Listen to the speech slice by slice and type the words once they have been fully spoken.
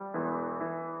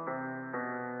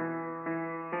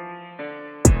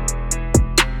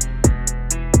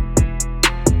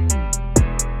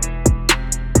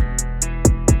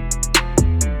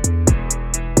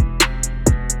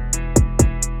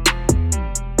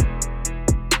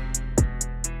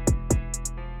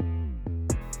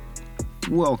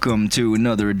Welcome to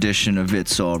another edition of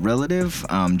It's All Relative.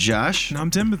 I'm Josh. And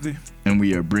I'm Timothy. And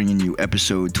we are bringing you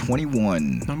episode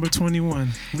 21. Number 21.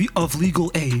 Of legal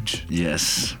age.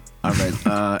 Yes. All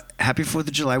right. Happy 4th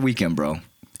of July weekend, bro.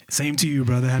 Same to you,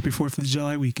 brother. Happy 4th of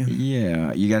July weekend.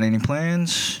 Yeah. You got any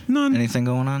plans? None. Anything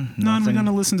going on? None. We're going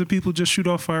to listen to people just shoot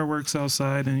off fireworks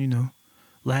outside and,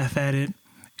 laugh at it.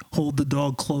 Hold the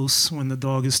dog close when the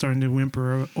dog is starting to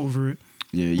whimper over it.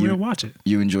 Yeah, we're gonna watch it.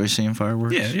 You enjoy seeing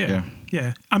fireworks? Yeah.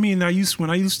 I mean, when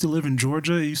I used to live in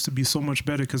Georgia, it used to be so much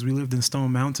better because we lived in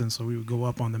Stone Mountain, so we would go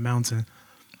up on the mountain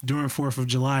during 4th of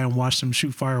July and watch them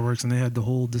shoot fireworks, and they had the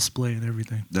whole display and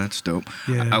everything. That's dope.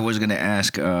 Yeah. I was gonna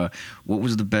ask, what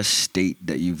was the best state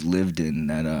that you've lived in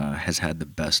that has had the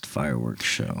best fireworks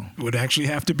show? It would actually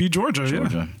have to be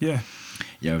Georgia. Yeah.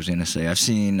 Yeah, I was gonna say I've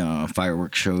seen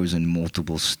fireworks shows in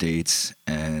multiple states,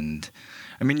 and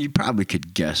I mean, you probably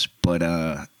could guess, but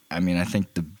I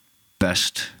think the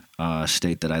best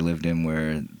state that I lived in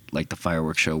where like the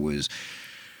fireworks show was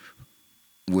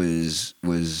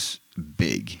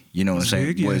big. You know what I'm saying?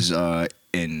 Big, yeah. Was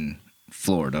in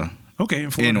Florida. Okay, in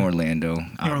Florida. In Orlando.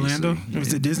 Obviously. Orlando? It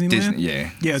was at Disneyland?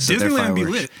 Yeah, so Disneyland be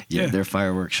lit. Yeah, their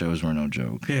fireworks shows were no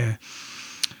joke. Yeah.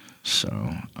 So,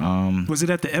 was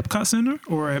it at the Epcot Center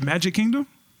or at Magic Kingdom?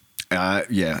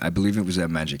 Yeah, I believe it was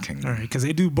at Magic Kingdom. All right, because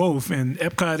they do both, and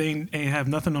Epcot ain't have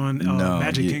nothing on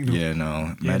Magic Kingdom. Yeah,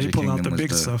 no. Yeah, Magic they pull Kingdom out the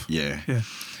big stuff. Yeah. Yeah.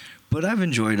 But I've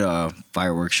enjoyed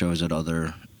fireworks shows in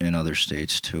other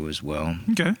states too as well.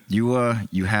 Okay.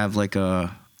 You have like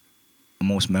a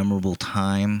most memorable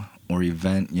time or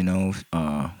event,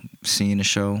 seeing a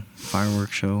show,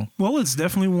 fireworks show? Well, it's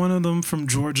definitely one of them from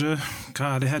Georgia.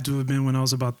 God, it had to have been when I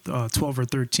was about 12 or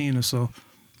 13 or so.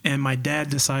 And my dad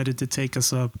decided to take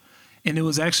us up. And it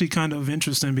was actually kind of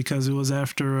interesting because it was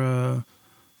after a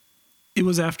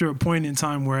point in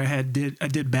time where I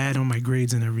did bad on my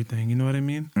grades and everything. You know what I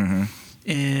mean? Mm-hmm.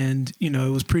 And,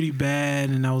 it was pretty bad.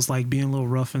 And I was like being a little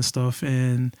rough and stuff.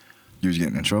 And you was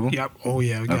getting in trouble? Yeah. Oh,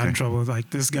 yeah. We got in trouble.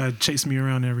 Like, this guy chased me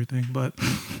around and everything. But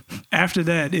after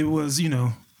that, it was,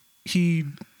 he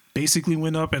basically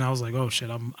went up and I was like, oh, shit,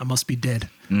 I must be dead.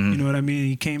 Mm-hmm. You know what I mean?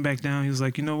 He came back down. He was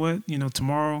like, you know what?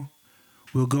 Tomorrow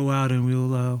we'll go out and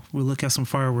we'll look at some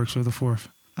fireworks for the 4th.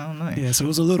 Oh, nice. Yeah, so it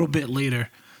was a little bit later.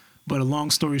 But a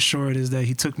long story short is that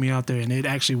he took me out there and it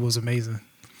actually was amazing.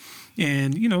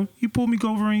 And, he pulled me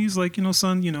over and he's like,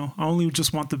 son, I only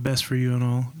just want the best for you and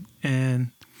all.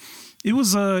 And it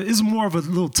was more of a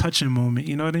little touching moment,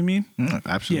 you know what I mean?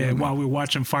 Absolutely. Yeah, while we're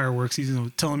watching fireworks, he's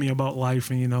telling me about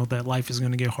life and that life is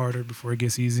going to get harder before it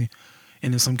gets easy.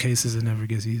 And in some cases, it never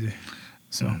gets easy.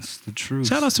 So that's the truth.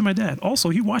 Shout out to my dad. Also,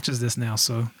 he watches this now,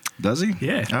 so. Does he?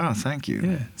 Yeah. Oh, thank you.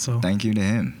 Yeah. So thank you to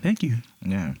him. Thank you.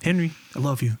 Yeah. Henry, I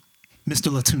love you. Mr.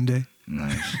 Latunde.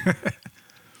 Nice.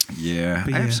 Yeah.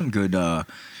 But I have some good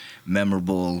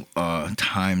memorable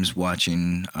times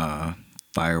watching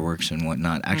fireworks and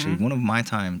whatnot. Actually, one of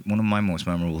my most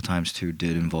memorable times too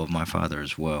did involve my father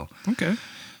as well. Okay.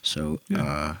 So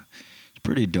it's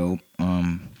pretty dope.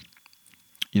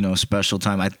 Special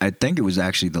time. I think it was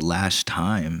actually the last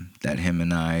time that him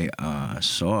and I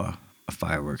saw a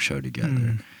fireworks show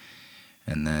together.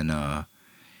 And then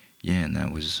and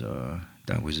that was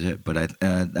it. But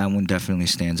that one definitely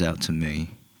stands out to me.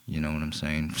 You know what I'm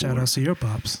saying? Shout out to your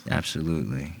pops.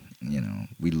 Absolutely.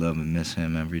 We love and miss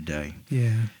him every day.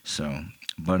 Yeah. So,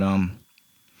 but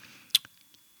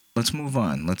let's move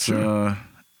on.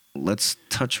 Let's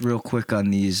touch real quick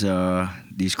on these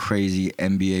crazy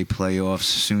NBA playoffs,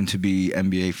 soon to be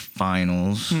NBA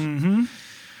finals. Mm-hmm.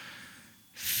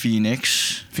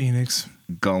 Phoenix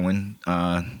going.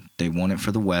 They won it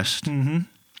for the West.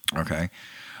 Mm-hmm. Okay.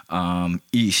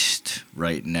 East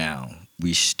right now,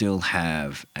 we still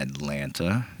have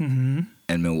Atlanta and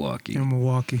Milwaukee.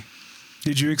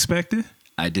 Did you expect it?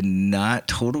 I did not.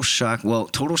 Total shock. Well,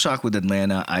 total shock with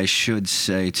Atlanta, I should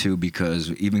say, too,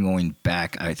 because even going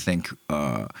back, I think,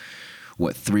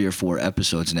 3 or 4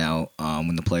 episodes now,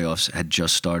 when the playoffs had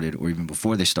just started, or even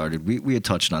before they started, we had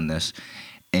touched on this.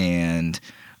 And,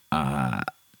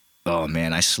 oh,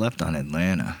 man, I slept on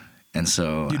Atlanta. And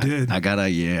so you did.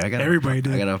 Everybody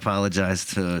did. I gotta apologize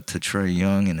to Trae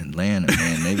Young and Atlanta,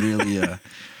 man. They really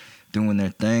doing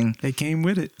their thing. They came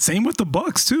with it. Same with the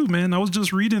Bucks too, man. I was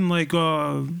just reading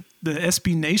the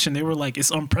SB Nation. They were like,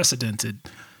 it's unprecedented.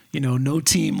 No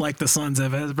team like the Suns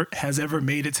has ever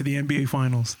made it to the NBA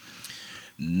Finals.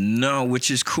 No,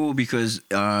 which is cool because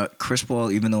Chris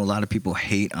Paul, even though a lot of people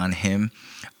hate on him,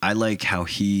 I like how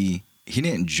he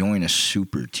didn't join a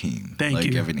super team. Thank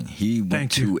you. Everything. He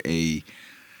went to a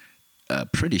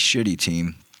pretty shitty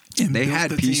team. And they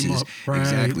had the pieces. team up, right.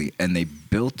 Exactly. And they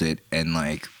built it and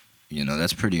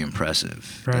that's pretty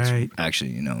impressive. Right. That's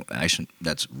actually,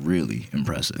 that's really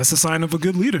impressive. That's a sign of a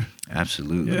good leader.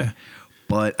 Absolutely. Yeah.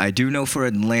 But I do know for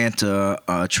Atlanta,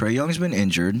 Trae Young's been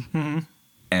injured. Mm-hmm.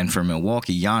 And for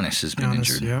Milwaukee, Giannis has been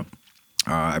injured. Yep.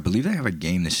 I believe they have a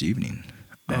game this evening.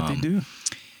 That they do.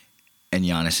 And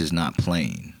Giannis is not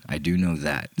playing. I do know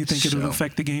that. You think it'll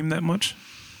affect the game that much?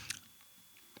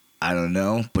 I don't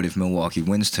know. But if Milwaukee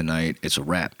wins tonight, it's a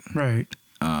wrap. Right.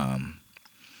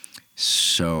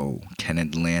 So can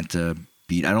Atlanta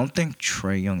beat? I don't think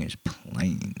Trae Young is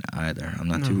playing either. I'm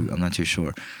not too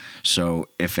sure. So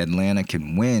if Atlanta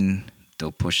can win,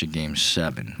 they'll push a game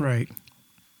 7. Right.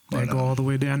 But, They go all the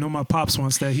way there. I know my pops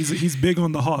wants that. He's big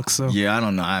on the Hawks. So yeah, I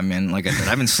don't know. I mean, like I said,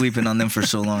 I've been sleeping on them for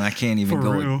so long. I can't even For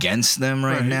go real. against them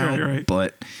right now. Right.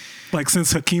 But like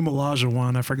since Hakeem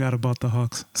Olajuwon, I forgot about the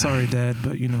Hawks. Sorry, Dad,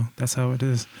 but that's how it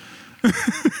is.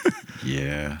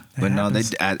 yeah, That but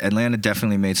happens. Atlanta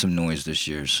definitely made some noise this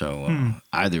year. So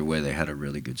either way, they had a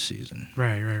really good season.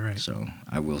 Right. So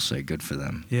I will say, good for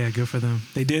them. Yeah, good for them.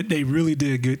 They really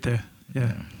did good there.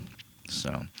 Yeah.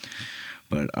 So,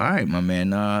 but all right, my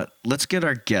man. Let's get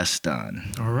our guest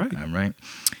on. All right. All right.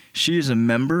 She is a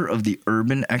member of the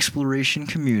urban exploration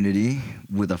community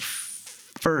with a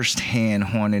first-hand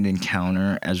haunted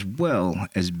encounter, as well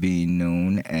as being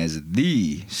known as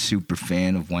the super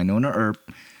fan of Wynonna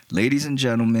Earp. Ladies and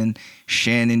gentlemen,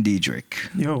 Shannon Dedrick.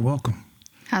 Yo, welcome.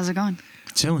 How's it going?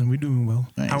 Chilling. We're doing well.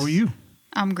 Nice. How are you?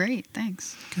 I'm great.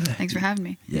 Thanks. Good. Thanks for having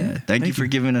me. Yeah. Thank you for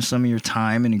giving us some of your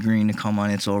time and agreeing to come on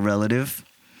It's All Relative.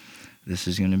 This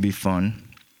is going to be fun.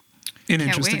 And Can't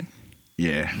interesting. wait.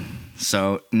 Yeah.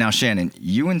 So now, Shannon,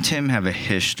 you and Tim have a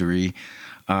history.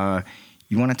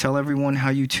 You want to tell everyone how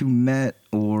you two met,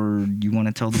 or you want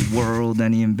to tell the world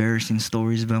any embarrassing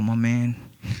stories about my man?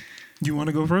 You want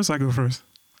to go first? I go first.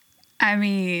 I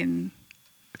mean,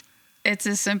 it's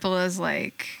as simple as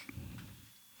like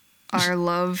our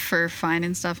love for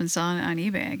finding stuff and selling it on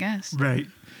eBay, I guess. Right.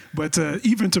 But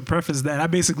even to preface that, I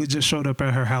basically just showed up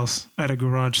at her house at a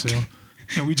garage sale,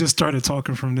 and we just started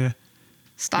talking from there.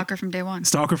 Stalker from day one.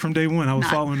 Stalker from day one. I was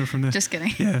Not- following her from there. Just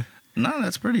kidding. Yeah. No,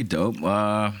 that's pretty dope.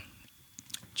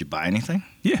 Did you buy anything?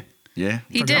 Yeah. Yeah.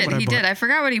 He Forgot did. what I He bought. did. I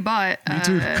forgot what he bought. Me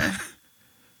too.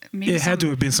 Maybe It had to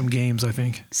have been some games, I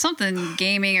think. something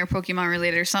gaming or Pokemon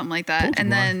related or something like that. Pokemon.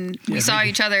 And then we Yeah, saw maybe.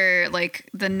 each other like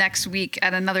the next week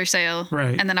at another sale.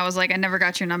 Right. And then I was like, I never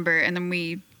got your number. And then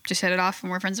we just hit it off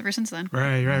and we're friends ever since then.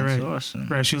 Right. That's awesome.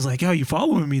 Right. She was like, yo, you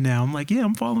following me now? I'm like, yeah,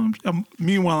 I'm following.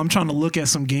 Meanwhile, I'm trying to look at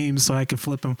some games so I could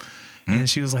flip them. And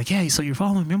she was like, yeah, so you're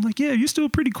following me? I'm like, yeah, you're still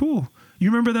pretty cool. You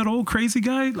remember that old crazy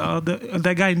guy?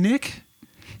 That guy, Nick?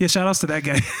 Yeah, shout outs to that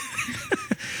guy.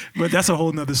 But that's a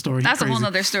whole nother story. He's That's a whole crazy.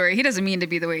 nother story. He doesn't mean to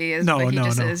be the way he is, No, but he no,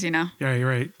 just no. is, you know. Yeah, you're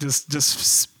right.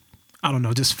 Just, I don't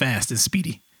know, just fast and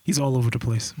speedy. He's all over the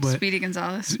place. But Speedy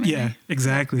Gonzalez. maybe? yeah,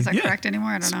 exactly. Is that yeah. correct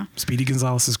anymore? I don't know. Speedy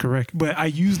Gonzalez is correct. But I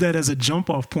used that as a jump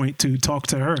off point to talk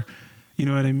to her. You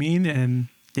know what I mean? And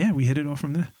yeah, we hit it off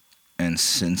from there. And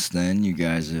since then, you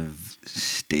guys have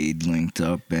stayed linked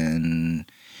up, and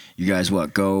you guys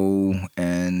go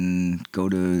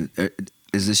to?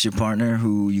 Is this your partner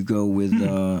who you go with?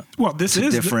 Well, this to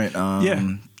is different.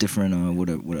 yeah. Different. What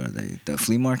are they? The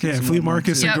flea markets. Yeah, and flea whatnot?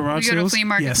 markets and Yep, garage we go to sales. flea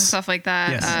markets Yes. and stuff like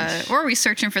that. Yes. Or are we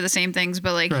searching for the same things?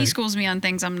 But like he Right. schools me on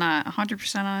things I'm not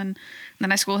 100% on. And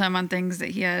then I school him on things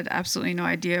that he had absolutely no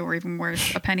idea were even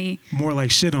worth a penny. More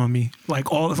like shit on me. Like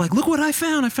look what I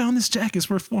found. I found this jacket. It's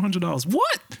worth $400.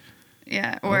 What?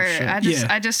 Yeah. Or shit.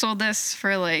 I just sold this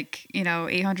for like,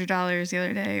 $800 the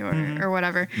other day or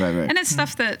whatever. Right. And it's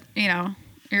stuff that,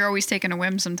 you're always taking a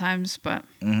whim sometimes, but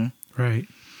Right.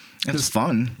 It's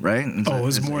fun, right? It's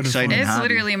more than exciting fun. it's hobby.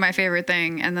 literally my favorite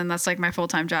thing. And then that's like my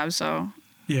full-time job. So,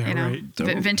 Yeah, right.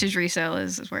 Dope. vintage resale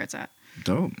is where it's at.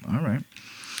 Dope. All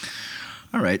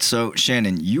right. So,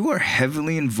 Shannon, you are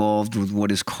heavily involved with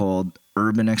what is called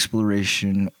urban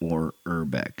exploration or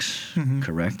urbex,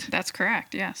 correct? That's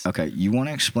correct. Yes. Okay. You want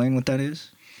to explain what that is?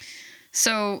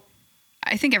 So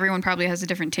I think everyone probably has a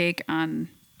different take on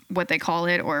what they call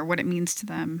it or what it means to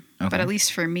them. Okay. But at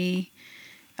least for me,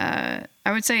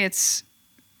 I would say it's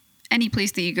any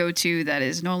place that you go to that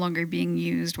is no longer being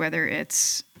used, whether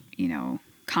it's,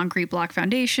 concrete block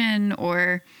foundation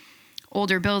or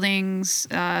older buildings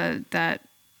that,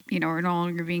 are no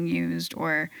longer being used,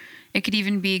 or it could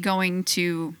even be going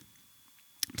to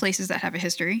places that have a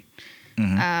history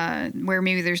where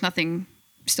maybe there's nothing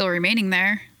still remaining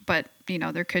there, but,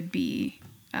 there could be,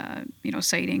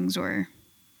 sightings or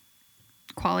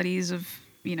qualities of,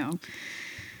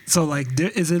 So like,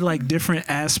 is it like different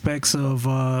aspects of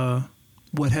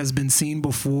what has been seen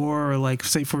before? Or like,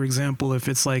 say for example, if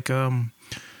it's like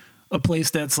a place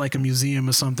that's like a museum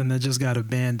or something that just got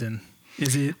abandoned.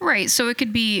 Is it? Right. So it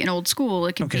could be an old school.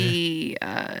 It could Okay. be,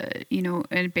 an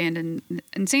abandoned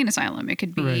insane asylum. It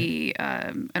could be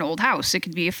an old house. It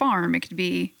could be a farm. It could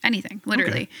be anything,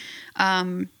 literally.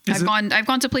 I've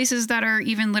gone to places that are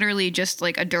even literally just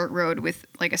like a dirt road with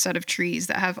like a set of trees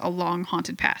that have a long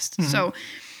haunted past. Mm-hmm. So,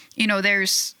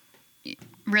 there's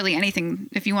really anything,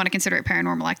 if you want to consider it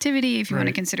paranormal activity, if you want to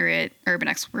Right. consider it urban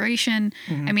exploration.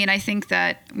 Mm-hmm. I mean, I think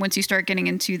that once you start getting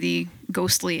into the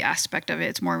ghostly aspect of it,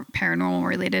 it's more paranormal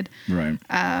related. Right.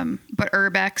 But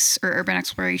urbex or urban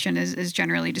exploration is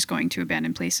generally just going to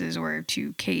abandoned places or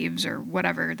to caves or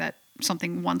whatever that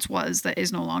something once was that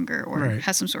is no longer or Right.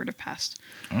 has some sort of past.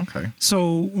 Okay.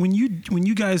 So when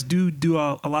you guys do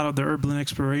a lot of the urban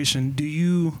exploration, do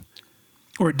you,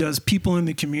 or does people in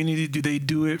the community, do they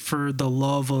do it for the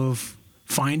love of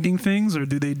finding things, or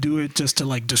do they do it just to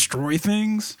like destroy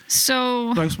things? So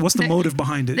Like, what's the motive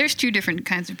behind it? there's two different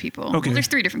kinds of people. Okay. Well, there's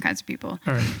three different kinds of people.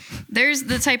 All right. There's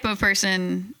the type of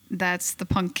person that's the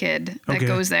punk kid that Okay.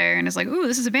 goes there and is like, ooh,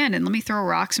 this is abandoned. Let me throw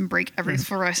rocks and break every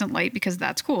fluorescent light because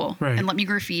that's cool. Right. And let me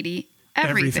graffiti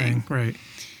everything. Right.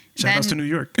 Shout outs to Then- New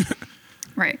York.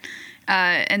 Right.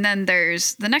 And then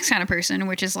there's the next kind of person,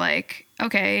 which is like,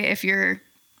 okay, if you're,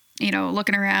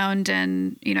 looking around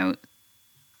and,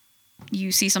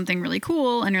 you see something really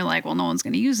cool and you're like, well, no one's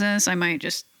going to use this. I might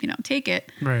just, take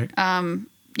it. Right.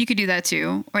 You could do that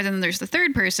too. Or then there's the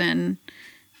third person,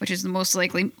 which is the most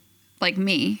likely like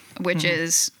me, which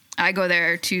is I go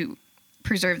there to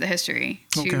preserve the history,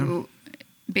 to Okay.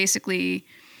 basically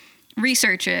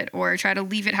research it or try to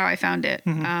leave it how I found it,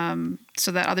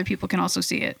 so that other people can also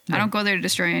see it. I don't go there to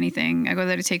destroy anything. I go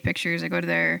there to take pictures. I go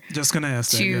there Just gonna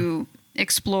ask that. Yeah. to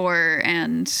explore,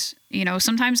 and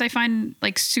sometimes I find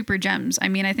like super gems. I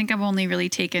mean, I think I've only really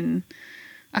taken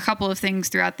a couple of things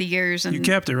throughout the years, and You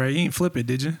kept it, right? You didn't flip it,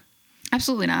 did you?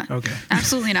 absolutely not. Okay.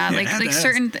 Absolutely not. Yeah, I like had like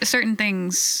to ask. certain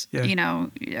things, Yeah.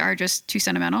 are just too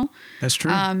sentimental. That's true.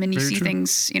 And you Very see true.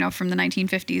 things, from the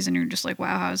 1950s, and you're just like,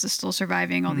 wow, how is this still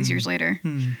surviving all these years later?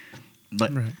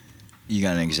 But Right. you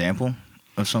got an example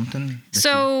of something? that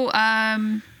So,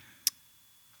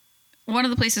 one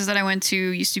of the places that I went to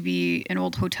used to be an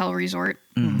old hotel resort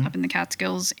up in the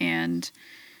Catskills, and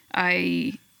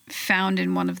I found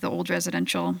in one of the old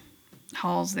residential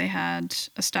halls they had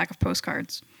a stack of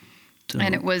postcards.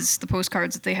 And it was the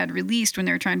postcards that they had released when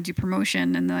they were trying to do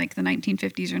promotion in like the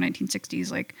 1950s or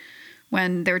 1960s, like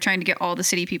when they were trying to get all the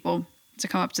city people to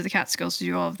come up to the Catskills to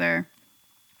do all of their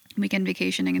weekend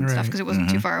vacationing and stuff Right. because it wasn't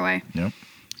too far away. Yep.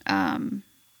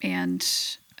 And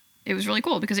it was really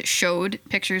cool because it showed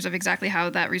pictures of exactly how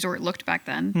that resort looked back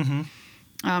then,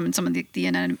 and some of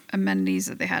the amenities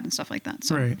that they had and stuff like that.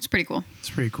 So Right. it's pretty cool. It's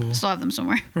pretty cool. Still have them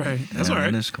somewhere. Right. That's Yeah, all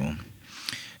right. That is cool.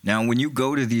 Now, when you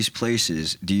go to these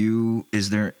places, is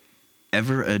there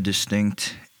ever a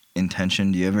distinct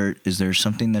intention? Is there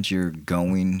something that you're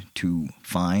going to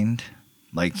find?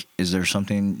 Like, is there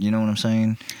something, you know what I'm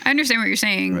saying? I understand what you're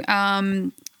saying.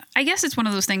 Right. I guess it's one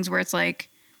of those things where it's like,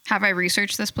 have I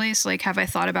researched this place? Like, have I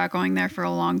thought about going there for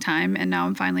a long time and now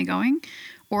I'm finally going?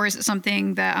 Or is it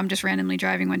something that I'm just randomly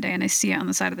driving one day and I see it on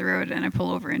the side of the road and I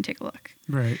pull over and take a look?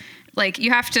 Right. Like,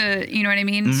 you have to, you know what I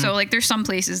mean? So, like, there's some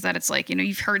places that it's like,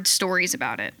 you've heard stories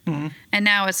about it. And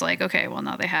now it's like, okay, well,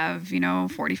 now they have,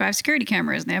 45 security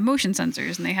cameras and they have motion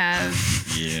sensors and they have,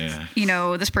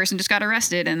 Yeah. this person just got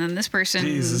arrested and then this person,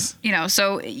 Jesus.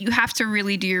 so you have to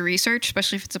really do your research,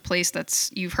 especially if it's a place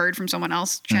you've heard from someone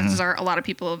else. Chances are a lot of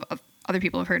people other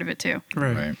people have heard of it too.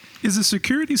 Right. Right. Is the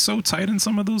security so tight in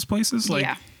some of those places? Like,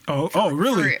 Yeah. Oh,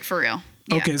 really? For real.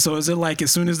 Yeah. Okay, so is it like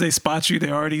as soon as they spot you, they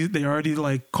already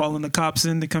like calling the cops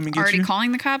in to come and get Already you?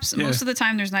 calling the cops. Yeah. Most of the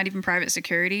time, there's not even private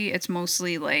security. It's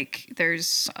mostly like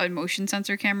there's a motion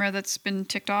sensor camera that's been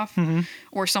ticked off,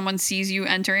 or someone sees you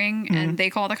entering and they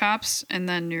call the cops, and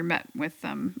then you're met with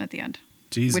them at the end.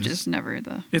 Jesus. Which is never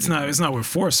the. It's not with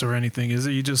force or anything, is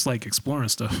it? You just like exploring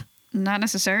stuff. Not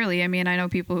necessarily. I mean, I know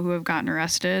people who have gotten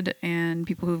arrested and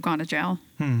people who have gone to jail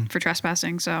for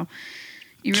trespassing. So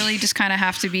you really just kind of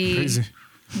have to Crazy.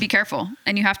 be careful,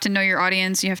 and you have to know your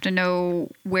audience. You have to know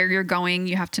where you're going.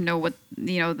 You have to know what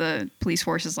the police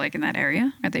force is like in that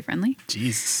area. Are they friendly?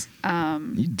 Jesus.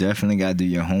 You definitely got to do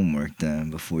your homework then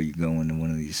before you go into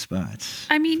one of these spots.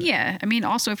 I mean, yeah. I mean,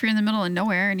 also if you're in the middle of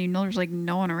nowhere and there's like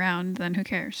no one around, then who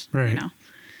cares? Right.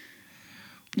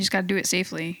 You just got to do it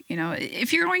safely.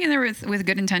 If you're going in there with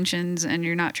good intentions and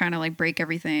you're not trying to like break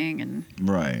everything and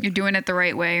Right. you're doing it the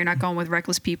right way, you're not going with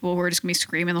reckless people who are just gonna be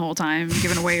screaming the whole time,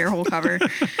 giving away your whole cover.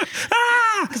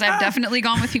 Because I've definitely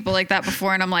gone with people like that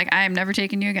before, and I'm like, I am never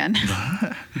taking you again.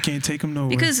 You can't take them nowhere.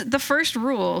 Because the first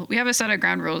rule, we have a set of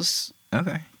ground rules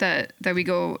Okay. that we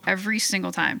go every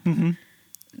single time. Mm-hmm.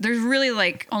 There's really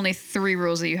like only 3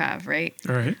 rules that you have, right?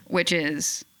 All right. Which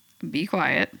is be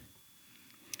quiet.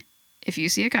 If you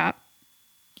see a cop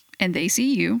and they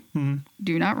see you,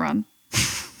 do not run.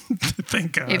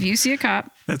 Thank God. If you see a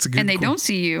cop That's a good and they call. don't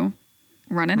see you,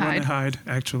 run and Run hide. and hide,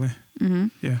 actually.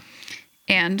 Yeah.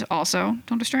 And also,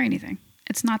 don't destroy anything.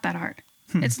 It's not that hard.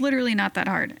 It's literally not that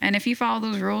hard. And if you follow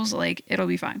those rules, like, it'll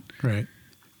be fine. Right.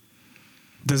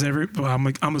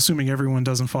 Well, I'm assuming everyone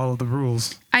doesn't follow the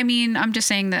rules. I mean, I'm just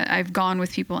saying that I've gone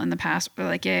with people in the past where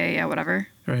like, yeah, whatever.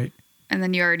 Right. And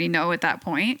then you already know at that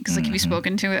point because like you've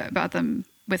spoken to it about them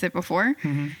with it before,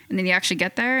 and then you actually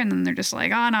get there, and then they're just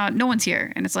like, oh no one's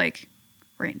here, and it's like,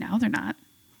 right now they're not.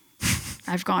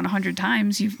 I've gone 100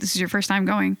 times. This is your first time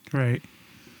going, Right.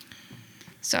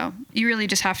 so you really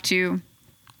just have to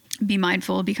be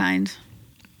mindful, be kind,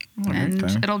 and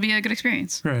Okay. it'll be a good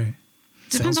experience. Right.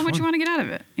 Depends Sounds on what you fun. want to get out of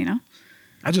it, you know.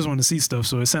 I just want to see stuff,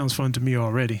 so it sounds fun to me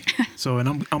already. So,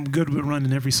 and I'm good with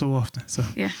running every so often. So,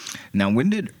 Yeah. Now, when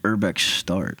did Urbex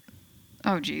start?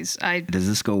 Oh geez, Does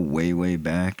this go way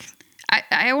back?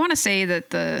 I want to say that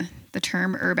the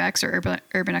term urbex or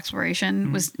urban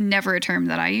exploration was never a term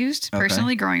that I used Okay.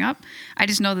 personally growing up. I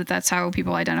just know that that's how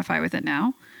people identify with it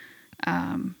now.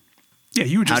 yeah,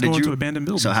 you would How just did go you- into abandoned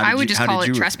buildings. so how- I would you- just how call did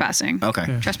it you- trespassing. Okay.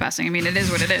 Yeah. Trespassing. I mean, it is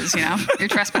what it is, you know. You're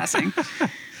trespassing.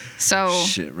 So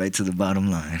Shit, right to the bottom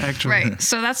line. Actually. right.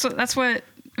 So that's what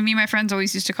me and my friends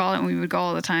always used to call it, and we would go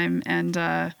all the time. And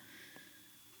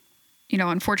you know,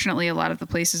 unfortunately, a lot of the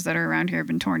places that are around here have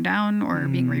been torn down or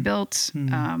being rebuilt,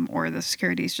 or the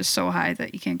security is just so high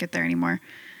that you can't get there anymore.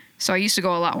 So I used to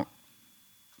go a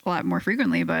lot more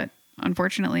frequently, but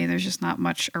unfortunately, there's just not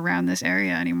much around this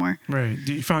area anymore. Right.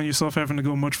 Do you find yourself having to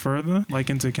go much further, like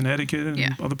into Connecticut and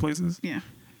Yeah. other places? Yeah.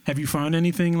 Have you found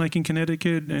anything like in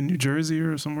Connecticut and New Jersey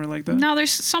or somewhere like that? No, there's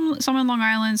some in Long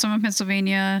Island, some in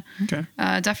Pennsylvania, Okay.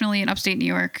 definitely in upstate New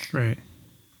York. Right.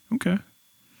 Okay.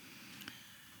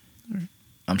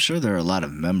 I'm sure there are a lot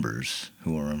of members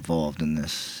who are involved in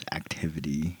this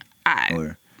activity.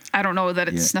 I don't know that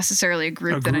it's necessarily a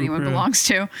group that anyone yeah. belongs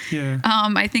to. Yeah.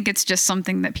 I think it's just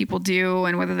something that people do,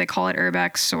 and whether they call it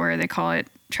urbex or they call it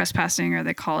trespassing or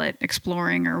they call it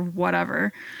exploring or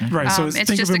whatever. Right. So think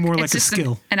of it more like a just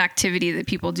skill. an activity that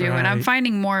people do. And I'm Right.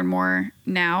 finding more and more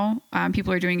now,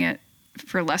 people are doing it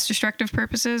for less destructive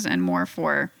purposes and more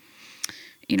for,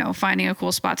 you know, finding a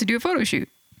cool spot to do a photo shoot.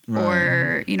 Right.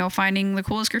 Or, you know, finding the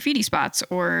coolest graffiti spots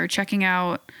or checking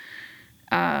out,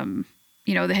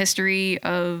 you know, the history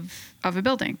of a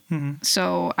building.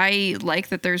 So I like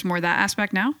that there's more that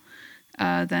aspect now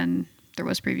than there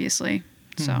was previously.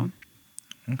 So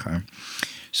Okay.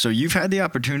 So you've had the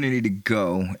opportunity to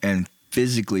go and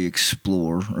physically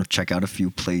explore or check out a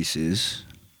few places.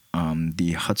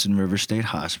 The Hudson River State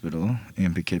Hospital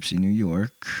in Poughkeepsie, New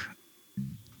York.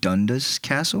 Dundas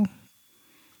Castle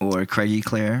or Craigie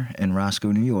Clare in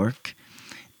Roscoe, New York.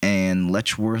 And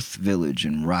Letchworth Village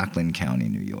in Rockland County,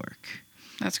 New York.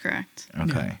 that's correct.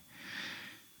 Okay. Yeah.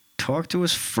 Talk to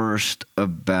us first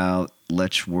about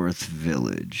Letchworth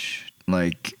Village,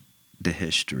 like the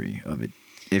history of it,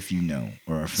 if you know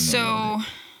or are familiar with So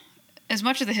as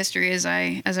much of the history as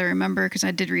I remember, because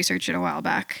I did research it a while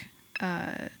back,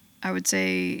 I would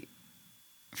say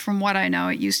from what I know,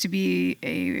 it used to be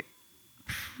a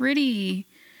pretty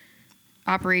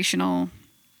operational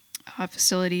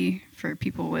facility for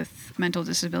people with mental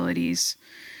disabilities,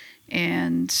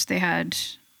 and they had,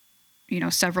 you know,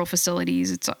 several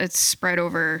facilities. It's spread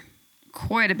over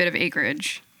quite a bit of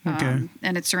acreage, Okay.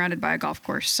 and it's surrounded by a golf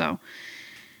course. So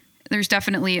there's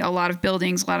definitely a lot of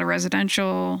buildings, a lot of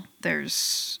residential.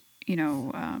 There's, you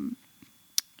know,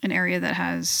 an area that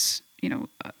has, you know,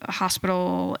 a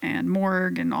hospital and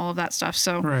morgue and all of that stuff.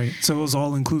 So Right. So it was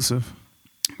all inclusive.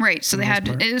 right. So For they the had,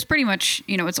 most part. it was pretty much,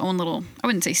 you know, its own little, I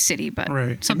wouldn't say city, but Right.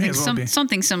 It may something, as well be.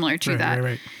 something similar to Right, that.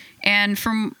 right. And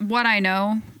from what I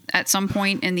know, at some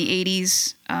point in the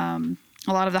 80s,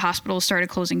 a lot of the hospitals started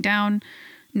closing down,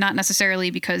 not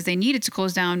necessarily because they needed to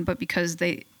close down, but because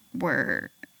they were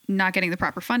not getting the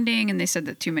proper funding, and they said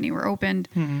that too many were opened.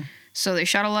 So they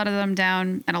shut a lot of them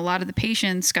down, and a lot of the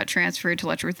patients got transferred to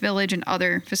Letchworth Village and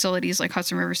other facilities like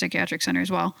Hudson River Psychiatric Center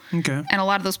as well. Okay. And a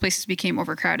lot of those places became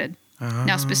overcrowded.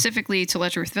 Now, specifically to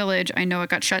Letchworth Village, I know it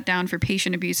got shut down for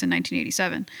patient abuse in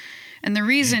 1987. And the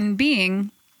reason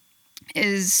being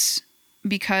is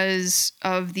because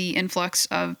of the influx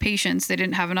of patients. They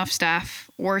didn't have enough staff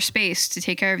or space to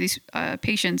take care of these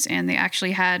patients, and they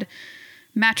actually had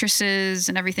mattresses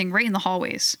and everything right in the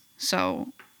hallways.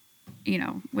 So, you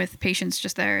know, with patients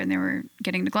just there, and they were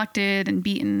getting neglected and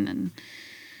beaten, and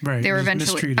Right. they were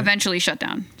just mistreated. eventually shut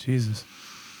down. Jesus.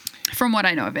 from what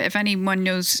I know of it. If anyone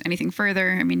knows anything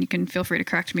further, I mean, you can feel free to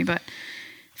correct me, but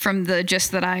from the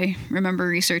gist that I remember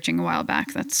researching a while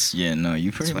back, that's Yeah, no,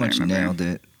 you pretty much nailed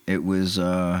it. It was,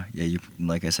 you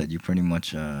like I said, you pretty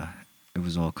much, it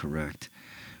was all correct.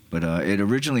 But it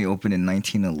originally opened in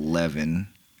 1911.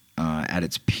 At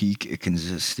its peak, it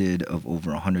consisted of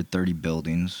over 130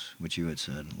 buildings, which you had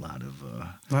said a lot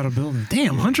of buildings.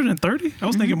 Damn, 130? I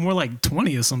was thinking more like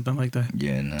 20 or something like that.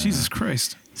 Yeah, no. Jesus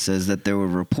Christ. Says that there were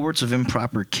reports of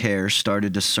improper care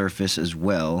started to surface as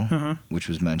well, which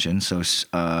was mentioned. So,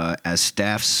 as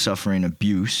staff suffering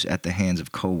abuse at the hands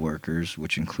of coworkers,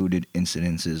 which included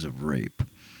incidences of rape.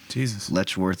 Jesus.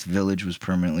 Letchworth Village was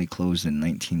permanently closed in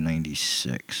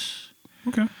 1996.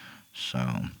 Okay. So,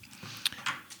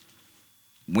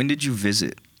 when did you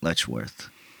visit Letchworth?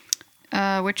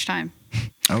 Which time?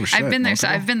 Oh, shit. I've been there. Okay.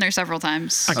 I've been there several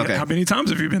times. Okay. How many times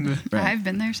have you been there? Right. I've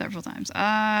been there several times.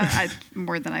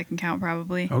 More than I can count,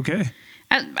 probably. Okay.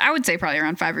 I would say probably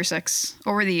around 5 or 6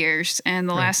 over the years. And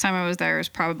the last time I was there was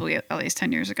probably at least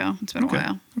 10 years ago. It's been a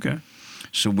while. Okay.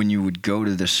 So when you would go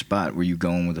to this spot, were you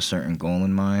going with a certain goal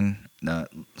in mind? Not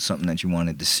something that you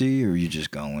wanted to see, or were you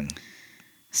just going?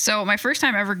 So my first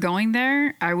time ever going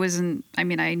there, I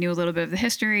knew a little bit of the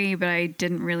history, but I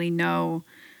didn't really know,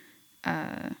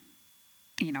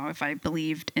 if I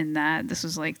believed in that. This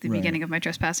was like the beginning of my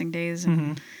trespassing days.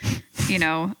 And,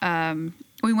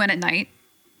 we went at night,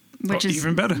 which is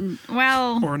even better.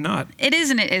 Well, or not. It is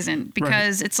and it isn't,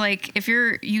 because it's like if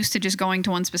you're used to just going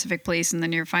to one specific place and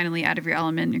then you're finally out of your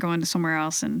element, you're going to somewhere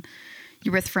else and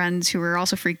you're with friends who are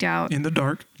also freaked out. In the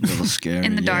dark. A little scary.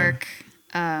 In the dark.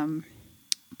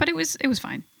 But it was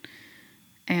fine.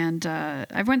 And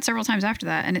I went several times after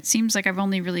that, and it seems like I've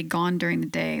only really gone during the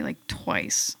day like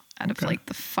twice out of like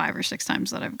the 5 or 6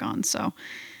 times that I've gone. So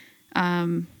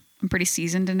I'm pretty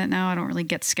seasoned in it now. I don't really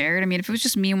get scared. I mean, if it was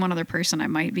just me and one other person, I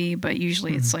might be, but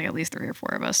usually it's like at least 3 or 4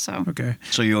 of us. So Okay.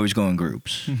 So you always go in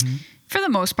groups? for the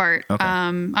most part, Okay.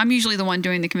 I'm usually the one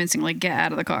doing the convincing, like, get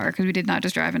out of the car, because we did not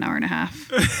just drive an hour and a half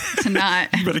to not.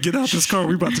 You better get out this car.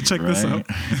 We're about to check this out.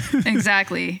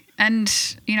 Exactly. And,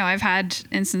 I've had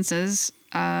instances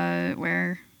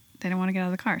where they didn't want to get out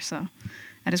of the car. So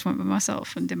I just went by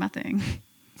myself and did my thing.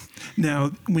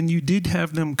 Now, when you did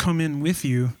have them come in with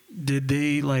you, did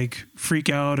they like freak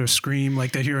out or scream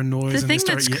like they hear a noise? The and thing they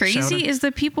start that's crazy shouting? is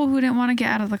the people who didn't want to get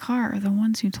out of the car are the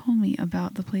ones who told me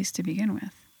about the place to begin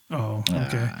with. Oh,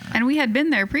 okay. And we had been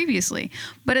there previously,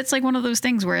 but it's like one of those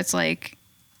things where it's like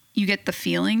you get the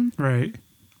feeling, Right.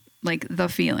 like the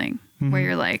feeling where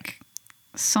you're like,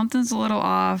 something's a little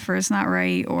off or it's not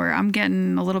right, or I'm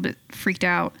getting a little bit freaked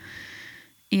out,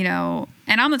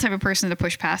 and I'm the type of person to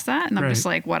push past that. And I'm just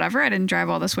like, whatever, I didn't drive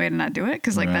all this way to not do it.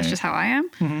 Cause like, that's just how I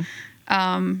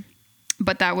am.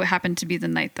 But that would happen to be the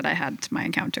night that I had my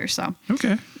encounter. So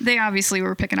Okay. they obviously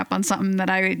were picking up on something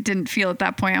that I didn't feel at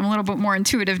that point. I'm a little bit more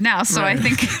intuitive now. So I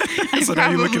think I So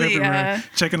now you're looking probably everywhere,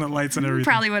 checking the lights and everything.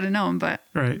 probably would have known, but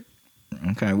Right.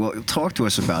 Okay, well, talk to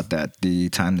us about that. The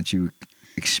time that you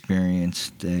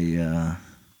experienced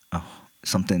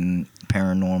something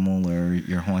paranormal or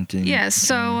you're haunting. yeah.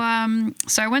 So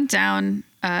I went down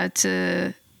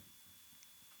to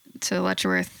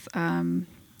Letchworth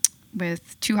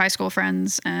with 2 high school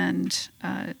friends, and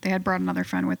they had brought another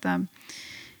friend with them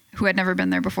who had never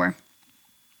been there before.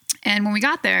 And when we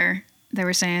got there, they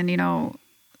were saying,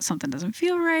 something doesn't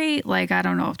feel right. Like, I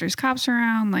don't know if there's cops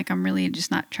around. Like, I'm really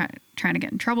just not trying to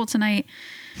get in trouble tonight.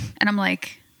 And I'm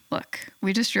like, look,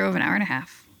 we just drove an hour and a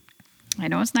half. I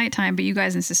know it's nighttime, but you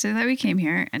guys insisted that we came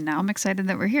here, and now I'm excited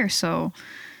that we're here. So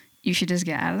you should just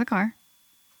get out of the car,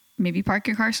 maybe park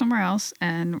your car somewhere else,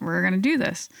 and we're going to do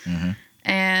this.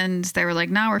 And they were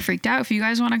like, no, we're freaked out. If you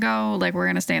guys want to go, like, we're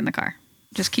going to stay in the car.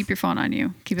 Just keep your phone on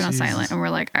you. Keep it on silent. And we're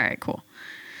like, all right, cool.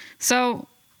 So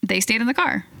they stayed in the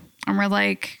car. And we're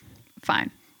like,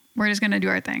 fine. We're just going to do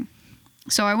our thing.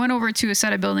 So I went over to a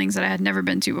set of buildings that I had never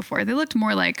been to before. They looked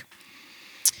more like,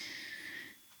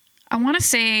 I want to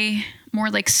say, more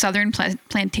like southern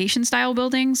plantation style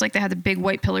buildings. Like they had the big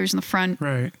white pillars in the front.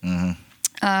 Right.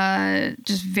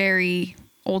 Just very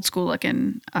old school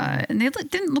looking. And they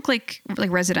didn't look like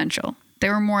residential. They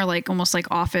were more like almost like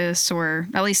office, or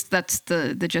at least that's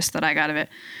the gist that I got of it.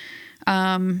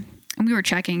 And we were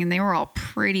checking, and they were all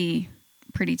pretty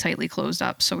tightly closed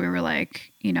up. So we were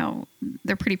like,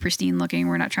 they're pretty pristine looking.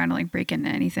 We're not trying to like break into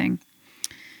anything.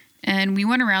 And we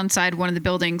went around inside one of the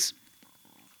buildings,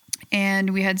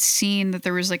 and we had seen that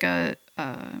there was like a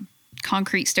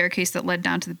concrete staircase that led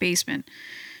down to the basement.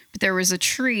 But there was a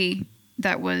tree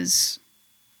that was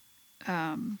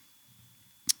kind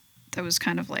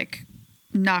of like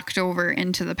knocked over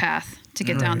into the path to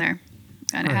get down there.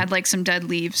 And it had like some dead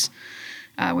leaves,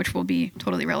 which will be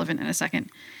totally relevant in a second.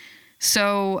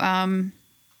 So,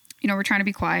 we're trying to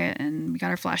be quiet, and we got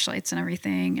our flashlights and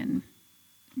everything, and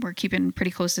we're keeping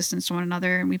pretty close distance to one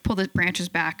another, and we pull the branches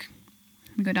back.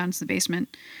 We go down to the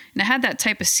basement, and it had that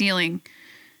type of ceiling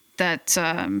that,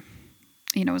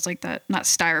 it's like that, not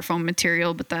styrofoam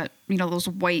material, but that, those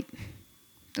white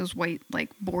like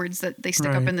boards that they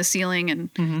stick up in the ceiling, and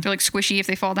they're like squishy if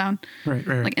they fall down. Right.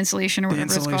 Like insulation or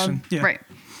whatever it's called. Yeah. Right.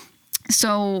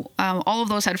 So all of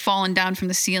those had fallen down from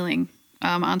the ceiling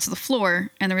onto the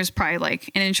floor, and there was probably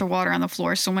like an inch of water on the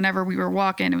floor. So whenever we were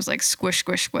walking, it was like squish,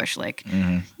 squish, squish. Like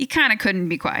you kind of couldn't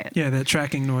be quiet. Yeah, that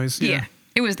tracking noise. Yeah,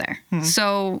 it was there.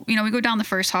 So, we go down the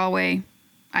first hallway.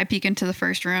 I peek into the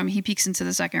first room. He peeks into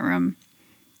the second room.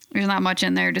 There's not much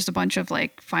in there, just a bunch of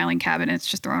like filing cabinets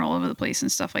just thrown all over the place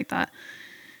and stuff like that.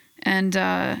 And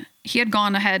he had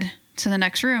gone ahead to the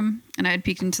next room, and I had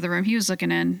peeked into the room he was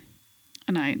looking in,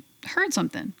 and I heard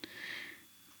something.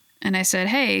 And I said,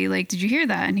 "Hey, like, did you hear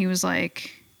that?" And he was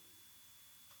like,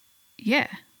 "Yeah,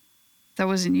 that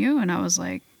wasn't you." And I was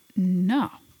like,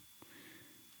 "No."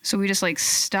 So we just like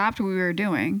stopped what we were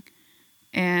doing,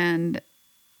 and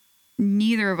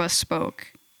neither of us spoke.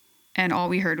 And all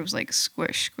we heard was like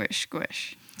squish, squish,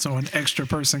 squish. So an extra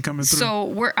person coming through.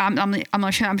 So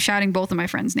I'm shouting both of my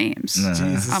friends' names.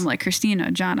 Jesus. I'm like,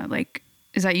 Christina, Jonna, like,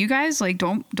 is that you guys? Like,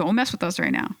 don't mess with us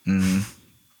right now.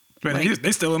 But like,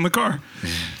 they still in the car.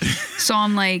 So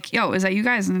I'm like, yo, is that you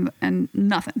guys? And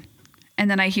nothing.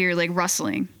 And then I hear like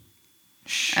rustling.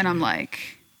 Shit. And I'm like,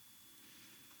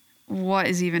 what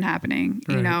is even happening?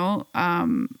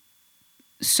 Right.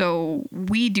 So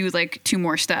we do like 2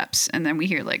 more steps, and then we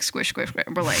hear like squish, squish, squish.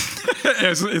 We're like,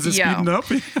 is it speeding up?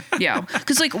 Yeah.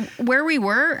 Because like where we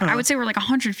were, I would say we're like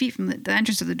 100 feet from the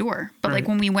entrance of the door. But like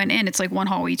when we went in, it's like one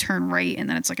hallway, you turn right, and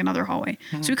then it's like another hallway.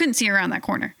 So we couldn't see around that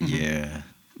corner. Yeah.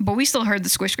 But we still heard the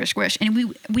squish, squish, squish.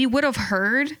 And we would have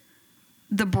heard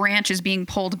the branches being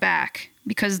pulled back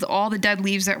because all the dead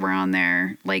leaves that were on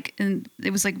there, like, and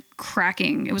it was like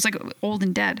cracking. It was like old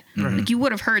and dead. Right. Like you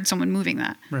would have heard someone moving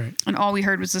that. Right. And all we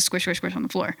heard was the squish, squish, squish on the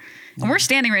floor. And we're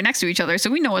standing right next to each other,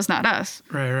 so we know it's not us.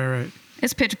 Right.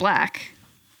 It's pitch black.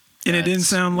 And it didn't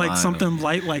sound like wild. something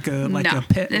light, like a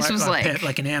pet. This was like pet,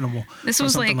 like an animal. This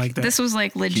was like that. This was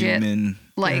like legit, Human.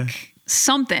 like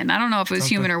something. I don't know if it was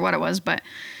human or what it was, but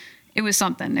it was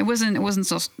something. It wasn't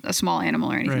so a small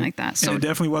animal or anything like that. So and it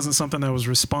definitely wasn't something that was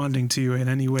responding to you in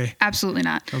any way. Absolutely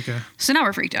not. Okay. So now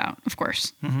we're freaked out, of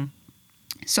course.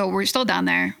 So we're still down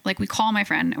there. Like we call my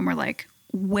friend and we're like,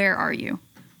 "Where are you?"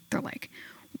 They're like,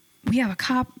 "We have a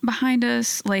cop behind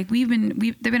us. Like they've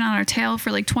been on our tail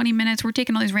for like 20 minutes. We're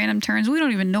taking all these random turns. We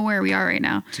don't even know where we are right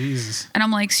now." Jesus. And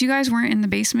I'm like, "So you guys weren't in the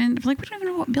basement?" They're like, "We don't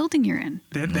even know what building you're in."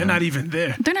 They're not even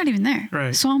there. They're not even there.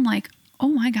 Right. So I'm like, "Oh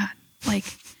my God. Like,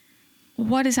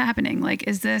 what is happening? Like,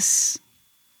 is this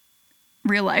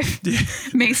real life?"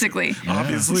 Basically.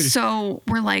 Obviously. So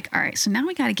we're like, all right, so now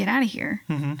we got to get out of here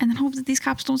and then hope that these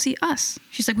cops don't see us.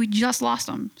 She's like, we just lost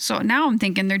them. So now I'm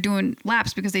thinking they're doing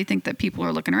laps because they think that people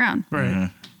are looking around.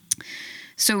 Right.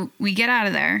 So we get out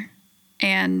of there,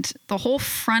 and the whole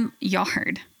front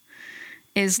yard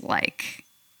is like,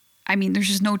 I mean, there's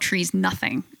just no trees,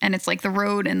 nothing. And it's like the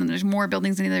road, and then there's more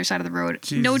buildings on the other side of the road.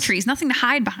 Jesus. No trees, nothing to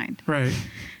hide behind. Right.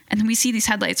 And then we see these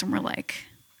headlights, and we're like,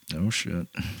 Oh shit.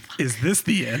 Is this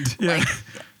the end? Yeah. like,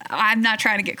 I'm not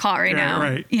trying to get caught right now.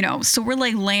 Right. So we're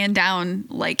like laying down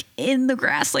like in the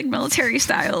grass, like military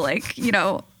style, like,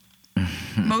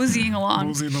 moseying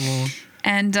along.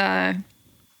 And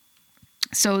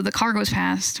so the car goes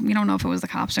past. We don't know if it was the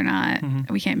cops or not.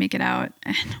 We can't make it out.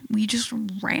 And we just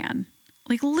ran,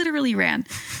 like literally ran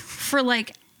for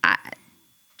like,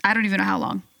 I don't even know how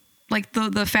long. Like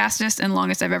the fastest and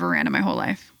longest I've ever ran in my whole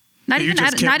life. Not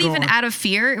even out of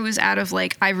fear. It was out of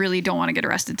like, I really don't want to get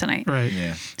arrested tonight. Right.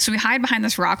 Yeah. So we hide behind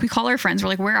this rock. We call our friends. We're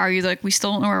like, where are you? They're like, we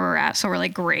still don't know where we're at. So we're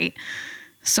like, great.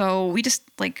 So we just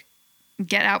like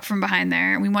get out from behind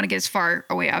there, and we want to get as far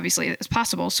away, obviously, as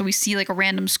possible. So we see like a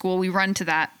random school. We run to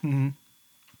that. And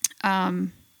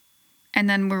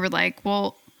then we were like,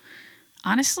 well,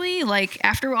 honestly, like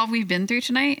after all we've been through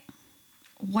tonight,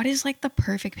 what is like the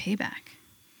perfect payback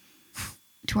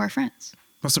to our friends?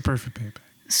 What's the perfect payback?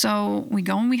 So we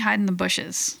go and we hide in the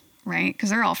bushes, right? Because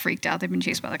they're all freaked out. They've been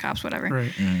chased by the cops, whatever.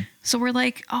 Right. So we're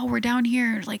like, oh, we're down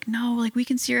here. Like, no, like we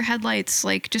can see your headlights.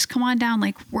 Like, just come on down.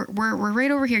 Like, we're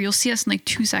right over here. You'll see us in like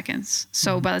 2 seconds.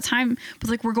 So by the time, but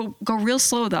like we're go real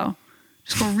slow though.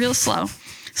 Just go real slow.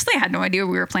 So they had no idea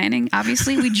what we were planning.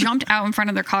 Obviously, we jumped out in front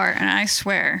of their car, and I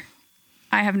swear,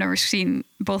 I have never seen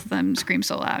both of them scream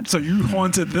so loud. So you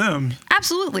haunted them.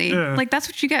 Absolutely. Yeah. Like, that's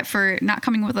what you get for not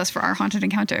coming with us for our haunted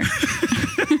encounter.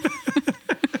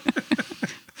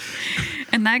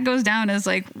 And that goes down as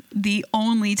like the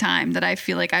only time that I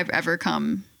feel like I've ever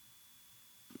come,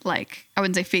 like, I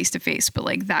wouldn't say face to face, but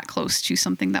like that close to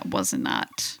something that wasn't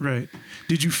not. Right.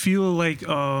 Did you feel like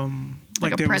a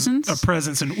there presence? was a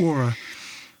presence, an aura,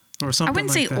 or something? I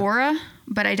wouldn't like say that? aura,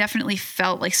 but I definitely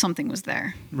felt like something was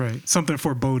there. Right. Something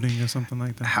foreboding or something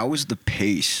like that. How was the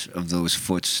pace of those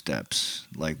footsteps?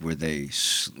 Like, were they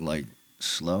like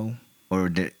slow, or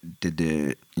did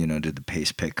the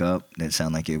pace pick up? Did it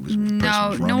sound like it was?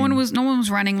 No one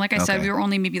was running. Like I said, Okay. we were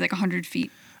only maybe like 100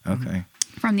 feet Okay.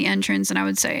 from the entrance, and I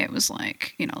would say it was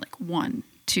like, like 1,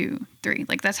 2, 3.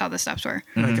 Like, that's how the steps were.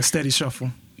 Like a steady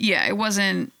shuffle. Yeah, it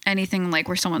wasn't anything like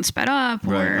where someone sped up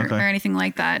or, Right, okay. or anything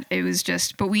like that. It was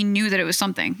just, but we knew that it was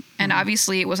something. And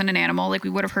obviously it wasn't an animal. Like, we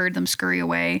would have heard them scurry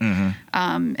away.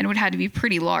 And it would have had to be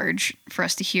pretty large for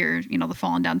us to hear, the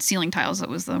falling down ceiling tiles. That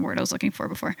was the word I was looking for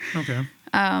before. Okay.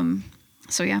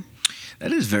 So yeah.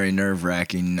 That is very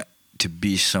nerve-wracking to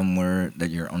be somewhere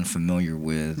that you're unfamiliar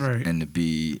with, Right. and to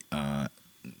be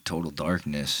total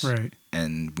darkness. Right.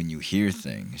 And when you hear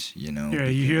things, Yeah,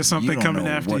 you hear something don't coming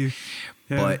know after what- you.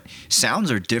 Yeah. But sounds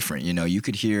are different. You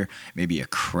could hear maybe a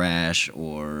crash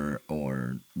or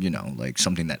like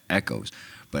something that echoes,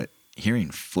 but hearing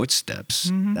footsteps,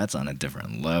 that's on a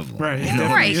different level. Right, it You know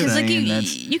what Right. I'm Because like saying?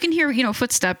 That's- you can hear,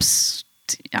 footsteps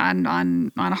on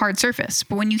a hard surface,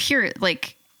 but when you hear it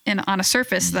like on a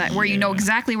surface that where you know Yeah.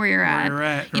 exactly where you're at,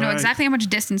 you know right. exactly how much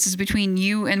distance is between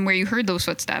you and where you heard those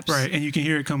footsteps. Right, and you can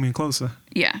hear it coming closer.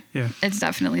 Yeah. Yeah. It's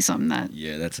definitely something that.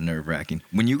 Yeah, that's nerve-wracking.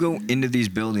 When you go into these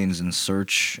buildings and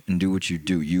search and do what you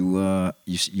do, you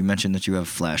mentioned that you have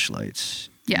flashlights.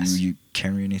 Yes. You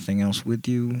carry anything else with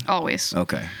you? Always.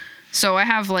 Okay. So I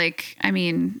have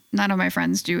none of my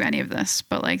friends do any of this,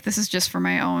 but like this is just for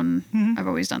my own. I've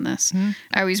always done this.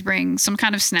 I always bring some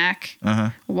kind of snack,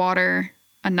 water,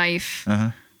 a knife,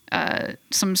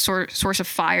 some source of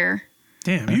fire.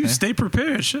 Damn, you stay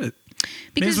prepared. Shit. May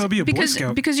Because as well be a Boy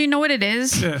Scout. because you know what it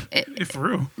is. Yeah, for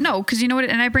real. No, because you know what,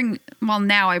 and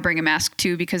now I bring a mask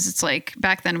too, because it's like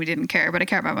back then we didn't care, but I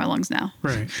care about my lungs now.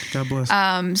 Right. God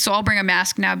bless. So I'll bring a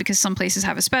mask now because some places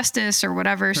have asbestos or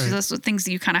whatever. So Right. those are things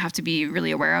that you kind of have to be really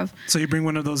aware of. So you bring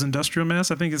one of those industrial masks?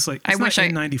 I think it's like I wish I-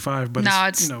 N95, but No,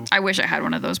 it's I wish I had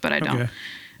one of those, but I don't. Okay.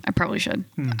 I probably should.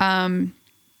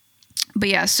 But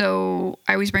yeah, so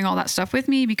I always bring all that stuff with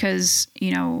me because,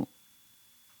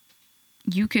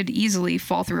 you could easily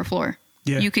fall through a floor.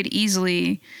 Yeah. You could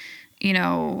easily,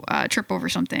 trip over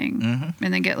something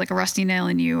and then get like a rusty nail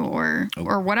in you or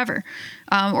whatever.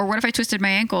 Or what if I twisted my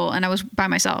ankle and I was by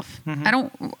myself? I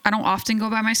don't often go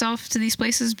by myself to these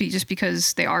places just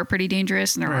because they are pretty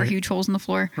dangerous and there are Right. huge holes in the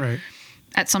floor Right.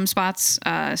 at some spots.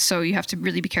 So you have to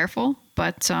really be careful.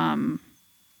 But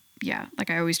yeah, like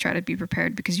I always try to be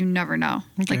prepared because you never know.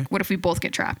 Okay. Like, what if we both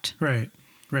get trapped? Right.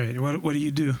 What do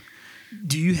you do?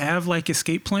 Do you have like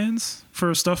escape plans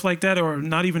for stuff like that, or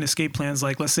not even escape plans?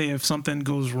 Like, let's say if something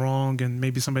goes wrong and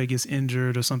maybe somebody gets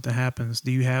injured or something happens, do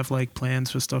you have like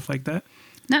plans for stuff like that?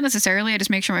 Not necessarily. I just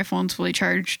make sure my phone's fully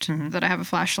charged, that I have a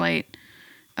flashlight,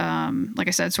 like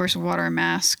I said, source of water, a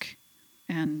mask,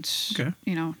 and Okay.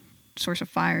 source of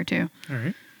fire too. All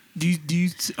right. Do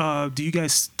you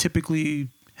guys typically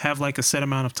have like a set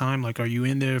amount of time? Like, are you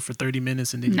in there for 30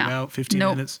 minutes and then No. you're out 15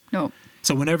 Nope. minutes? Nope.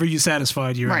 So whenever you're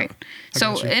satisfied, you're Right. out. I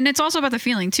So, got you. and it's also about the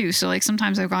feeling too. So like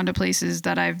sometimes I've gone to places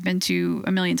that I've been to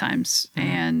a million times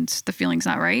and the feeling's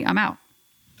not right, I'm out.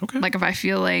 Okay. Like if I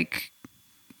feel like,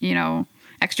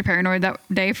 extra paranoid that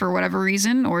day for whatever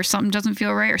reason, or something doesn't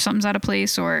feel right, or something's out of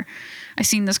place, or I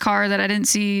seen this car that I didn't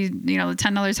see, the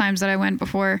 10 other times that I went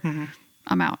before,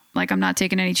 I'm out. Like I'm not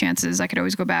taking any chances. I could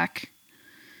always go back.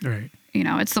 Right.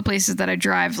 It's the places that I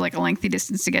drive like a lengthy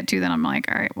distance to get to that I'm like,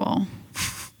 all right, well,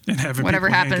 And having whatever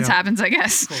people hang happens, out. happens, I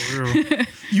guess. For real.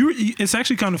 It's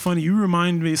actually kind of funny. You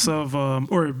remind me of,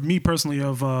 or me personally,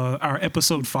 of our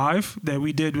episode 5 that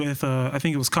we did with, I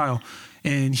think it was Kyle.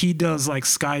 And he does like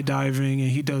skydiving and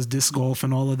he does disc golf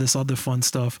and all of this other fun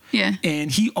stuff. Yeah.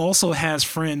 And he also has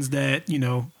friends that,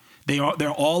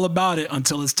 they're all about it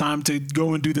until it's time to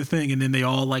go and do the thing. And then they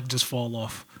all like just fall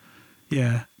off.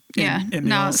 Yeah. Yeah. And they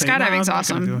No, all say, "Nah, skydiving's I'm not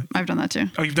gonna do awesome. it." I've done that too.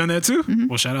 Oh, you've done that too?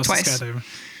 Well, shout out Twice. to skydiving.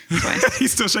 Twice.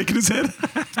 He's still shaking his head.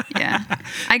 Yeah.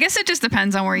 I guess it just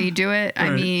depends on where you do it. I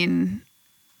Right. mean,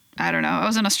 I don't know. I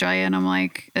was in Australia and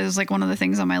it was like one of the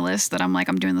things on my list that I'm like,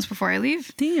 I'm doing this before I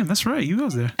leave. Damn, that's right. You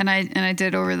was there. And I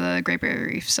did over the Great Barrier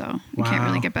Reef. So you can't Wow.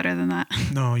 really get better than that.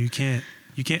 No, you can't.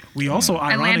 You can't. We also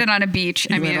I landed on a beach.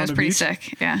 You I mean, landed it was on a pretty beach?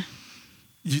 sick. Yeah.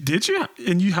 Did you?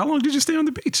 And how long did you stay on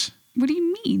the beach? What do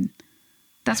you mean?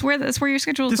 That's where you're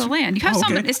scheduled to land. You have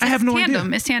someone. It's, I have no tandem.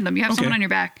 idea. It's tandem. You have someone on your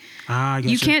back. I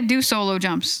You can't do solo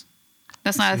jumps.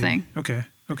 That's not a thing. Okay.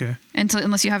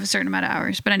 Unless you have a certain amount of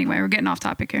hours. But anyway, we're getting off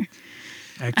topic here.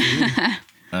 Actually,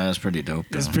 That's pretty dope.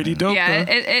 that's pretty dope. Yeah,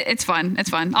 though. it's fun. It's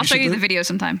fun. I'll show should you the li- video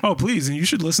sometime. Oh, please, and you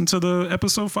should listen to the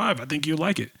episode 5. I think you'll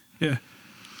like it. Yeah.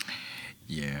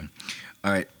 Yeah.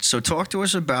 All right. So talk to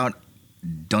us about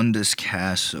Dundas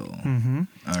Castle. Mm-hmm.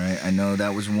 All right. I know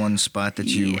that was one spot that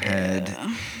you had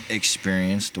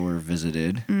experienced or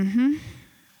visited. Mm-hmm.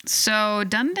 So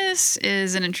Dundas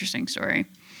is an interesting story.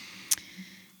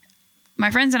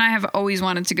 My friends and I have always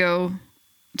wanted to go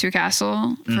to a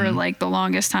castle for like the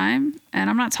longest time. And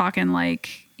I'm not talking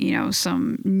like,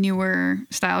 some newer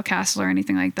style castle or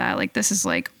anything like that. Like this is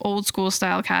like old school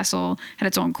style castle, had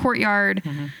its own courtyard,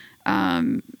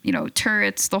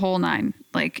 turrets, the whole 9.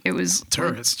 Like it was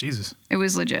Turrets, Jesus. It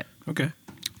was legit. Okay.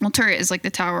 Well, turret is like the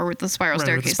tower with the spiral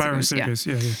Right, with the staircase. spiral staircase.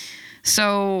 Yeah.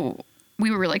 So we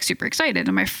were like super excited.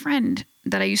 And my friend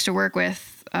that I used to work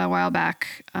with a while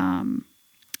back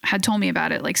had told me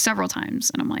about it like several times.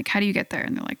 And I'm like, how do you get there?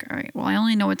 And they're like, all right, well, I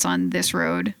only know it's on this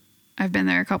road. I've been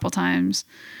there a couple times.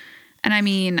 And I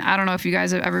mean, I don't know if you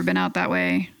guys have ever been out that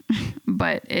way,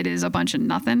 but it is a bunch of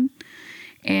nothing.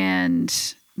 And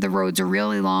the roads are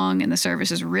really long and the service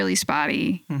is really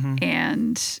spotty. Mm-hmm.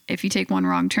 And if you take one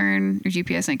wrong turn, your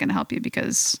GPS ain't going to help you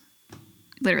because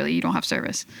literally you don't have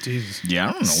service. Jesus. Yeah,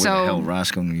 I don't know where the hell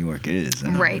Roscoe, New York is.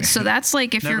 Right. So that's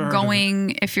like if you're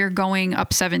going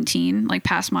up 17, like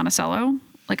past Monticello,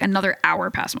 like another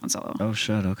hour past Monticello. Oh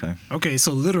shit. Okay. Okay.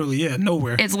 So literally,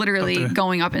 nowhere. It's literally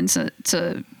going up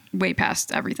into way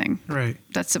past everything. Right.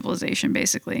 That's civilization,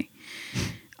 basically.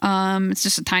 It's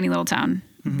just a tiny little town.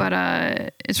 Mm-hmm.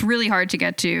 But it's really hard to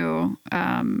get to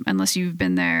unless you've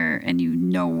been there and you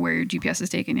know where your GPS is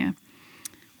taking you.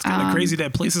 It's kind of crazy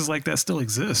that places like that still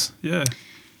exist. Yeah.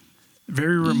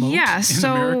 Very remote in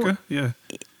America. Yeah.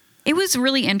 It was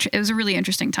really it was a really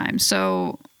interesting time.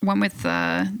 So went with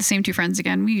the same 2 friends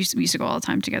again. We used to go all the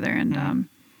time together. And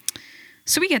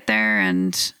so we get there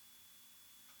and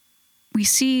we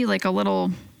see like a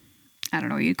little, I don't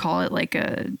know what you'd call it, like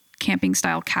a camping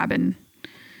style cabin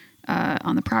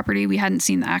on the property. We hadn't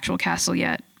seen the actual castle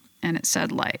yet. And it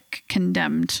said like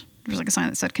condemned. There was like a sign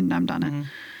that said condemned on it.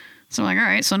 So I'm like, all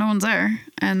right, so no one's there.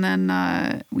 And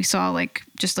then we saw like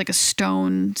just like a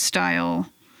stone style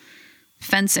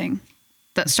fencing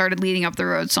that started leading up the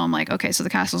road. So I'm like, okay, so the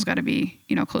castle's got to be,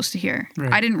 close to here.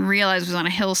 Right. I didn't realize it was on a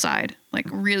hillside, like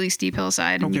really steep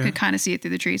hillside, and you could kind of see it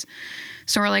through the trees.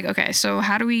 So we're like, okay, so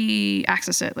how do we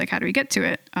access it? Like, how do we get to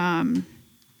it?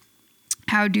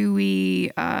 How do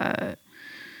we,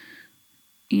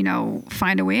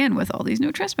 find a way in with all these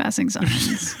no trespassing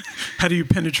signs? How do you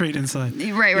penetrate inside?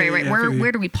 Right.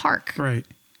 Where do we park? Right.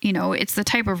 It's the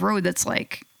type of road that's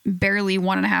like barely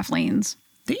 1.5 lanes.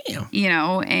 Damn.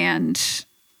 And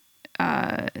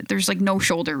there's like no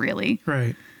shoulder really.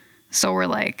 Right. So we're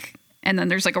like, and then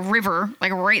there's like a river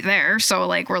like right there. So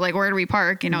like, we're like, where do we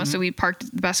park? So we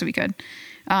parked the best we could.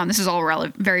 This is all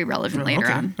very relevant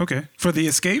later on. Okay. For the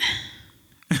escape?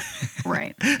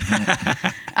 Right.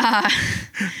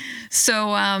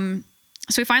 So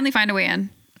we finally find a way in,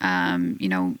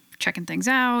 checking things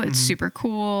out. It's super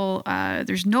cool.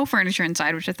 There's no furniture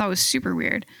inside, which I thought was super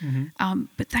weird.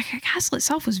 But the castle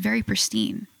itself was very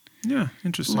pristine. Yeah.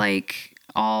 Interesting. Like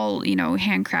all,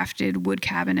 handcrafted wood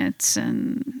cabinets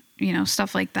and,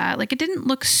 stuff like that. Like it didn't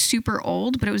look super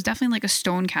old, but it was definitely like a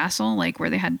stone castle, like where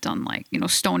they had done like,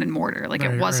 stone and mortar. Like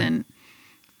it wasn't,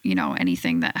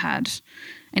 anything that had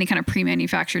any kind of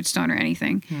pre-manufactured stone or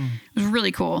anything. It was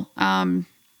really cool. And,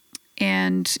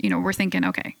 we're thinking,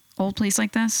 okay, old place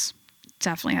like this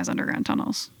definitely has underground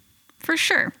tunnels. For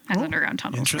sure has underground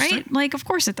tunnels, right? Like, of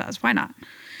course it does. Why not?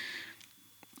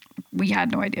 We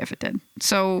had no idea if it did.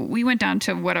 So we went down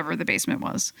to whatever the basement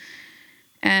was.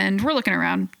 And we're looking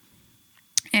around.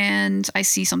 And I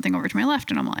see something over to my left.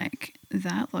 And I'm like,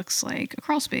 that looks like a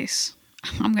crawl space.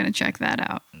 I'm going to check that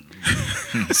out.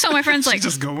 So my friend's like,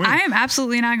 just go in. I am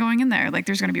absolutely not going in there. Like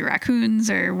there's going to be raccoons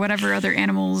or whatever other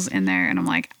animals in there. And I'm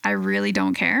like, I really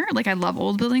don't care. Like I love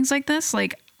old buildings like this.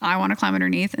 Like I want to climb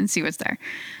underneath and see what's there.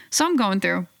 So I'm going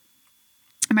through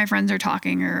and my friends are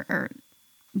talking or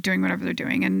doing whatever they're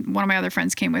doing. And one of my other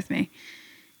friends came with me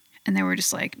and they were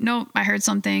just like, nope, I heard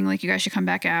something, like you guys should come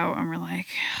back out. And we're like,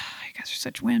 you guys are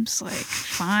such wimps. Like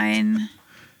fine.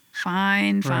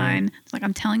 It's like,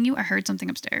 I'm telling you, I heard something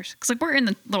upstairs. Cause like we're in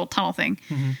the little tunnel thing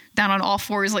down on all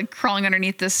fours, like crawling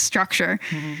underneath this structure,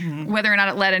 whether or not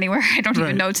it led anywhere. I don't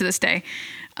even know to this day.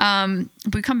 But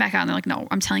we come back out and they're like, no,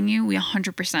 I'm telling you, we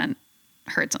 100%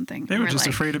 heard something. They And were we're just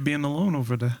like, afraid of being alone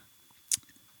over there.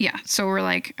 Yeah. So we're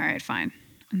like, all right, fine.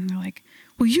 And they're like,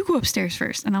 well, you go upstairs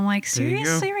first. And I'm like,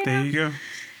 seriously right now? There you go.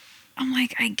 I'm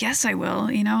like, I guess I will,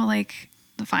 like,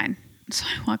 fine. So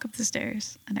I walk up the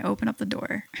stairs and I open up the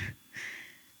door.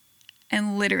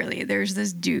 And literally there's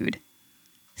this dude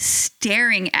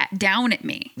staring down at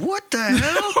me. What the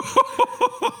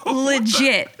hell?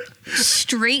 Legit,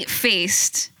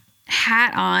 straight-faced,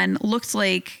 hat on, looked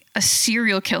like a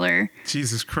serial killer.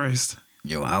 Jesus Christ.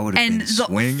 Yo, I would have been And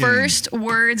swinging. the first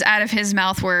words out of his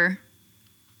mouth were,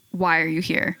 "Why are you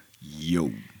here?"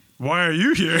 Yo. Why are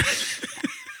you here?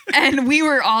 And we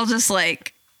were all just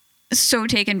like so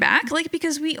taken back, like,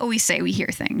 because we always say we hear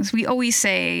things. We always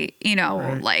say,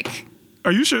 Right. like,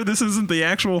 Are you sure this isn't the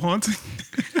actual haunting?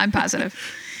 I'm positive.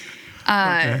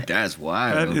 Okay. That's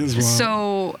wild. That is wild.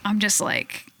 So I'm just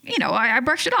like, I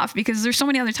brushed it off because there's so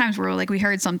many other times where like we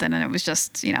heard something and it was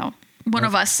just, one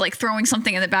of us like throwing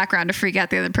something in the background to freak out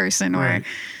the other person or,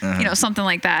 Right. something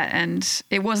like that. And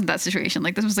it wasn't that situation.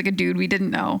 Like this was like a dude we didn't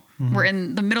know. We're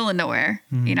in the middle of nowhere,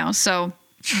 so.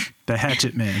 The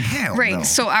hatchet man. Hell Right. no.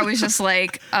 So I was just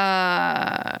like,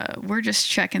 we're just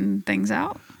checking things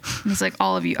out. And he's like,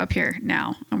 all of you up here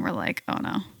now. And we're like, oh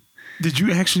no. Did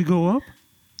you actually go up?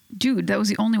 Dude, that was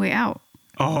the only way out.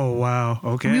 Oh, wow.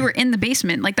 Okay. We were in the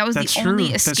basement. Like that was That's the true. only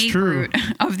That's escape true. route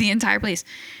of the entire place.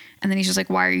 And then he's just like,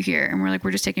 why are you here? And we're like,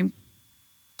 we're just taking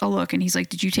a look. And he's like,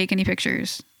 did you take any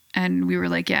pictures? And we were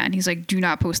like, yeah. And he's like, do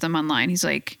not post them online. He's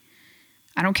like,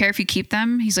 I don't care if you keep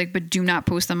them. He's like, but do not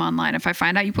post them online. If I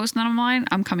find out you post them online,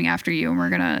 I'm coming after you and we're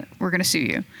gonna sue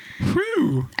you.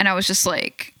 Whew. And I was just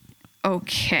like,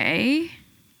 okay.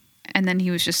 And then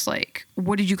he was just like,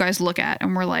 what did you guys look at?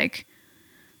 And we're like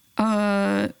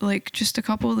just a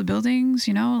couple of the buildings,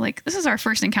 like this is our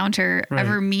first encounter Right.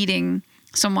 ever meeting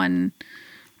someone,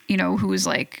 who was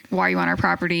like, why are you on our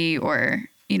property? Or,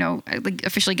 like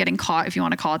officially getting caught, if you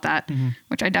want to call it that,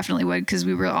 which I definitely would. Cause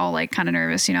we were all like kind of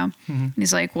nervous, And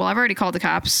he's like, well, I've already called the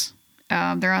cops.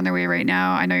 They're on their way right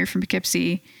now. I know you're from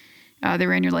Poughkeepsie. They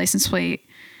ran your license plate.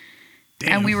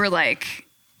 Damn. And we were like,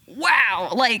 wow,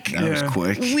 like That was Yeah.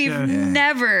 quick. we've Yeah.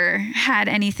 never had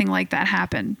anything like that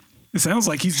happen. It sounds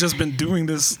like he's just been doing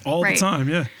this all Right. the time.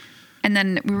 Yeah. And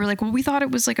then we were like, well, we thought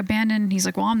it was like abandoned. He's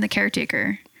like, well, I'm the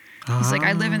caretaker. He's like,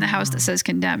 I live in the house that says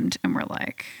condemned. And we're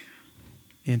like,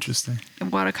 Interesting.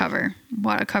 what a cover.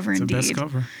 What a cover It's the indeed. best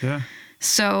cover. Yeah.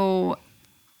 So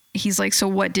he's like, so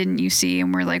what didn't you see?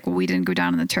 And we're like, well, we didn't go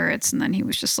down in the turrets. And then he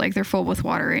was just like, they're full with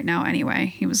water right now anyway.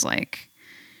 He was like,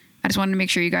 I just wanted to make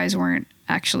sure you guys weren't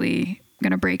actually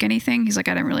going to break anything. He's like,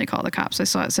 I didn't really call the cops. I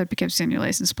saw it said Poughkeepsie on your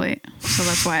license plate. So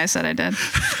that's why I said I did.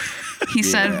 He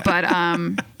said, but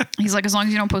he's like, as long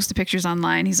as you don't post the pictures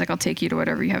online, he's like, I'll take you to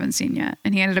whatever you haven't seen yet.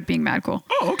 And he ended up being mad cool.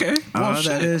 Oh, okay. Well, Oh, shit.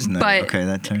 that is nice. But okay,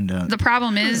 that turned out. The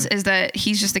problem is that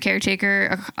he's just the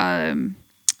caretaker.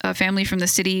 A family from the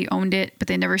city owned it, but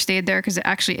they never stayed there because it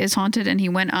actually is haunted. And he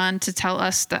went on to tell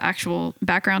us the actual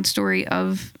background story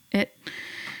of it.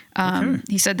 Okay.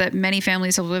 He said that many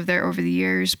families have lived there over the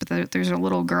years, but there's a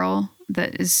little girl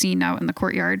that is seen out in the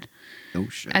courtyard Oh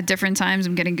shit. at different times.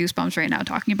 I'm getting goosebumps right now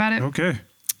talking about it. Okay.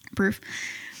 Proof.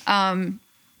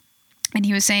 And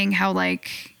he was saying how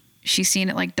like she's seen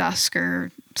at like dusk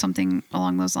or something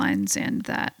along those lines, and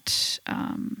that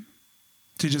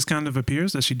She just kind of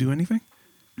appears. Does she do anything?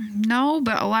 no,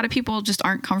 but a lot of people just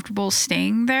aren't comfortable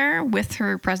staying there with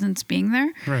her presence being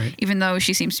there, Right. even though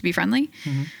she seems to be friendly.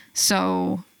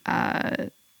 So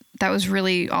that was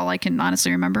really all I can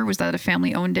honestly remember, was that a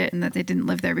family owned it and that they didn't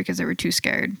live there because they were too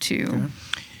scared to.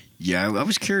 Yeah, I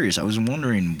was curious. I was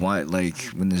wondering why, like,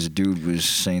 when this dude was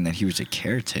saying that he was a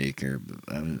caretaker,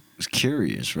 I was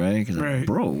curious, right? Because, Right.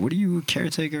 bro, what are you a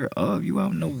caretaker of? You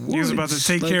out in the woods. He was about to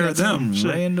take Like, care of that's them. some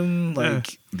Shit. random, Yeah.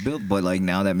 like, build. But, like,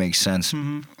 now that makes sense.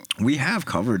 We have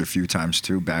covered a few times,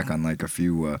 too, back on, like, a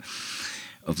few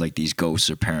of, like, these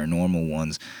ghosts or paranormal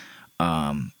ones.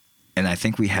 And I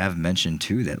think we have mentioned,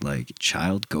 too, that, like,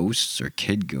 child ghosts or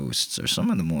kid ghosts are some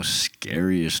of the most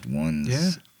scariest ones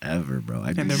Yeah. ever, bro.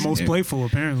 And they're most playful,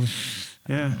 apparently.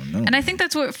 Yeah. And I think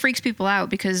that's what freaks people out,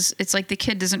 because it's like the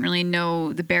kid doesn't really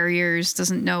know the barriers,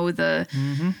 doesn't know the,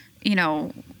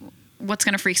 what's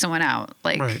going to freak someone out.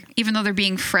 Like, Right. even though they're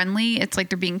being friendly, it's like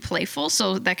they're being playful.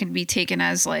 So that could be taken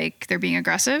as like they're being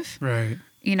aggressive, Right.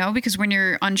 because when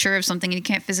you're unsure of something and you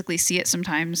can't physically see it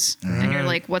sometimes, and you're Right.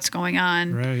 like, what's going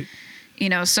on? Right.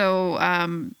 So,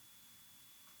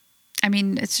 I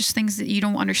mean, it's just things that you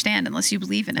don't understand unless you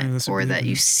believe in it, Unless you or believe that in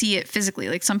you it. see it physically.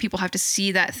 Like some people have to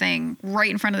see that thing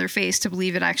right in front of their face to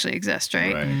believe it actually exists,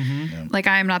 right? Right. Mm-hmm. Yeah. Like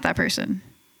I am not that person.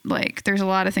 Like, there's a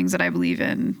lot of things that I believe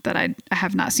in that I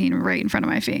have not seen right in front of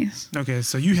my face. Okay,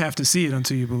 so you have to see it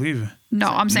until you believe it. No,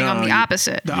 I'm saying I'm the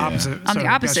opposite. The opposite. I'm Sorry, the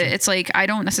opposite. gotcha. It's like I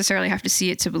don't necessarily have to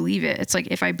see it to believe it. It's like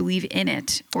if I believe in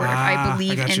it, or if I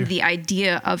believe in the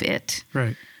idea of it.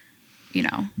 Right. You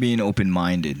know, being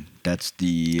open-minded. That's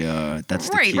the key.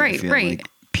 I feel like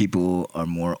people are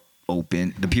more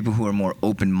open. The people who are more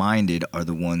open-minded are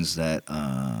the ones that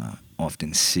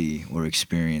often see or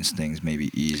experience things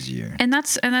maybe easier. And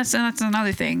that's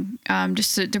another thing.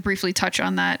 Just to briefly touch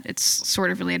on that, it's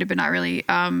sort of related, but not really.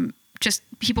 Just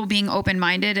people being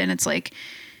open-minded, and it's like,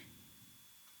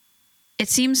 it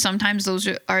seems sometimes those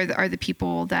are the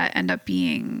people that end up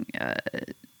being,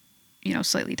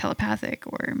 slightly telepathic,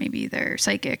 or maybe they're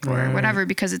psychic or whatever,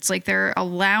 because it's like they're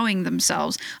allowing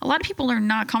themselves. A lot of people are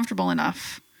not comfortable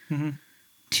enough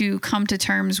to come to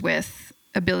terms with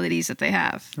abilities that they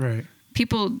have. Right.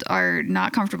 People are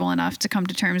not comfortable enough to come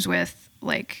to terms with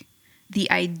like the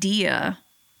idea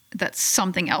that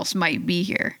something else might be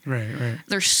here. Right.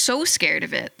 They're so scared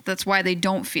of it. That's why they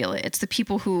don't feel it. It's the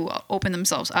people who open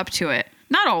themselves up to it.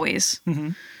 Not always.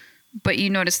 But you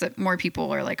notice that more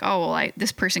people are like, oh, well,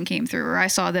 this person came through, or I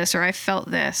saw this, or I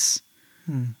felt this.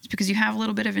 It's because you have a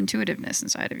little bit of intuitiveness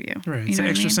inside of you. Right. You It's know extra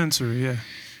what I mean? sensory, yeah.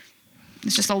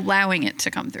 It's just allowing it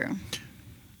to come through.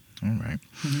 All right.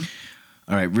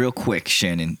 All right, real quick,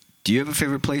 Shannon, do you have a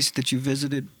favorite place that you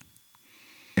visited?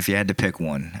 If you had to pick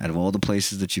one out of all the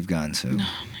places that you've gone to. Oh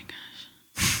my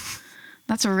gosh.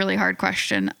 That's a really hard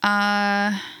question.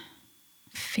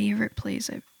 Favorite place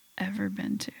I've ever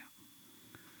been to.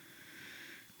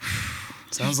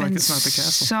 Sounds like it's not the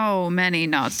castle. So many.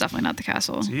 No, it's definitely not the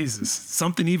castle. Jesus.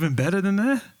 Something even better than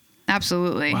that?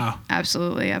 Absolutely. Wow.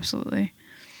 Absolutely.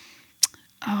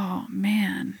 Oh,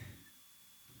 man.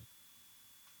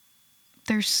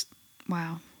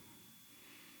 Wow.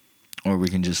 Or we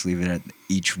can just leave it at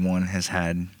each one has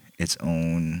had its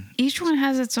own. Each one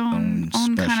has its own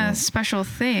kind of special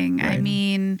thing. Right. I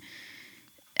mean,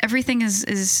 everything is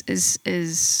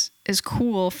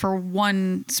cool for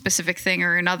one specific thing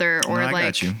or another, or I like,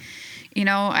 got you.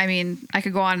 I mean, I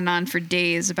could go on and on for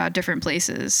days about different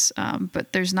places,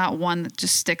 but there's not one that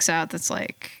just sticks out. That's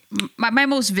like my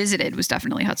most visited was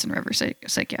definitely Hudson River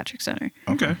Psychiatric Center.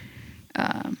 Okay.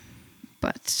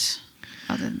 But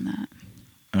other than that.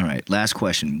 All right, last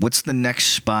question. What's the next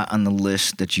spot on the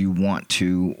list that you want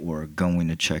to or are going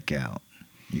to check out?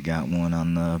 You got one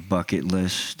on the bucket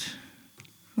list?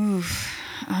 Oof.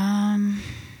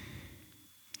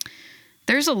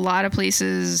 There's a lot of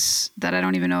places that I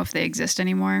don't even know if they exist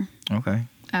anymore. Okay.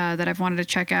 That I've wanted to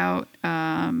check out.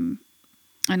 I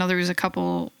know there was a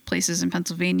couple places in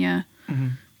Pennsylvania, a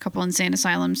couple insane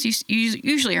asylums.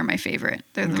 Usually are my favorite.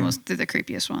 They're they're the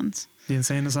creepiest ones. The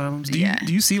insane asylums. Do Yeah.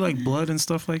 you see like blood and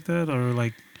stuff like that, or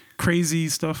like crazy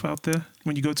stuff out there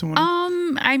when you go to one?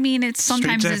 I mean, it's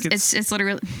sometimes Straitjackets? it's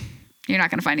literally, you're not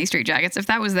gonna find any straight jackets. If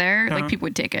that was there, like people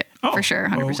would take it for sure,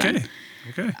 100%.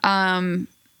 Okay.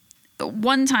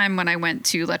 One time when I went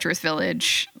to Letchworth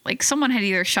Village, like someone had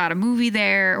either shot a movie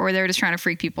there or they were just trying to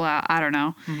freak people out. I don't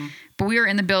know. But we were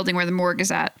in the building where the morgue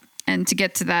is at, and to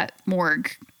get to that morgue,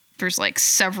 there's like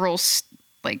several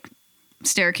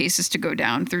staircases to go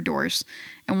down through doors,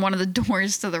 and one of the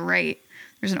doors to the right,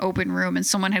 there's an open room, and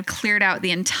someone had cleared out the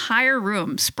entire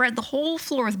room, spread the whole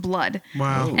floor with blood,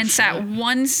 Wow. sat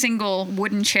one single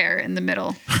wooden chair in the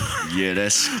middle. Yeah,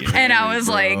 that's scary, And I was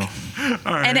bro. like,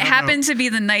 All and it right, happened to be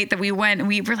the night that we went, and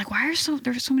we were like, there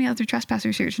were so many other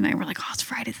trespassers here tonight. We're like, oh, it's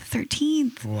Friday the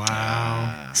 13th.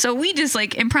 Wow. So we just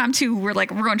like impromptu, we're like,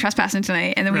 we're going trespassing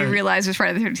tonight. And then we Right. realized it was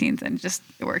Friday the 13th, and it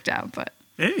worked out. But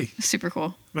Hey, it's super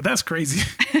cool. but that's crazy.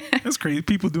 That's crazy.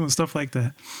 People doing stuff like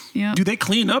that. Yeah. Do they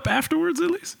clean up afterwards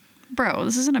at least? Bro,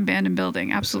 this is an abandoned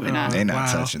building. Absolutely not. They not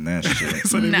Wow. touching that shit.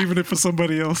 So they're No. leaving it for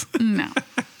somebody else. No.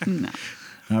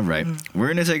 All right. We're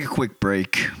going to take a quick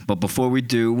break. But before we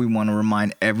do, we want to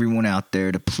remind everyone out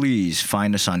there to please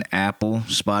find us on Apple,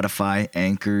 Spotify,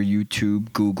 Anchor,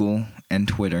 YouTube, Google, and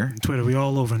Twitter. Twitter, we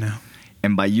all over now.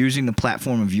 And by using the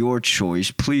platform of your choice,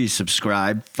 please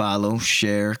subscribe, follow,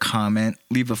 share, comment,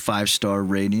 leave a 5-star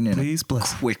rating, and Please a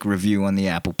bless. quick review on the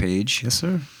Apple page. Yes,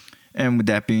 sir. And with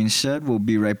that being said, we'll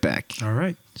be right back. All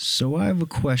right. So I have a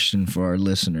question for our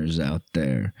listeners out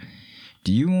there.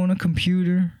 Do you own a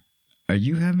computer? Are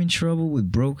you having trouble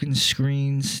with broken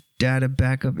screens, data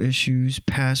backup issues,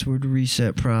 password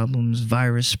reset problems,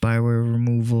 virus spyware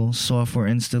removal, software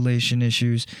installation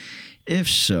issues? If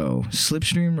so,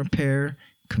 Slipstream Repair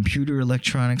Computer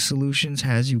Electronic Solutions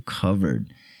has you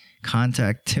covered.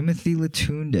 Contact Timothy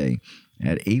Latunde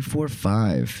at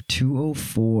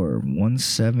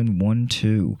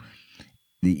 845-204-1712.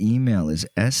 The email is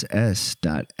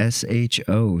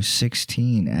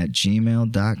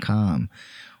ss.sho16@gmail.com.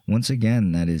 Once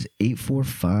again, that is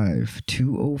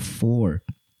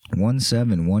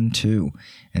 845-204-1712.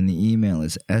 And the email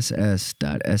is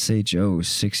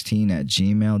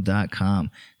ss.sho16@gmail.com.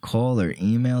 Call or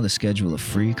email to schedule a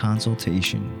free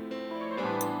consultation.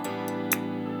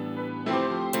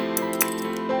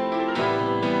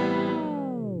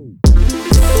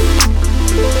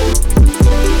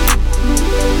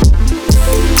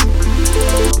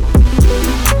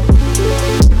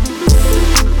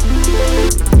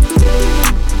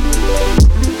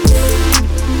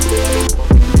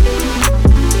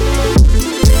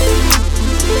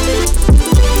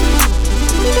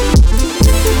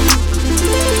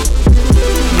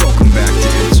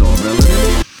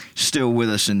 Still with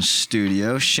us in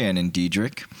studio, Shannon,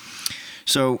 Dedrick.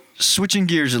 So, switching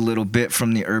gears a little bit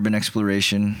from the urban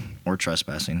exploration or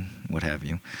trespassing, what have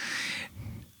you.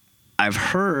 I've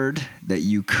heard that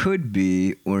you could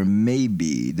be or may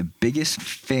be the biggest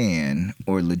fan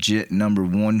or legit number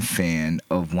one fan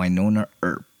of Wynonna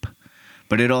Earp.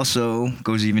 But it also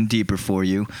goes even deeper for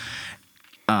you.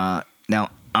 Now,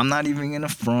 I'm not even going to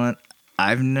front.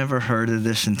 I've never heard of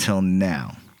this until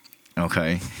now.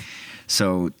 Okay?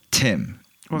 So, Tim.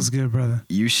 What's good, brother?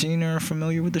 You seen or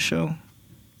familiar with the show?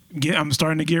 I'm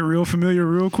starting to get real familiar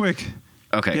real quick.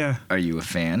 Okay. Yeah. Are you a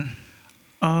fan?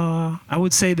 I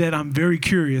would say that I'm very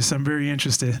curious. I'm very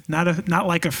interested. Not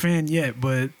like a fan yet,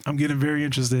 but I'm getting very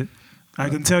interested. I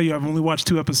can tell you I've only watched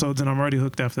 2 episodes and I'm already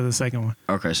hooked after the second one.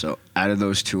 Okay, so out of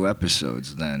those 2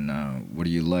 episodes, then what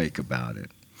do you like about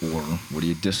it? Or what do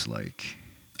you dislike?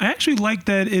 I actually like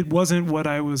that it wasn't what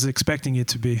I was expecting it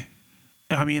to be.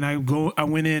 I mean, I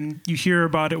went in, you hear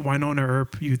about it, Wynonna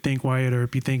Earp, you think Wyatt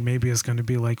Earp, you think maybe it's going to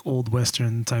be like old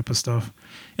Western type of stuff.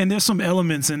 And there's some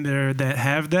elements in there that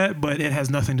have that, but it has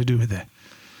nothing to do with that.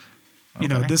 Okay. You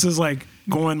know, this is like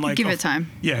going like... Give it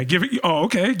time. Yeah, give it... Oh,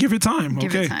 okay, give it time.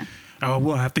 Give okay. it time. Oh,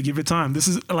 we'll have to give it time. This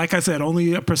is, like I said,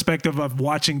 only a perspective of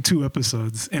watching 2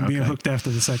 episodes and being hooked after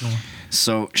the second one.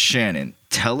 So, Shannon,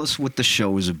 tell us what the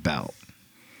show is about.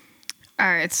 All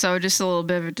right, so just a little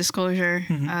bit of a disclosure.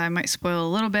 I might spoil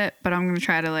a little bit, but I'm going to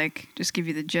try to like just give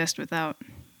you the gist without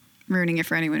ruining it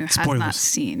for anyone who has not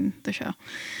seen the show.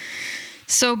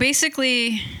 So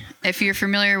basically, if you're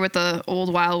familiar with the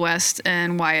old Wild West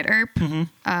and Wyatt Earp,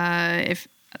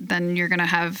 then you're going to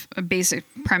have a basic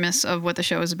premise of what the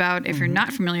show is about. If you're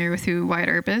not familiar with who Wyatt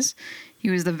Earp is, he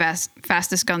was the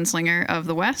fastest gunslinger of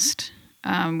the West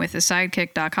with his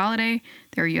sidekick, Doc Holliday.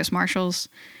 They were U.S. Marshals.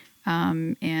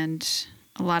 And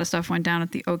a lot of stuff went down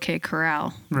at the OK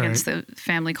Corral against the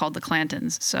family called the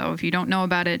Clantons. So if you don't know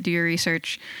about it, do your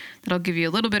research. That'll give you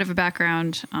a little bit of a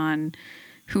background on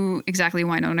who exactly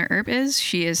Wynonna Earp is.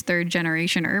 She is 3rd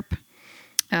generation Earp.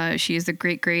 She is the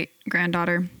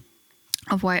great-great-granddaughter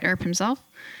of Wyatt Earp himself.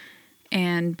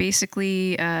 And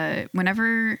basically,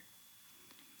 whenever...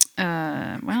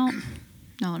 let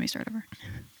me start over.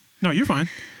 No, you're fine.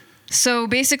 So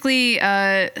basically,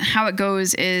 how it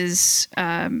goes is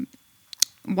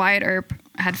Wyatt Earp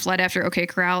had fled after OK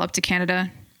Corral up to Canada.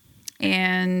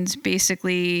 And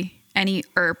basically, any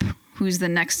Earp who's the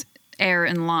next heir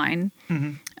in line,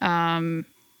 when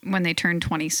they turn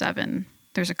 27,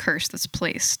 there's a curse that's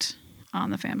placed on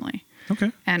the family.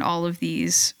 Okay. And all of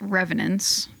these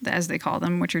revenants, as they call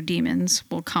them, which are demons,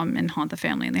 will come and haunt the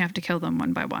family, and they have to kill them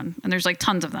one by one. And there's like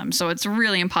tons of them, so it's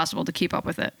really impossible to keep up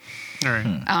with it. All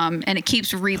right. And it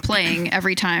keeps replaying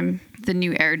every time the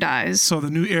new heir dies. So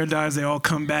the new heir dies, they all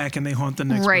come back and they haunt the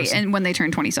next person. And when they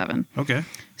turn 27. Okay.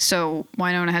 So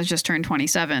Wynonna has just turned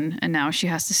 27, and now she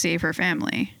has to save her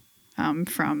family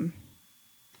from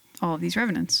all of these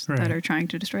revenants that are trying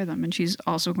to destroy them. And she's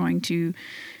also going to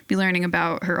be learning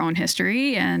about her own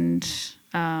history and,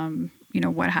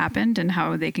 what happened and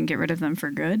how they can get rid of them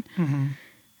for good.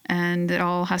 And it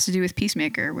all has to do with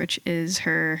Peacemaker, which is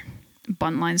her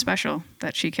buntline special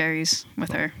that she carries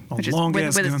with her, which is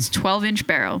with its 12-inch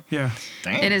barrel. Yeah.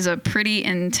 Damn. It is a pretty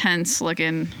intense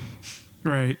looking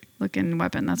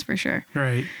weapon, that's for sure.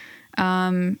 Right.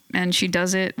 And she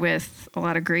does it with a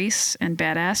lot of grace and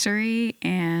badassery,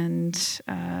 and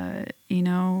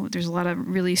there's a lot of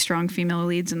really strong female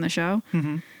leads in the show,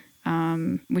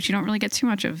 which you don't really get too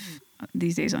much of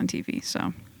these days on TV.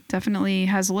 So definitely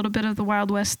has a little bit of the Wild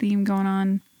West theme going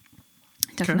on.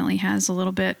 Definitely has a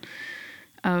little bit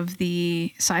of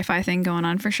the sci-fi thing going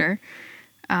on for sure.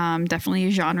 Definitely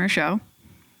a genre show.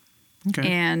 Okay.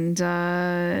 And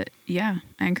I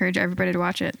encourage everybody to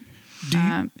watch it.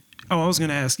 I was going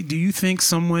to ask, do you think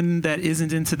someone that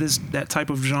isn't into that type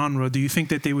of genre, do you think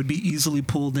that they would be easily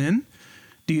pulled in?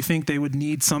 do you think they would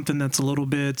need something that's a little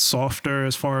bit softer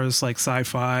as far as like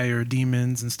sci-fi or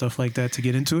demons and stuff like that to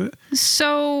get into it?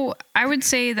 So I would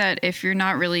say that if you're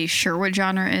not really sure what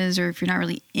genre is, or if you're not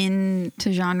really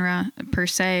into genre per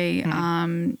se,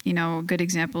 you know, a good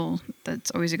example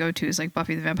that's always a go-to is like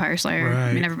Buffy the Vampire Slayer.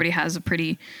 Right. I mean, everybody has a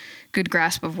pretty good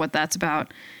grasp of what that's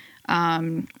about.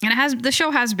 And the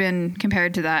show has been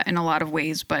compared to that in a lot of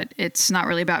ways, but it's not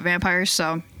really about vampires,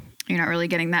 so you're not really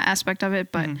getting that aspect of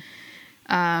it. But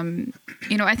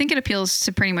you know, I think it appeals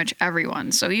to pretty much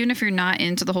everyone. So even if you're not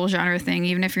into the whole genre thing,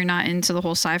 even if you're not into the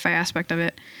whole sci-fi aspect of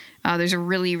it, there's a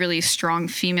really, really strong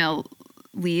female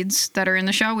leads that are in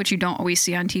the show, which you don't always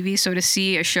see on TV. So to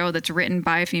see a show that's written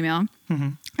by a female,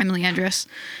 Emily Andress,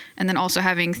 and then also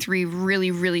having 3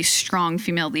 really, really strong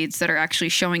female leads that are actually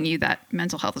showing you that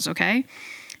mental health is okay.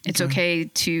 It's okay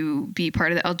to be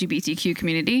part of the LGBTQ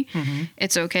community.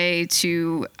 It's okay to,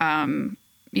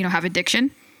 you know, have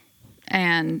addiction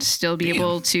and still be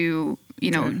able to,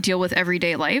 you know, deal with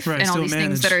everyday life and all these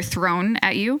things that are thrown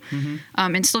at you,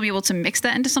 and still be able to mix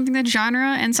that into something that's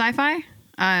genre and sci-fi.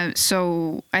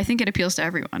 So I think it appeals to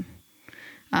everyone.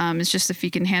 It's just if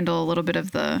you can handle a little bit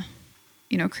of the,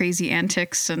 you know, crazy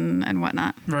antics and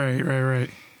whatnot. Right.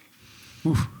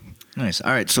 Oof. Nice.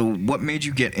 All right. So what made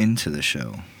you get into the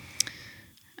show?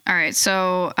 All right.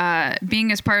 So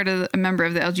being as part of a member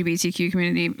of the LGBTQ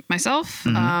community myself,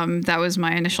 that was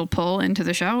my initial pull into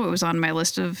the show. It was on my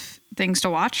list of things to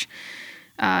watch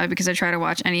because I try to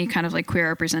watch any kind of like queer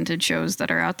represented shows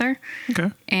that are out there. Okay.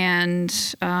 And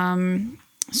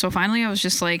so finally I was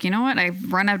just like, you know what?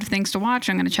 I've run out of things to watch.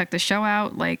 I'm going to check this show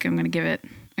out. Like, I'm going to give it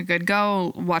a good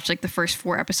go. Watch like the first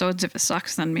 4 episodes. If it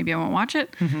sucks, then maybe I won't watch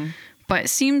it. But it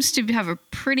seems to have a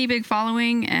pretty big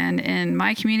following. And in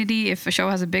my community, if a show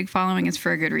has a big following, it's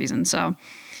for a good reason. So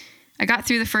I got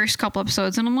through the first couple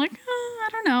episodes and I'm like, I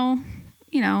don't know.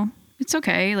 You know, it's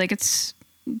okay. Like it's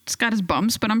got its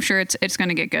bumps, but I'm sure it's going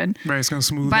to get good. Right. It's going to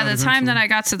smooth By out the eventually. time that I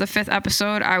got to the 5th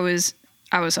episode, I was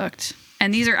hooked.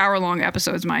 And these are hour-long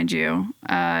episodes, mind you.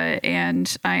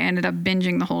 And I ended up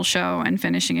binging the whole show and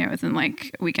finishing it within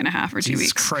like a week and a half or 2 Jesus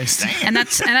weeks. Christ. And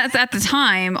at the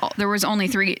time, there was only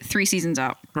three seasons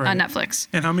out on Netflix.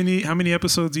 And how many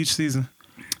episodes each season?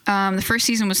 The first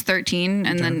season was 13,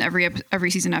 and then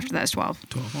every season after that is 12.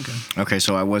 12. Okay. Okay,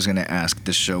 so I was going to ask,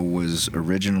 the show was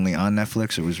originally on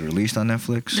Netflix or was released on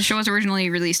Netflix? The show was originally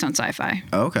released on Sci-Fi.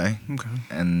 Oh, okay.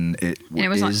 And it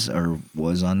was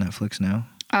on Netflix now?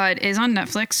 It is on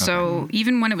Netflix, so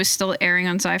even when it was still airing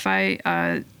on Sci-Fi,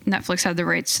 Netflix had the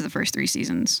rights to the first 3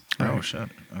 seasons. Oh, shit.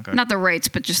 Okay. Not the rights,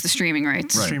 but just the streaming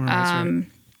rights. Right. Streaming rights, right.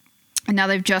 And now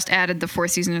they've just added the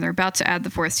 4th season, or they're about to add the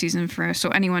 4th season so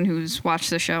anyone who's watched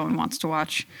the show and wants to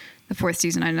watch the 4th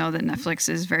season, I know that Netflix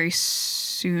is very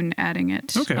soon adding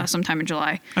it sometime in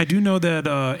July. I do know that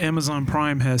Amazon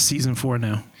Prime has season 4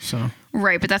 now. So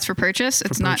right, but that's for purchase.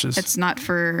 It's not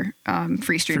for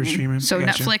free streaming. For streaming. So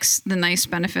Gotcha. Netflix, the nice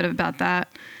benefit about that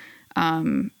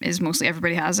is mostly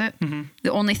everybody has it.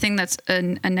 The only thing that's a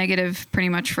negative pretty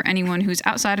much for anyone who's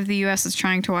outside of the US that's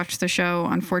trying to watch the show,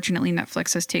 unfortunately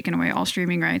Netflix has taken away all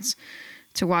streaming rights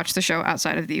to watch the show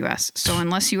outside of the US. So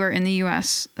unless you are in the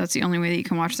US, that's the only way that you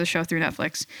can watch the show through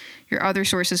Netflix. Your other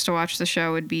sources to watch the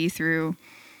show would be through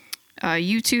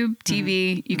YouTube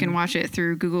TV. You can watch it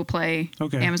through Google Play,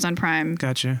 Amazon Prime,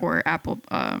 Gotcha. or Apple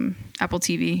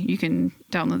TV. You can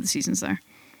download the seasons there.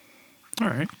 All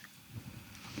right.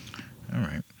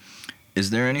 Is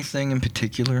there anything in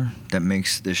particular that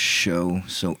makes this show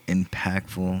so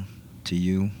impactful to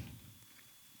you?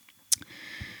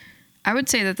 I would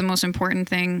say that the most important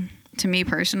thing to me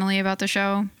personally about the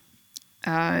show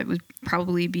it would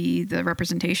probably be the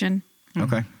representation.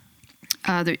 Okay.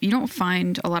 You don't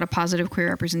find a lot of positive queer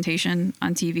representation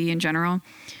on TV in general.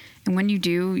 And when you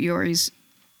do, you're always,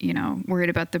 worried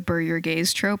about the bury your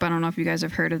gays trope. I don't know if you guys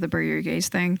have heard of the bury your gays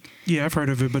thing. Yeah, I've heard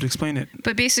of it, but explain it.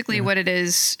 But basically what it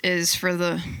is for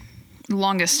the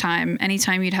longest time,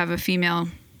 anytime you'd have a female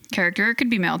character, it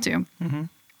could be male too.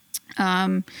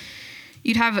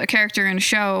 You'd have a character in a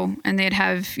show and they'd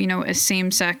have, a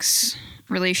same-sex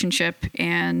relationship,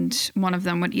 and one of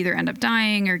them would either end up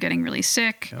dying or getting really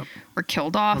sick or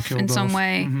killed off in some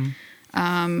way.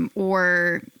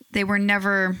 Or they were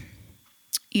never,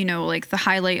 like the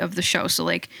highlight of the show. So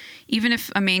like, even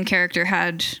if a main character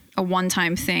had a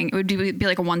one-time thing, it would be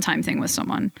like a one-time thing with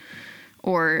someone,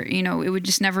 or, it would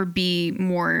just never be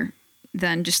more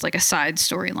than just like a side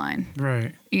storyline.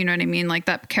 Right. You know what I mean? Like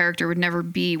that character would never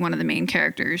be one of the main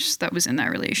characters that was in that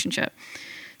relationship.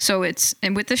 So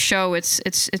and with the show, it's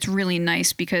really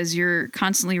nice because you're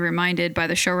constantly reminded by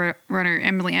the showrunner,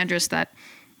 Emily Andress, that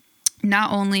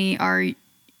not only are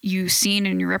you seen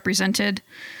and you're represented,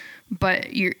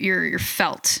 but you're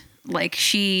felt. Like,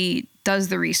 she does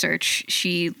the research,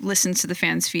 she listens to the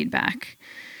fans' feedback,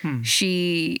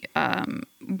 she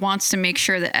wants to make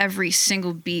sure that every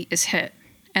single beat is hit.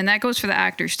 And that goes for the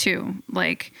actors too.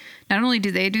 Like, not only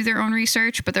do they do their own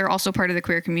research, but they're also part of the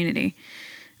queer community.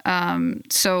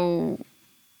 So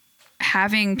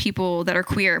having people that are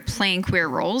queer playing queer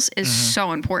roles is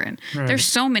so important. Right. There's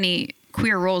so many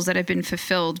queer roles that have been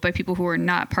fulfilled by people who are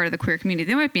not part of the queer community.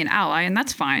 They might be an ally, and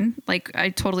that's fine. Like, I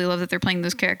totally love that they're playing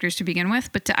those characters to begin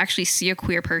with, but to actually see a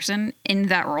queer person in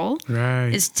that role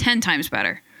is 10 times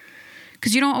better,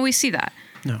 because you don't always see that.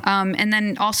 No. And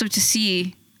then also to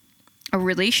see a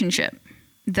relationship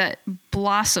that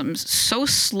blossoms so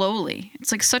slowly.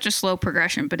 It's like such a slow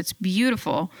progression, but it's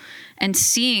beautiful. And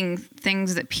seeing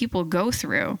things that people go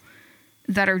through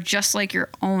that are just like your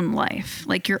own life,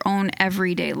 like your own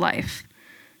everyday life,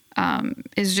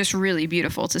 is just really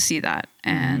beautiful to see that.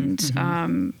 And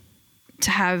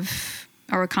to have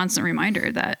a constant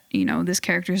reminder that, you know, this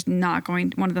character is not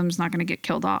going, one of them is not going to get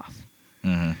killed off.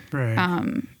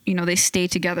 Right. You know, they stay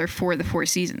together for the 4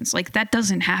 seasons. Like, that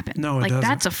doesn't happen. No, it like, doesn't.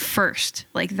 That's a first.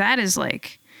 Like, that is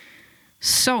like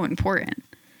so important.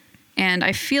 And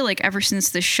I feel like ever since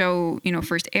the show, you know,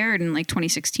 first aired in like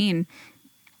 2016,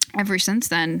 ever since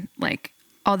then, like,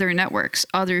 other networks,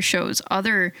 other shows,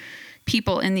 other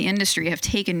people in the industry have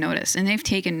taken notice, and they've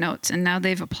taken notes, and now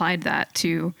they've applied that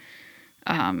to,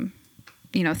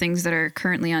 you know, things that are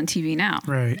currently on TV now.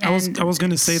 Right. And I was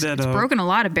going to say that it's broken a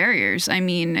lot of barriers. I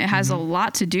mean, it has a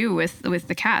lot to do with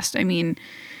the cast. I mean,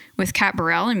 with Kat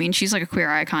Burrell, I mean, she's like a queer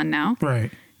icon now.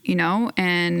 Right. You know,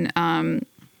 and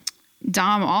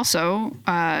Dom also,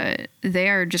 they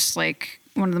are just like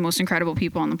one of the most incredible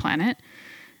people on the planet.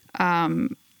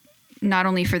 Not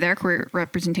only for their queer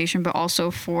representation, but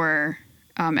also for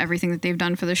everything that they've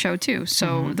done for the show too.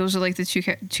 So those are like the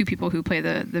two people who play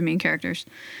the main characters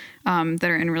that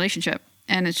are in a relationship,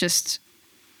 and it's just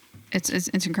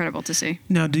it's incredible to see.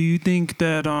 Now, do you think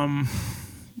that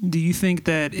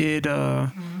it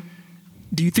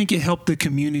helped the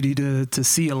community to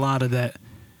see a lot of that?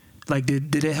 Like,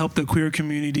 did it help the queer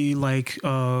community like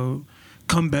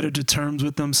come better to terms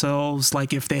with themselves?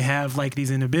 Like, if they have like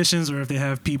these inhibitions, or if they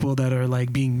have people that are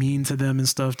like being mean to them and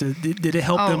stuff, did it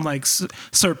help them like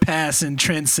surpass and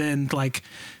transcend like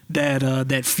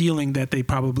that feeling that they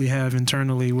probably have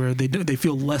internally, where they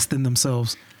feel less than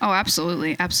themselves? Oh,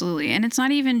 absolutely. Absolutely. And it's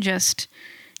not even just,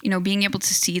 you know, being able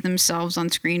to see themselves on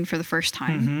screen for the first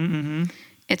time.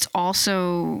 It's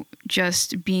also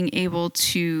just being able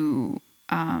to,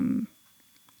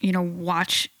 you know,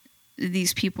 watch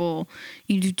these people,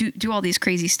 you do all these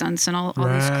crazy stunts and all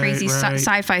these crazy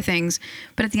sci-fi things,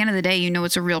 but at the end of the day, you know,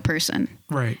 it's a real person,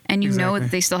 right? And you know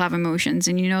that they still have emotions,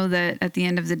 and you know that at the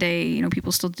end of the day, you know,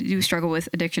 people still do struggle with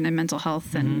addiction and mental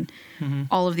health and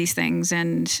all of these things.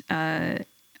 And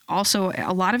also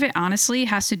a lot of it honestly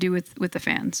has to do with the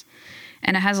fans,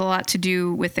 and it has a lot to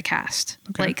do with the cast.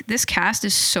 Like, this cast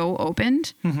is so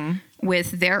opened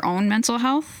with their own mental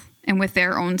health and with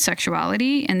their own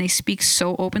sexuality, and they speak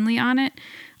so openly on it.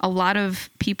 A lot of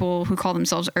people who call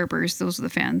themselves Earpers, those are the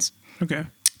fans,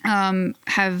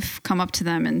 have come up to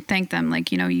them and thanked them.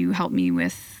 Like, you know, you helped me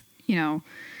with, you know,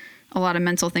 a lot of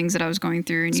mental things that I was going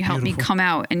through, and you helped me come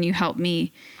out, and you helped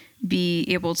me be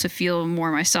able to feel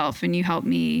more myself, and you helped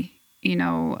me, you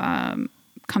know,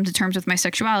 come to terms with my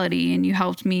sexuality, and you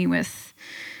helped me with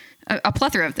a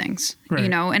plethora of things, you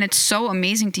know, and it's so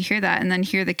amazing to hear that, and then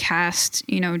hear the cast,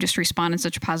 you know, just respond in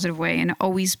such a positive way, and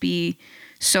always be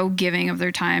so giving of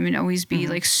their time, and always be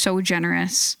like so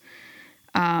generous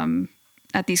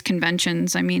at these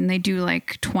conventions. I mean, they do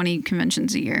like 20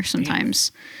 conventions a year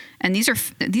sometimes, and these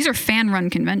are fan-run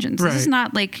conventions. This is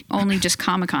not like only just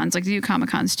Comic-Cons. Like, they do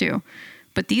Comic-Cons too,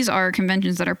 but these are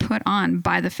conventions that are put on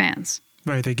by the fans.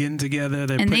 Right, they're getting together,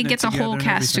 and they get the whole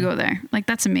cast to go there. Like,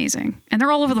 that's amazing. And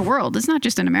they're all over the world. It's not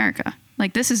just in America.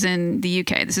 Like, this is in the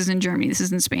UK, this is in Germany, this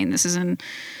is in Spain, this is in,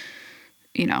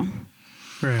 you know,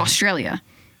 Australia.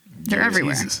 They're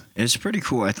everywhere. Jesus. It's pretty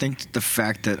cool. I think the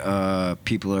fact that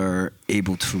people are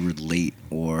able to relate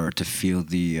or to feel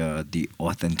the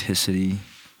authenticity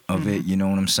of it, you know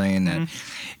what I'm saying? That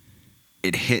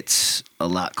it hits a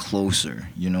lot closer,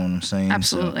 you know what I'm saying?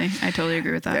 Absolutely. So, I totally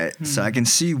agree with that. So I can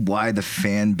see why the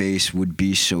fan base would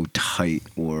be so tight,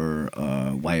 or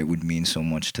why it would mean so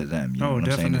much to them. You know what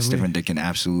I'm saying? It's different. They can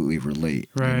absolutely relate.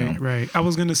 Right, you know? right. I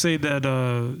was going to say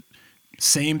that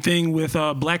same thing with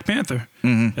Black Panther,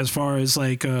 as far as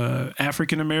like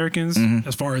African Americans,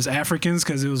 as far as Africans,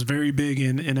 because it was very big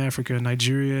in Africa,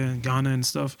 Nigeria and Ghana and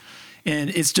stuff. And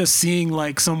it's just seeing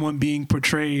like someone being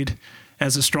portrayed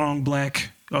as a strong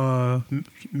Black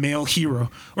male hero,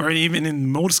 or even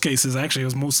in most cases, actually, it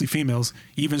was mostly females,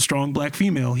 even strong black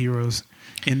female heroes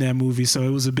in that movie. So it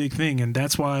was a big thing. And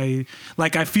that's why,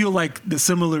 like, I feel like the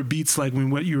similar beats, like when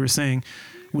what you were saying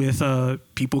with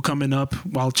people coming up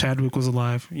while Chadwick was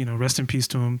alive, you know, rest in peace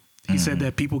to him. He said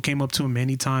that people came up to him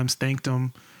many times, thanked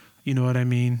him, you know what I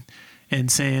mean?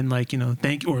 And saying, like, you know,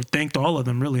 thanked all of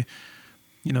them, really.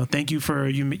 You know, thank you for,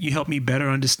 you helped me better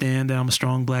understand that I'm a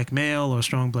strong black male or a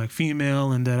strong black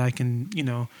female, and that I can, you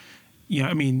know,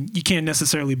 I mean, you can't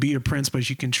necessarily be a prince, but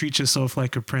you can treat yourself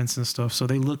like a prince and stuff. So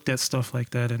they looked at stuff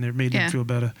like that, and it made them feel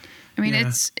better. I mean,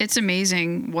 it's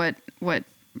amazing what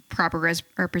proper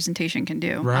representation can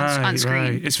do on screen.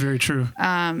 Right. It's very true.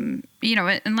 You know,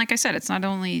 and like I said, it's not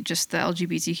only just the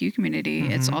LGBTQ community,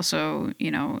 it's also,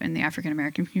 you know, in the African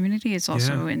American community, it's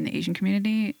also in the Asian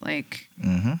community. Like,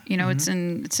 you know, it's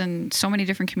in so many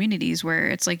different communities where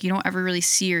it's like you don't ever really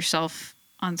see yourself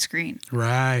on screen.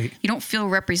 Right. You don't feel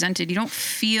represented. You don't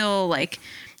feel like,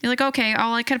 you're like, okay,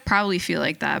 I could probably feel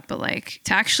like that, but like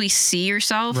to actually see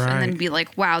yourself and then be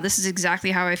like, wow, this is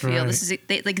exactly how I feel. This is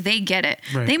they get it.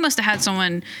 They must have had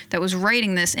someone that was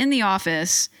writing this in the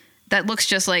office that looks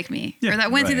just like me, or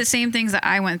that went through the same things that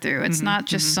I went through. It's not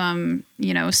just some,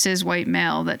 you know, cis white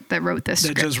male that wrote this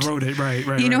script. That just wrote it,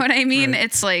 right. You know what I mean?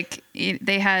 It's like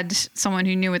they had someone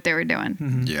who knew what they were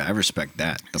doing. Yeah, I respect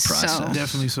that, the process. So,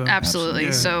 definitely so. Absolutely.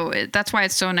 Yeah. So that's why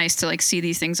it's so nice to like see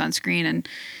these things on screen, and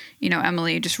you know,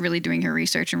 Emily just really doing her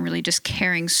research and really just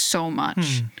caring so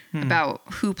much about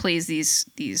who plays these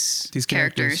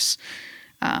characters.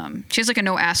 She has like a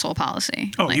no asshole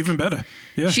policy. Oh, like, even better.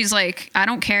 Yeah. She's like, I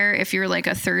don't care if you're like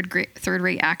a third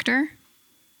rate actor.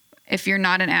 If you're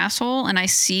not an asshole and I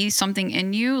see something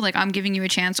in you, like I'm giving you a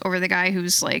chance over the guy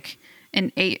who's like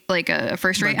a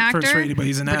first rate actor. First rate, but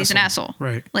he's an asshole.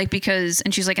 Right. Like, because,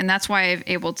 and she's like, and that's why I've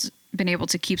been able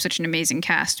to keep such an amazing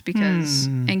cast, because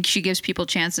and she gives people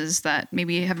chances that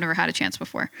maybe have never had a chance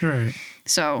before. Right.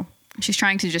 So she's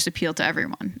trying to just appeal to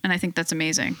everyone, and I think that's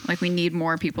amazing. Like, we need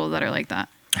more people that are like that.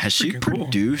 Has she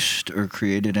produced or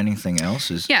created anything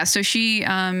else? Yeah, so she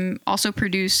also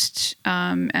produced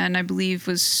and I believe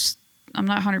I'm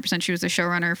not 100% she was the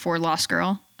showrunner for Lost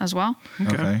Girl as well.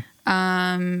 Okay.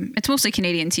 It's mostly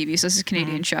Canadian TV, so this is a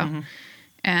Canadian show.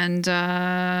 And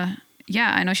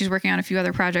yeah, I know she's working on a few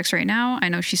other projects right now. I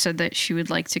know she said that she would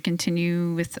like to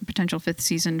continue with a potential 5th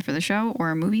season for the show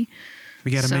or a movie.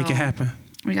 We got to make it happen.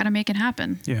 We got to make it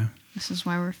happen. Yeah. This is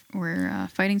why we're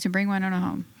fighting to bring Wynonna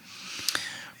home.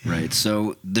 Right.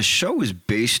 So the show is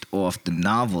based off the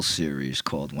novel series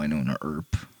called Wynonna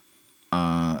Earp.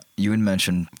 You had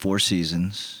mentioned 4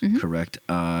 seasons, correct?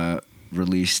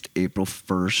 Released April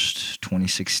 1st,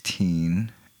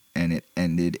 2016, and it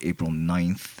ended April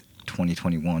 9th,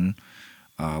 2021,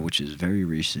 which is very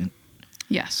recent.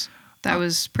 Yes. That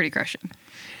was pretty crushing.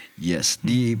 Yes.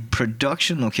 The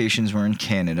production locations were in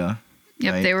Canada.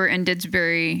 Yep. Right? They were in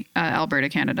Didsbury, Alberta,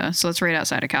 Canada. So that's right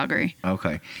outside of Calgary.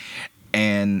 Okay.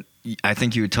 And I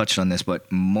think you had touched on this, but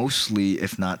mostly,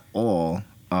 if not all,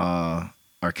 are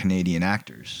Canadian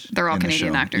actors. They're all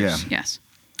Canadian actors. Yeah. Yes.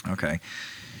 Okay.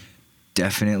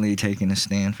 Definitely taking a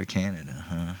stand for Canada,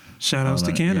 huh? Shout outs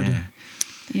to Canada.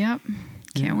 Yeah. Yep.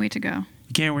 Can't wait to go.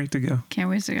 Can't wait to go. Can't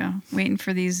wait to go. Waiting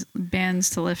for these bans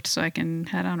to lift so I can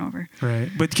head on over. Right.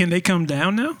 But can they come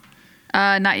down now?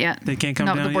 Not yet. They can't come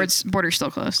down No, the yet? border's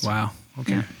still closed. Wow.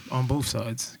 Okay. Yeah. On both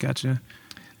sides. Gotcha.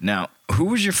 Now, who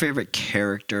was your favorite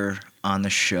character on the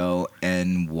show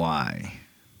and why?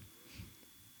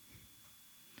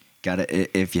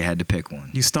 If you had to pick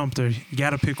one. You stumped her. You got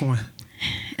to pick one.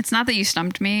 It's not that you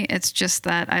stumped me. It's just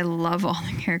that I love all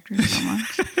the characters so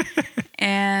much.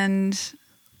 And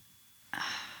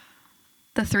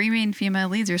the 3 main female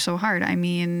leads are so hard. I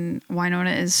mean,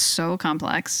 Wynonna is so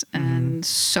complex and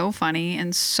so funny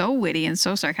and so witty and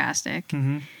so sarcastic.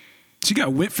 She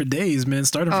got wit for days, man,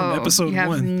 starting from episode 1. You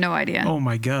have no idea. Oh,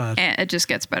 my God. And it just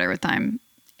gets better with time.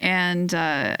 And,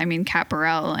 I mean, Kat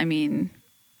Burrell, I mean,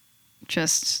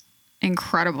 just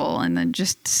incredible. And then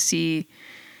just to see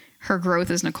her growth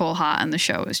as Nicole Hott on the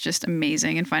show is just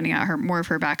amazing, and finding out more of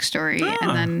her backstory.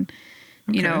 And then,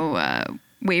 you know,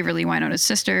 Waverly, Wynonna's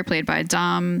sister, played by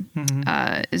Dom,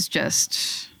 is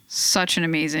just such an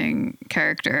amazing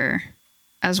character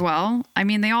as well. I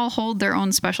mean, they all hold their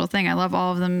own special thing. I love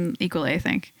all of them equally, I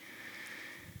think.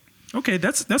 Okay,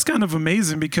 that's kind of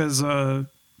amazing, because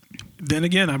then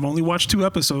again, I've only watched 2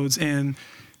 episodes, and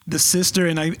the sister,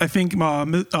 and I think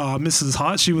Mrs.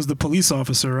 Hott, she was the police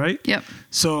officer, right? Yep.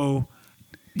 So,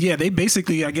 yeah, they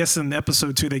basically, I guess in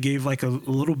episode 2, they gave like a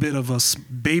little bit of a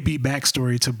baby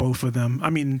backstory to both of them. I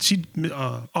mean,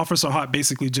 Officer Hott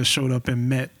basically just showed up and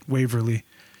met Waverly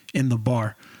in the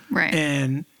bar. Right.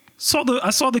 And I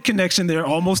saw the connection there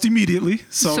almost immediately.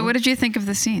 So what did you think of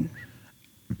the scene?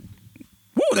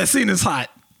 Whoa, that scene is hot.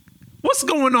 What's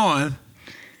going on?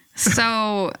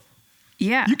 So,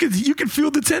 yeah. You could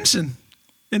feel the tension.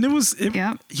 And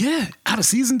out of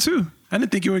season 2. I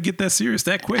didn't think you would get that serious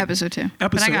that quick. Episode 2.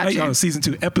 But I got you. Season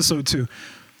 2, episode 2.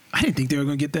 I didn't think they were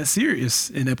going to get that serious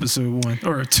in episode 1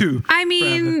 or 2. I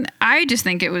mean, rather. I just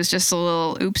think it was just a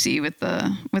little oopsie with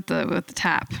the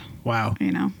tap. Wow.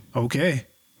 You know. Okay.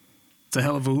 It's a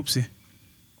hell of a oopsie.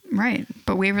 Right.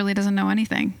 But Waverly doesn't know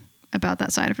anything about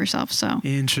that side of herself, so.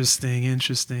 Interesting.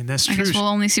 That's true. I guess we'll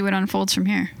only see what unfolds from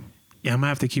here. Yeah, I'm going to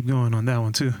have to keep going on that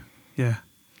one too. Yeah.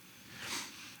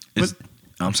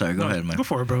 I'm sorry, go ahead, man. Go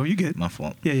for it, bro. You get my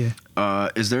fault. Yeah.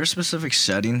 Is there a specific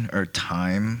setting or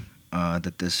time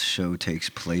that this show takes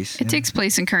place in? It takes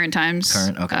place in current times.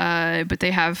 Okay. But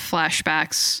they have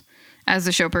flashbacks as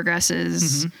the show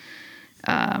progresses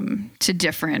to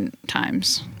different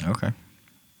times. Okay.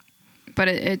 But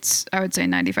it's I would say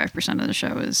 95% of the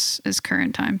show is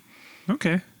current time.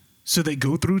 Okay. So they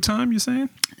go through time, you're saying?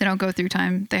 They don't go through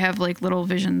time. They have like little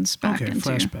visions back into.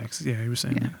 Flashbacks. Yeah, you were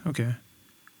saying that. Okay.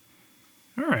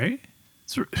 All right.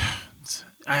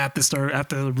 I have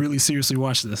to really seriously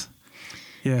watch this.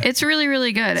 Yeah. It's really,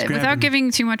 really good. Without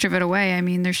giving too much of it away, I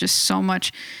mean, there's just so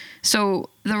much. So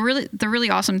the really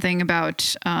awesome thing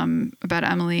about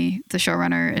Emily, the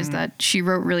showrunner, is that she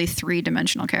wrote really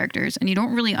 3-dimensional characters, and you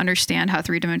don't really understand how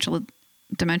 3-dimensional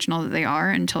that they are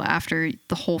until after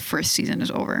the whole first season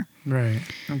is over. Right.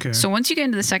 Okay. So once you get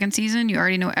into the second season, you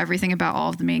already know everything about all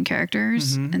of the main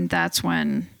characters, and that's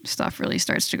when stuff really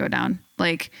starts to go down.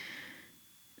 Like,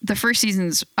 the first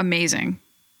season's amazing.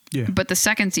 Yeah. But the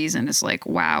second season is like,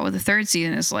 wow. The third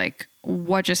season is like,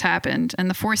 what just happened? And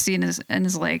the fourth season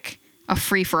is like a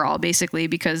free for all, basically,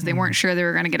 because they weren't sure they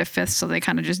were going to get a fifth, so they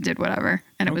kind of just did whatever,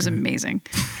 and it was amazing.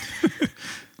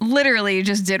 Literally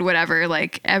just did whatever.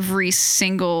 Like, every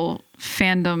single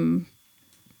fandom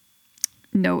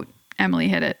note, Emily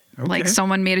hit it. Okay. Like,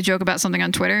 someone made a joke about something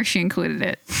on Twitter, she included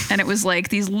it. And it was like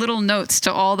these little notes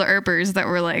to all the Earpers that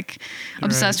were like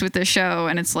obsessed with this show.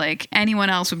 And it's like anyone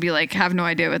else would be like, have no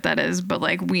idea what that is, but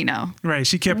like, we know. Right.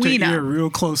 She kept her ear real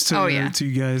close to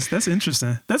you guys. That's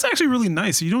interesting. That's actually really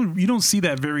nice. You don't see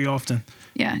that very often.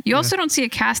 Yeah. You also don't see a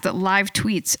cast that live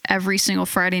tweets every single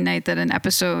Friday night that an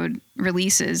episode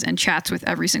releases and chats with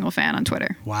every single fan on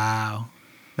Twitter. Wow.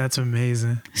 That's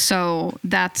amazing. So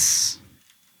that's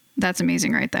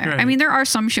amazing right there. Right. I mean, there are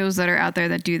some shows that are out there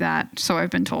that do that. So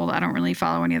I've been told. I don't really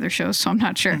follow any other shows, so I'm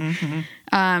not sure.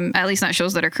 At least not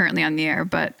shows that are currently on the air.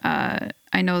 But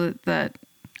I know that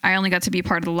I only got to be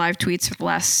part of the live tweets for the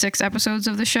last 6 episodes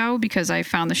of the show because I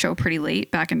found the show pretty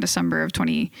late back in December of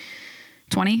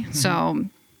 2020. So,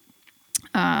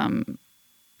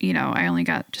 I only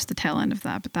got just the tail end of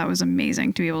that. But that was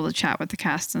amazing to be able to chat with the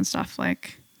cast and stuff.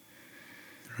 Like,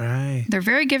 right. They're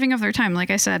very giving of their time, like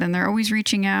I said, and they're always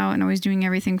reaching out and always doing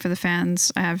everything for the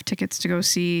fans. I have tickets to go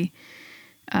see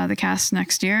the cast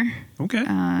next year. Okay.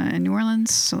 In New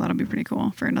Orleans, so that'll be pretty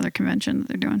cool for another convention that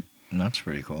they're doing. That's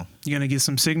pretty cool. You're gonna get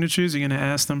some signatures. You're gonna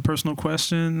ask them personal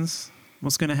questions.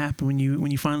 What's gonna happen when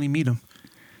you finally meet them?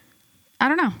 I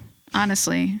don't know,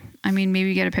 honestly. I mean,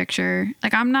 maybe get a picture.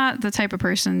 Like, I'm not the type of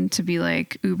person to be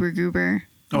like uber goober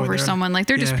over someone. Like,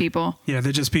 they're just people. Yeah,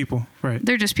 they're just people. Right.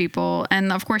 They're just people.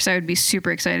 And of course I would be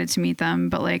super excited to meet them.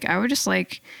 But like, I would just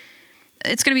like,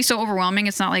 it's going to be so overwhelming.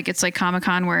 It's not like it's like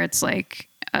Comic-Con where it's like,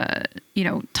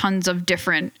 tons of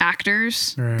different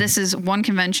actors. Right. This is one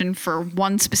convention for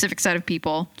one specific set of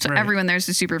people. So everyone there's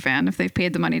a super fan if they've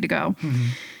paid the money to go.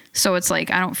 So it's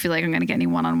like, I don't feel like I'm going to get any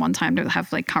one-on-one time to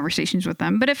have like conversations with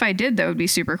them. But if I did, that would be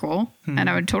super cool. And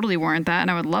I would totally warrant that. And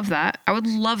I would love that. I would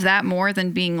love that more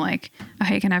than being like, oh,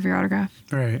 hey, can I have your autograph?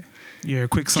 Right. Yeah,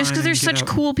 quick sign. Just because they're such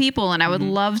cool people. And I would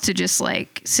love to just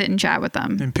like sit and chat with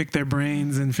them. And pick their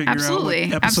brains and figure out what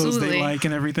episodes they like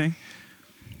and everything.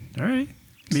 All right.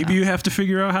 Maybe you have to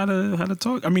figure out how to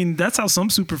talk. I mean, that's how some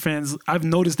super fans, I've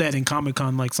noticed that in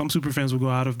Comic-Con, like some super fans will go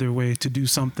out of their way to do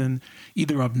something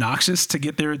either obnoxious to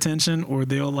get their attention, or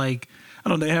they'll like, I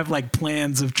don't know, they have like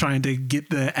plans of trying to get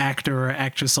the actor or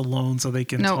actress alone so they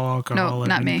can talk or all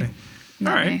not me. All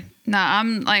right. Me. No,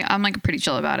 I'm like pretty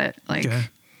chill about it. Like,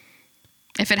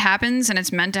 if it happens and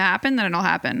it's meant to happen, then it'll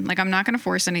happen. Like, I'm not going to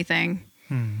force anything.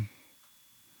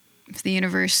 If the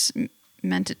universe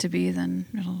meant it to be, then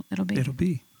it'll be. It'll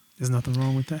be. There's nothing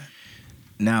wrong with that.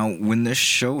 Now, when this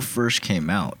show first came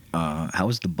out, how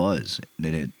was the buzz?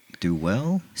 Did it do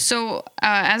well? So,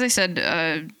 as I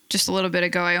said just a little bit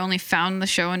ago, I only found the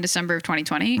show in December of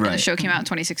 2020, and the show came out in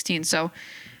 2016. So,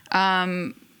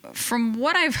 from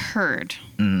what I've heard,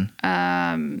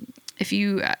 if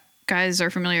you guys are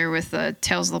familiar with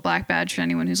Tales of the Black Badge, for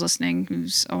anyone who's listening,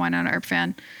 who's a Wynonna Earp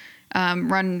fan,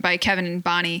 run by Kevin and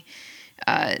Bonnie,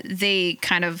 they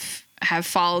kind of have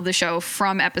followed the show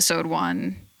from episode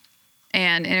 1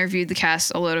 and interviewed the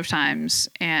cast a load of times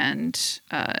and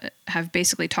have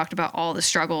basically talked about all the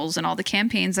struggles and all the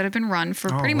campaigns that have been run for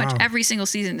pretty much every single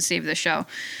season to save the show.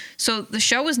 So the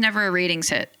show was never a ratings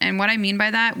hit. And what I mean by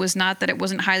that was not that it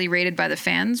wasn't highly rated by the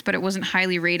fans, but it wasn't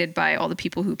highly rated by all the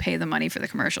people who pay the money for the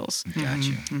commercials.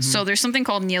 Gotcha. Mm-hmm. So there's something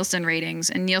called Nielsen ratings,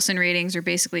 and Nielsen ratings are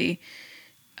basically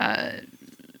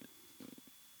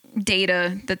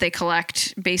data that they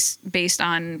collect based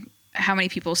on how many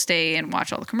people stay and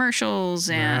watch all the commercials,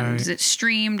 and is it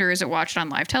streamed or is it watched on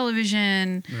live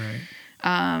television,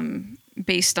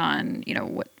 based on, you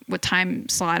know, what time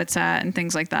slot it's at and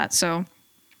things like that. So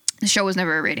the show was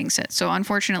never a ratings hit. So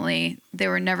unfortunately, they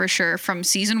were never sure from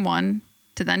season 1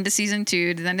 to then to season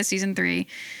 2 to then to season 3,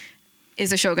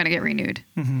 is the show going to get renewed?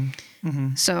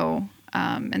 So,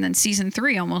 and then season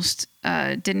 3 almost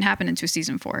didn't happen into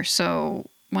season 4. So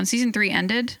when season 3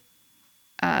 ended,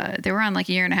 they were on like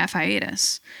a 1.5 year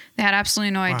hiatus. They had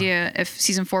absolutely no idea if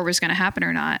season 4 was going to happen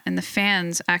or not. And the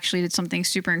fans actually did something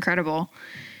super incredible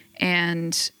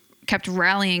and kept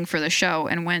rallying for the show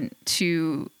and went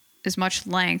to as much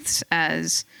lengths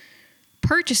as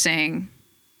purchasing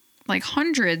like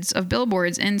hundreds of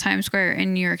billboards in Times Square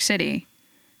in New York City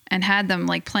and had them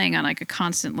like playing on like a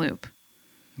constant loop.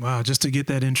 Wow, just to get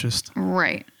that interest.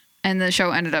 Right. And the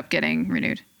show ended up getting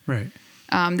renewed. Right.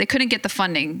 They couldn't get the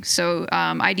funding. So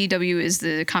IDW is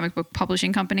the comic book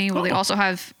publishing company. Well, they also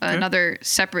have another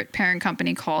separate parent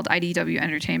company called IDW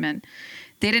Entertainment.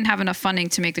 They didn't have enough funding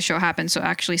to make the show happen. So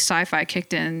actually Sci-Fi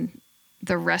kicked in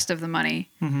the rest of the money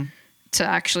to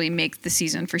actually make the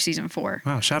season for season 4.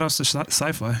 Wow. Shout outs to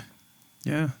Sci-Fi.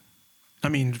 Yeah. I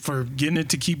mean, for getting it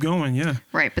to keep going. Yeah.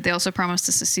 Right. But they also promised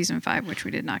us a season 5, which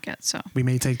we did not get. So we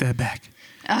may take that back.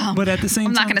 But at the same time,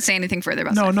 I'm not going to say anything further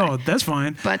about No, Sci-Fi. no, that's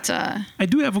fine. But I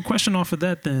do have a question off of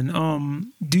that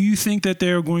then. Do you think that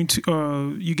they're going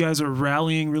to, you guys are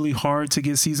rallying really hard to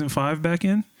get season 5 back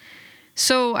in?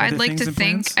 So I'd like to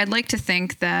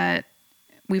think that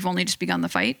we've only just begun the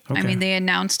fight. Okay. I mean, they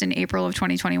announced in April of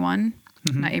 2021,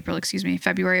 not April, excuse me,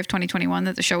 February of 2021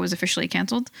 that the show was officially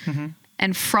canceled.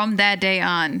 And from that day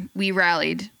on, we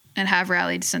rallied and have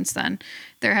rallied since then.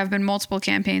 There have been multiple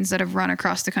campaigns that have run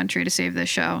across the country to save this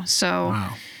show. So,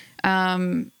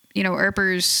 you know,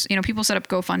 Earpers, you know, people set up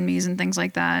GoFundMes and things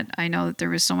like that. I know that there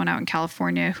was someone out in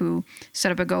California who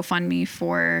set up a GoFundMe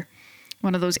for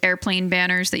one of those airplane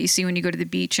banners that you see when you go to the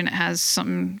beach and it has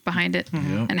something behind it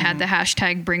and had the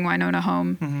hashtag Bring Wynonna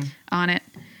Home on it.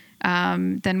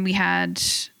 Then we had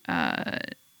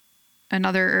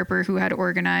another Earper who had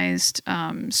organized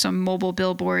some mobile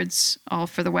billboards all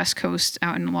for the West Coast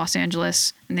out in Los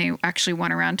Angeles. And they actually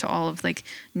went around to all of like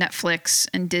Netflix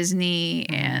and Disney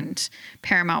and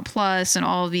Paramount Plus and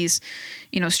all of these,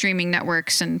 you know, streaming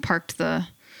networks and parked the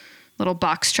little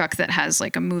box truck that has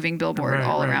like a moving billboard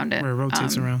all around it. Where it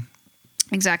rotates around.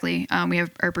 Exactly. We have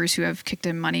Earpers who have kicked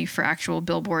in money for actual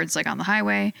billboards like on the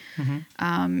highway.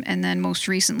 And then most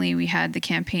recently we had the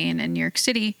campaign in New York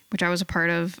City, which I was a part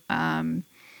of,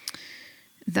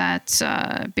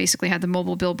 that basically had the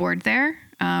mobile billboard there.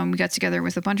 We got together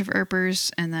with a bunch of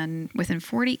Earpers, and then within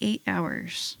 48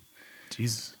 hours,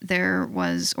 Jesus, there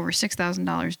was over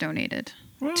 $6,000 donated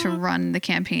to run the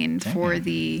campaign for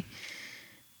the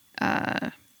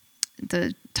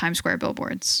Times Square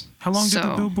billboards. How long did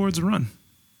the billboards run?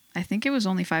 I think it was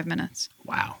only 5 minutes.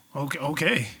 Wow.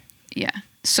 Okay. Yeah.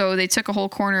 So they took a whole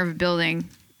corner of a building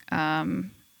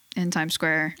in Times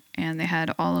Square, and they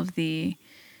had all of the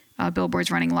billboards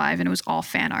running live, and it was all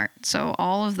fan art. So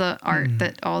all of the art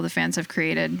that all the fans have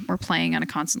created were playing on a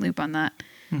constant loop on that.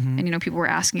 And, you know, people were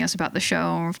asking us about the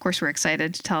show. And of course, we're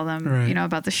excited to tell them, you know,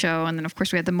 about the show. And then, of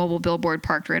course, we had the mobile billboard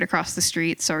parked right across the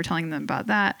street. So we're telling them about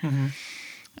that.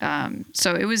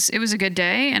 So it was a good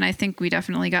day. And I think we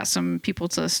definitely got some people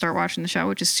to start watching the show,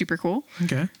 which is super cool.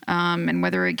 Okay. And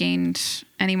whether it gained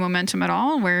any momentum at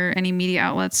all, where any media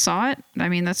outlets saw it, I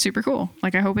mean, that's super cool.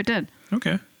 Like, I hope it did.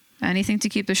 Okay. Anything to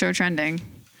keep the show trending.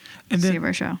 And then save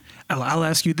our show. I'll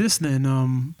ask you this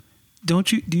then. Do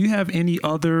you have any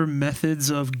other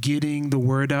methods of getting the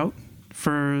word out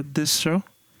for this show?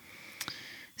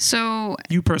 So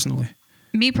you personally?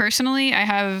 Me personally, I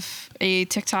have a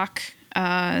TikTok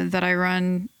that I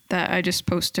run that I just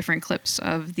post different clips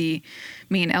of the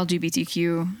main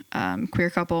LGBTQ queer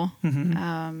couple.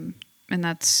 And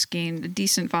that's gained a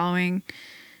decent following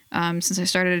since I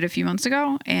started it a few months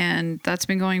ago, and that's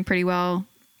been going pretty well.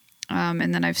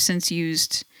 And then I've since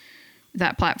used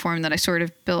that platform that I sort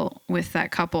of built with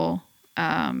that couple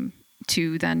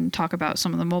to then talk about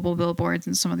some of the mobile billboards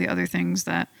and some of the other things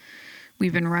that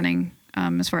we've been running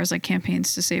as far as like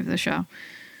campaigns to save the show.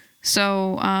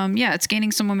 So, yeah, it's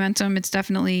gaining some momentum. It's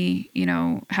definitely, you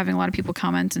know, having a lot of people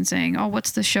comment and saying, oh,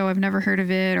 what's the show? I've never heard of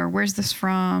it. Or where's this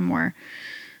from? Or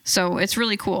so it's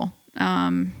really cool.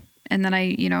 And then I,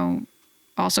 you know,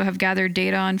 also have gathered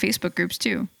data on Facebook groups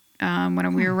too.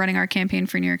 When we were running our campaign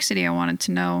for New York City, I wanted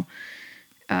to know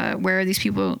where are these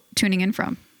people tuning in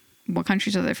from? What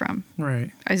countries are they from?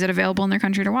 Right. Is it available in their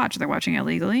country to watch? Are they watching it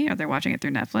legally? Are they watching it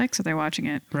through Netflix? Are they watching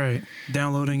it? Right.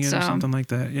 Downloading it or something like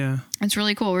that. Yeah. It's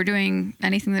really cool. We're doing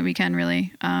anything that we can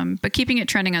really. But keeping it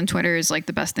trending on Twitter is like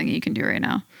the best thing you can do right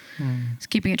now. It's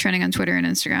keeping it trending on Twitter and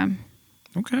Instagram.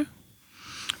 Okay.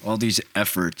 All these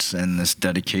efforts and this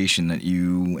dedication that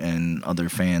you and other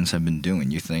fans have been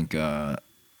doing, you think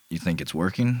it's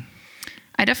working?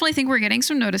 I definitely think we're getting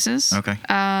some notices. Okay.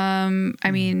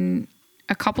 I mean,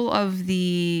 a couple of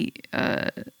the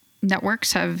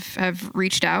networks have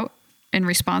reached out in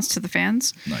response to the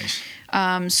fans. Nice.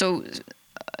 So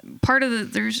part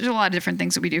of there's a lot of different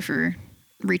things that we do for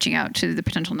reaching out to the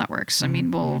potential networks. I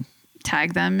mean, we'll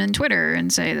tag them in Twitter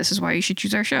and say, this is why you should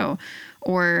choose our show.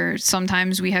 Or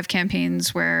sometimes we have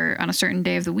campaigns where on a certain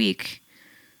day of the week,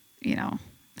 you know,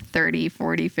 30,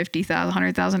 40, 50,000,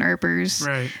 100,000 Earpers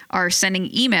are sending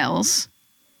emails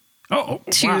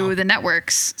to the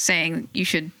networks saying you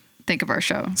should think of our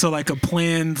show. So like a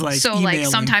planned emailing. Like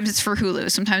sometimes it's for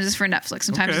Hulu, sometimes it's for Netflix,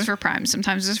 sometimes it's for Prime,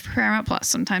 sometimes it's for Paramount Plus,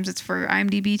 sometimes it's for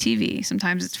IMDb TV,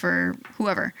 sometimes it's for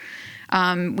whoever.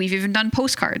 We've even done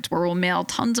postcards where we'll mail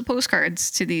tons of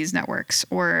postcards to these networks.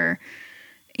 Or,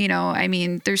 you know, I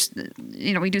mean, there's,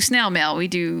 you know, we do snail mail, we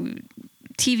do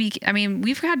TV. I mean,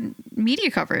 we've had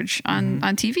media coverage on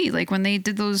TV. Like when they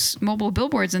did those mobile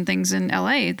billboards and things in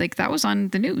LA, like that was on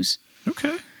the news.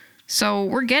 Okay. So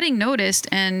we're getting noticed,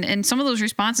 and some of those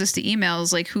responses to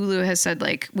emails, like Hulu has said,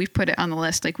 like, we've put it on the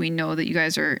list, like we know that you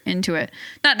guys are into it.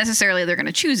 Not necessarily they're going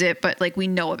to choose it, but like we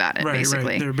know about it,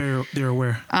 basically. Right. They're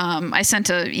aware. I sent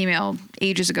an email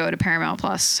ages ago to Paramount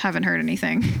Plus, haven't heard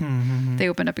anything. They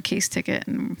opened up a case ticket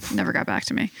and never got back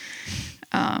to me.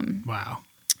 Wow.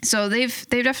 So they've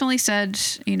definitely said,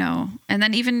 you know, and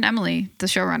then even Emily, the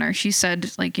showrunner, she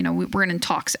said, like, you know, we're in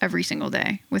talks every single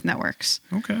day with networks.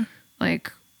 Okay.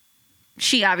 Like,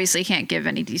 she obviously can't give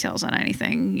any details on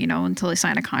anything, you know, until they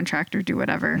sign a contract or do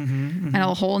whatever. And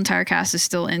the whole entire cast is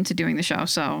still into doing the show,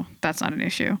 so that's not an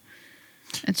issue.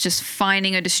 It's just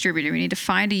finding a distributor. We need to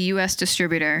find a U.S.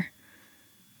 distributor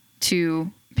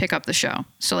to pick up the show.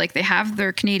 So, like, they have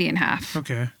their Canadian half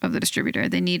of the distributor.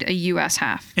 They need a U.S.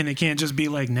 half. And it can't just be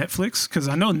like Netflix? Because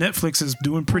I know Netflix is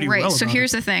doing pretty well. Right, so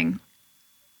here's the thing.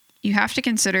 You have to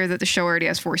consider that the show already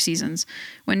has 4 seasons.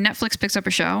 When Netflix picks up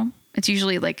a show, it's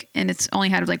usually like, and it's only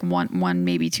had like one,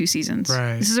 maybe 2 seasons.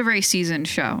 Right. This is a very seasoned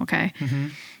show, okay?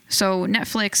 So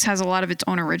Netflix has a lot of its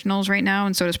own originals right now,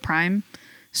 and so does Prime.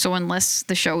 So unless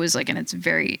the show is like in its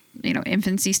very, you know,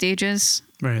 infancy stages,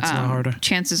 right, it's a lot harder.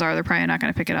 Chances are they're probably not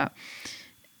going to pick it up.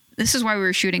 This is why we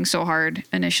were shooting so hard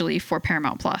initially for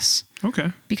Paramount Plus.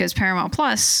 Okay. Because Paramount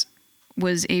Plus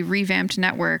was a revamped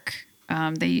network.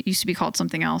 They used to be called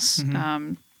something else,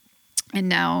 and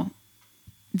now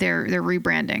they're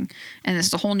rebranding, and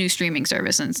it's a whole new streaming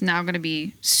service, and it's now going to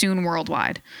be soon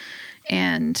worldwide.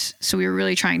 And so we were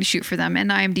really trying to shoot for them and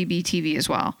IMDb TV as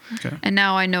well. Okay. And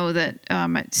now I know that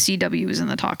CW is in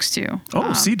the talks too.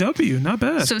 Oh, CW, not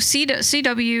bad. So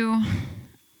CW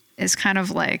is kind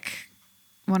of like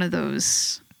one of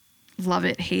those love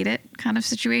it, hate it kind of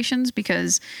situations,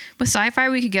 because with sci-fi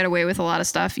we could get away with a lot of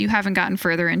stuff. You haven't gotten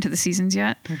further into the seasons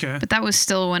yet. Okay. But that was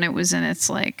still when it was in its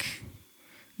like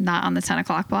not on the 10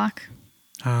 o'clock block.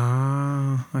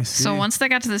 Ah, I see. So once they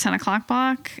got to the 10 o'clock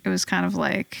block, it was kind of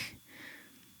like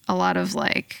a lot of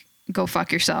like, go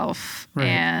fuck yourself,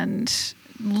 and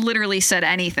literally said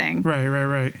anything.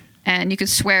 Right. And you could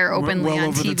swear openly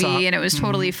on TV, and it was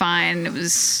totally fine. It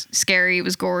was scary. It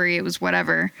was gory. It was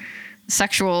whatever,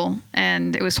 sexual,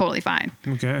 and it was totally fine.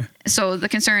 Okay. So the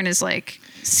concern is like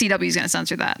CW is going to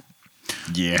censor that.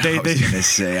 Yeah, I was going to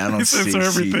say, I don't see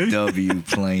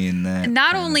CW playing that.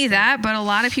 Not only that, but a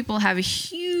lot of people have a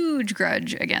huge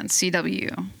grudge against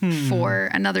CW for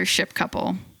another ship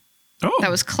couple. Oh.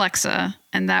 That was Clexa,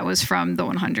 and that was from the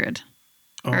 100.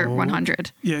 Or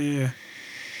 100. Yeah.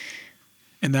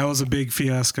 And that was a big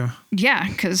fiasco. Yeah,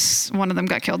 because one of them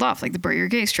got killed off, like the Bury Your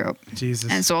Gays trope. Jesus.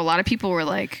 And so a lot of people were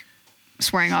like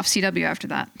swearing off CW after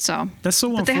that. So that's so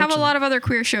unfortunate. But they have a lot of other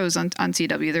queer shows on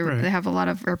CW. They have a lot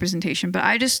of representation.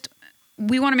 But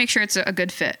we want to make sure it's a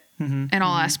good fit in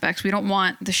all aspects. We don't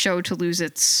want the show to lose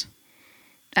its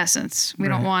essence. We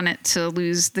don't want it to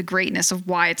lose the greatness of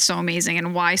why it's so amazing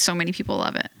and why so many people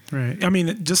love it. Right. I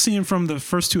mean, just seeing from the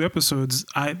first 2 episodes,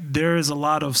 there is a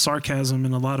lot of sarcasm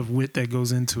and a lot of wit that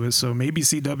goes into it. So maybe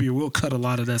CW will cut a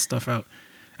lot of that stuff out.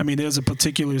 I mean, there's a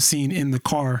particular scene in the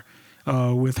car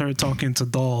with her talking to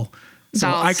Doll.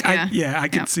 So Dolls, I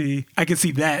could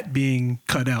see that being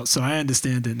cut out. So I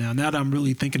understand it now. Now that I'm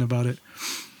really thinking about it.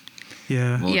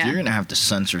 Yeah. Well, if you're gonna have to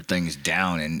censor things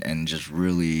down and just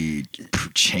really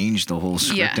change the whole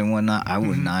script and whatnot, I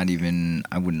would not even.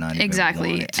 Exactly.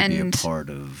 Want it to be a part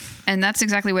of. And that's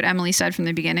exactly what Emily said from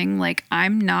the beginning. Like,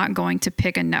 I'm not going to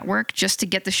pick a network just to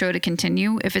get the show to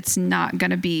continue if it's not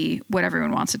gonna be what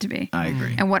everyone wants it to be. I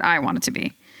agree. And what I want it to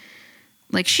be.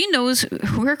 Like, she knows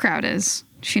who her crowd is.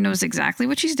 She knows exactly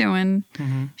what she's doing.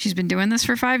 She's been doing this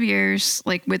for 5 years,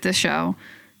 like with this show.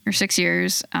 Or 6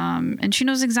 years, and she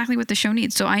knows exactly what the show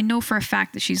needs. So I know for a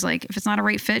fact that she's like, if it's not a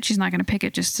right fit, she's not going to pick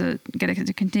it just to get it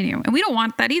to continue. And we don't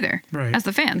want that either, as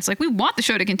the fans. Like, we want the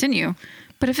show to continue,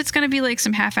 but if it's going to be like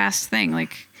some half-assed thing,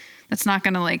 like that's not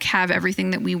going to like have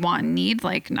everything that we want and need,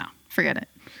 like, no, forget it.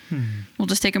 We'll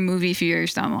just take a movie a few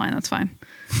years down the line. That's fine.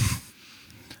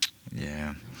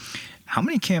 Yeah. How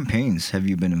many campaigns have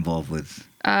you been involved with?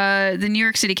 The New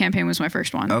York City campaign was my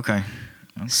first one. Okay.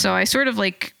 So I sort of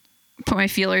like put my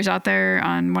feelers out there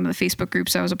on one of the Facebook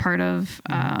groups I was a part of.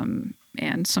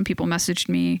 And some people messaged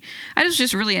me. I was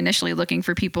just really initially looking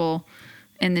for people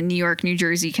in the New York, New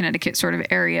Jersey, Connecticut sort of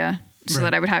area so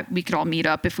that we could all meet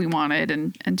up if we wanted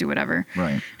and do whatever.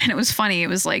 Right. And it was funny. It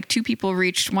was like 2 people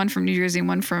reached, one from New Jersey and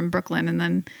one from Brooklyn. And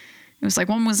then it was like,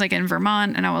 one was like in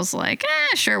Vermont. And I was like,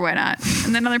 sure, why not?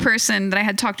 And then another person that I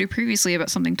had talked to previously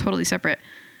about something totally separate,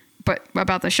 but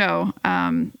about the show,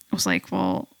 was like,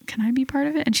 well, can I be part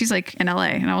of it? And she's like in LA.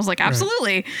 And I was like,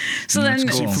 absolutely. So That's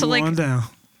then, cool. so like, down.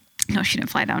 no, she didn't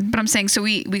fly down, but I'm saying, so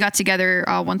we got together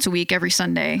once a week, every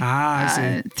Sunday,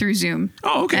 I see. through Zoom.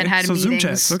 Oh, okay. And had so meetings. Zoom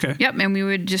chats. Okay. Yep. And we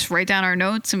would just write down our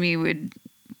notes and we would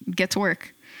get to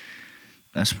work.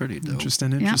 That's pretty dope.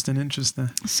 Interesting.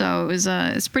 So it was,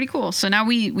 it's pretty cool. So now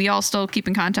we all still keep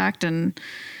in contact, and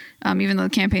even though the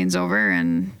campaign's over,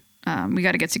 and we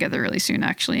got to get together really soon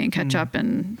actually and catch up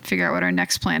and figure out what our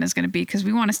next plan is going to be, because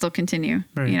we want to still continue.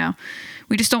 Right. You know,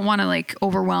 we just don't want to like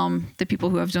overwhelm the people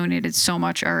who have donated so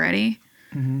much already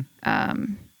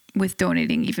with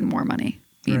donating even more money.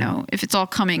 You know, if it's all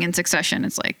coming in succession,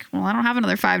 it's like, well, I don't have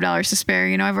another $5 to spare.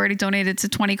 You know, I've already donated to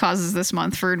 20 causes this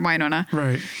month for Wynonna.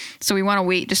 Right. So we want to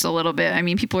wait just a little bit. I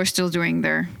mean, people are still doing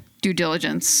their due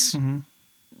diligence in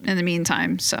the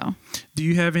meantime. So, do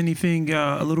you have anything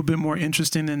a little bit more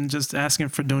interesting than just asking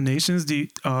for donations? Do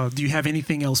you have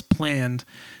anything else planned,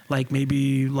 like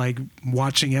maybe like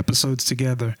watching episodes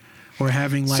together, or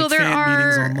having like fan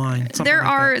meetings online?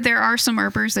 There are some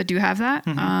Earpers that do have that.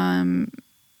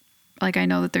 Like, I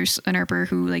know that there's an Earper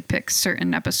who like picks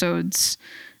certain episodes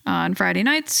on Friday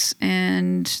nights,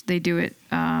 and they do it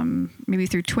maybe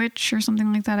through Twitch or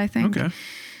something like that, I think. Okay.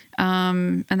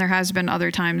 And there has been other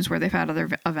times where they've had other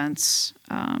events.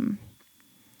 I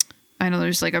know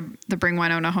there's like the Bring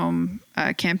Wynonna Home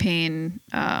campaign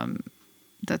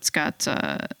that's got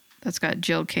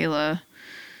Jill, Kayla,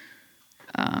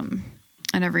 and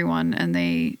everyone, and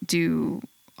they do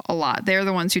a lot. They're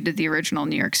the ones who did the original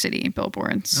New York City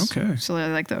billboards. Okay. So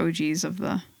they're like the OGs of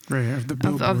the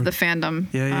of the fandom.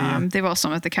 Yeah. They've also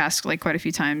met the cast like quite a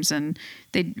few times, and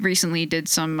they recently did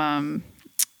some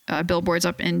billboards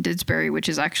up in Didsbury, which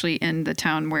is actually in the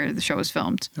town where the show was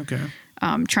filmed. Okay.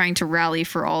 Trying to rally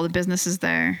for all the businesses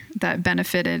there that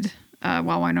benefited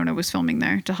while Wynonna was filming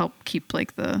there, to help keep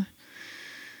like the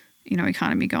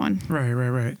economy going.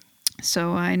 Right.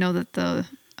 So I know that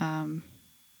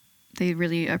they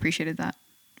really appreciated that.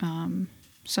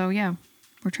 So yeah,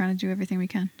 we're trying to do everything we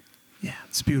can. Yeah,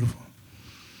 it's beautiful.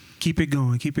 Keep it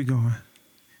going.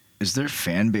 Is there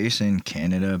fan base in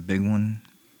Canada a big one?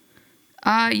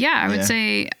 Yeah, I would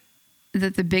say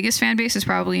that the biggest fan base is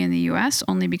probably in the U.S.,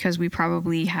 only because we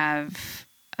probably have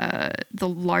the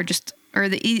largest,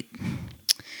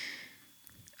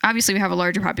 obviously we have a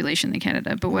larger population than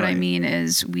Canada, but what I mean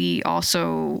is we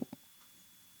also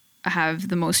have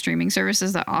the most streaming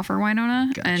services that offer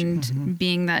Wynonna. Gotcha. And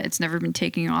being that it's never been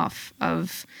taking off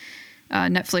of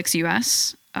Netflix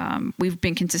US, we've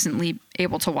been consistently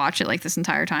able to watch it like this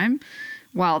entire time,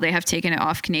 while they have taken it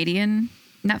off Canadian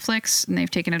Netflix, and they've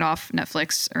taken it off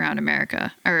Netflix around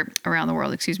America, or around the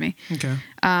world, excuse me. Okay.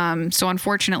 So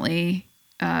unfortunately,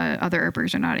 other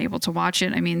Earpers are not able to watch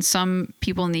it. I mean, some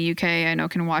people in the UK I know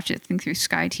can watch it, I think, through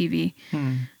Sky TV.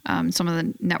 Some of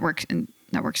the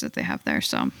networks that they have there.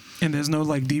 So, and there's no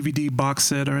like DVD box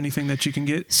set or anything that you can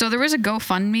get? So there was a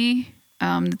GoFundMe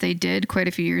that they did quite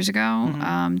a few years ago,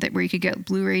 that where you could get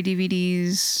Blu-ray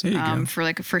DVDs for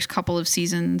like the first couple of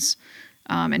seasons.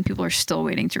 And people are still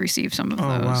waiting to receive some of those.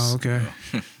 Oh, wow. Okay.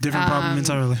 Different problem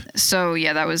entirely. So,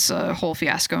 yeah, that was a whole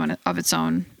fiasco of its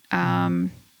own.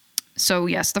 So,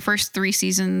 yes, the first 3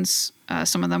 seasons,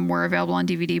 some of them were available on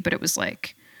DVD, but it was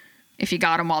like, if you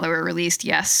got them while they were released,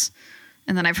 yes.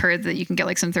 And then I've heard that you can get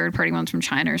like some third-party ones from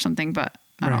China or something, but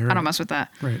I don't mess with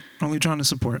that. Right. Only trying to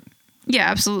support.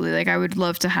 Yeah, absolutely. Like, I would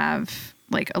love to have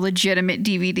like a legitimate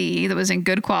DVD that was in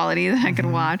good quality that I could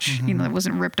watch, you know, that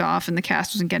wasn't ripped off and the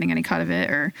cast wasn't getting any cut of it,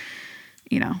 or,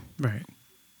 you know. Right.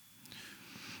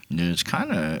 Yeah, it's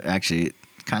kind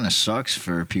of sucks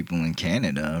for people in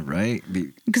Canada, right?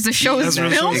 Because the show is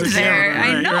filmed there.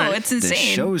 Canada, I know, right. it's insane.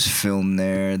 The show's filmed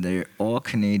there. They're all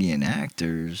Canadian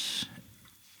actors.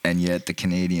 And yet the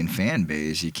Canadian fan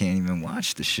base, you can't even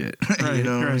watch the shit. Right, you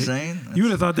know what I'm right. saying? You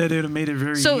would have thought that they'd have made it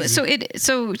very easy.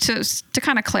 So to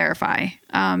kind of clarify,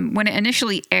 when it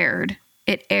initially aired,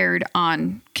 it aired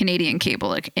on Canadian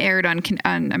cable. It aired on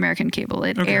American cable.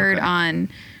 It aired on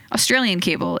Australian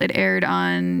cable. It aired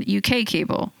on UK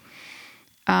cable.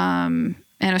 And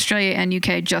Australia and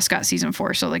UK just got season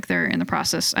 4, so like they're in the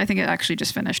process. I think it actually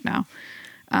just finished now.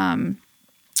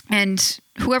 And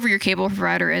whoever your cable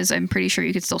provider is, I'm pretty sure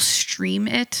you could still stream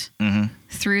it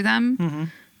through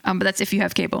them. But that's if you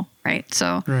have cable, right?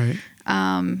 So, right.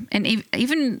 And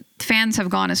even fans have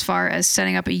gone as far as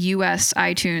setting up a US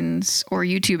iTunes or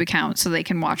YouTube account so they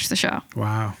can watch the show.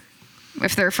 Wow.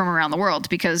 If they're from around the world,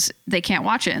 because they can't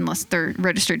watch it unless they're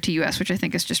registered to US, which I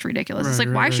think is just ridiculous. It's like,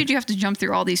 why should you have to jump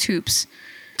through all these hoops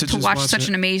to watch such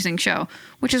an amazing show?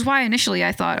 Which is why initially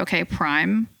I thought, okay,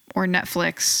 Prime or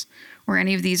Netflix or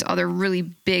any of these other really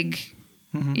big,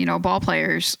 you know, ball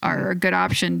players are a good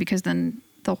option, because then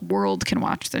the world can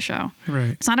watch the show. Right.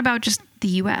 It's not about just the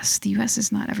US. The US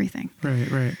is not everything. Right,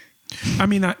 right. I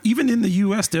mean, even in the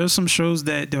U.S., there's some shows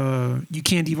that you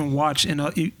can't even watch, and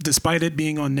despite it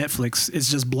being on Netflix,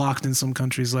 it's just blocked in some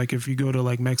countries. Like if you go to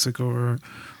like Mexico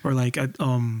or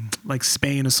like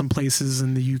Spain or some places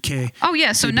in the U.K. Oh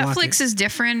yeah, so Netflix is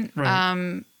different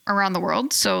around the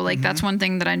world. So like that's one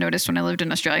thing that I noticed when I lived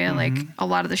in Australia. Like a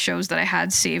lot of the shows that I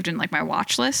had saved in like my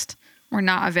watch list were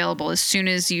not available as soon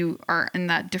as you are in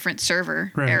that different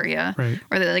server area,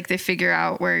 or they figure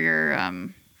out where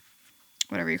your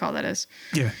whatever you call that is.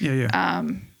 Yeah.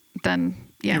 Then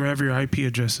wherever your IP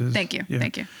address is. Thank you.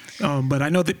 But I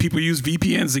know that people use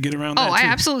VPNs to get around that too. I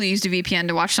absolutely used a VPN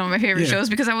to watch some of my favorite shows,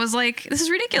 because I was like, this is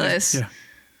ridiculous. Yeah.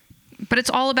 But it's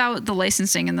all about the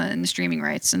licensing and the streaming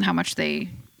rights and how much they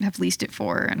have leased it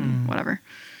for and whatever.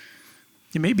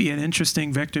 It may be an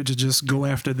interesting vector to just go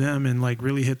after them and like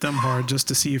really hit them hard, just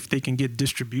to see if they can get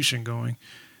distribution going.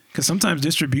 Because sometimes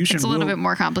distribution it's a little bit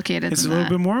more complicated. It's a little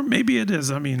bit more. Maybe it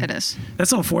is. I mean, it is.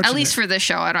 That's unfortunate. At least for this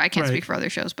show. I can't speak for other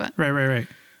shows, but right.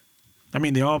 I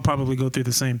mean, they all probably go through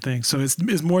the same thing. So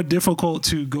it's more difficult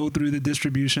to go through the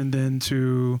distribution than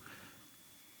to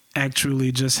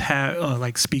actually just have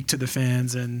like speak to the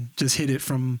fans and just hit it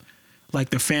from like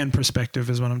the fan perspective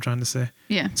is what I'm trying to say.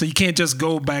 Yeah. So you can't just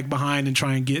go back behind and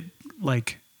try and get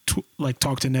like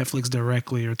talk to Netflix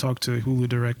directly or talk to Hulu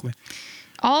directly.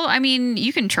 I mean,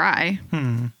 you can try,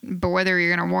 but whether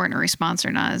you're going to warrant a response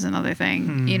or not is another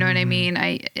thing. You know what I mean?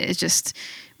 It's just,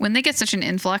 when they get such an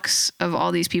influx of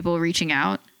all these people reaching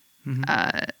out,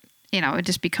 you know, it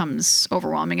just becomes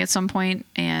overwhelming at some point,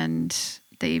 and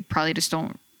they probably just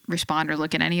don't respond or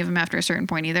look at any of them after a certain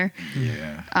point either.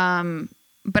 Yeah.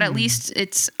 But at least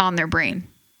it's on their brain.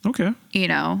 Okay. You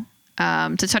know,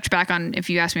 to touch back on, if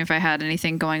you asked me if I had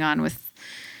anything going on with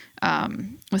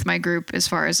my group as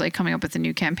far as like coming up with a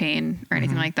new campaign or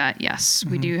anything like that. Yes,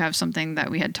 we do have something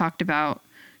that we had talked about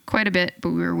quite a bit, but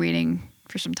we were waiting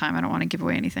for some time. I don't want to give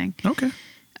away anything. Okay.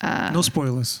 No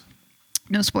spoilers.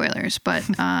 No spoilers, but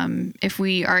if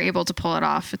we are able to pull it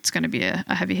off, it's going to be a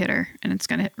heavy hitter, and it's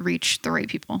going to reach the right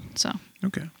people. So.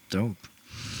 Okay. Dope.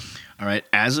 All right.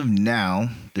 As of now,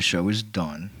 the show is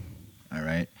done. All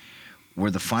right. Were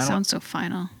the final sounds so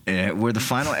final? Were the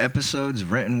final episodes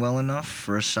written well enough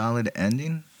for a solid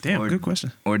ending? Damn, good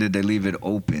question. Or did they leave it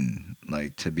open,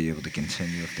 like to be able to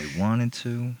continue if they wanted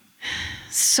to?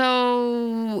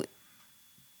 So,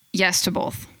 yes to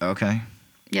both. Okay.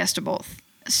 Yes to both.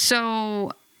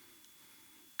 So,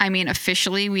 I mean,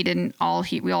 officially, we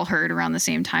all heard around the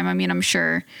same time. I mean, I'm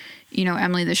sure, you know,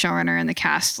 Emily, the showrunner, and the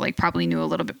cast like probably knew a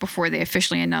little bit before they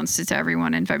officially announced it to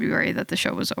everyone in February that the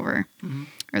show was over,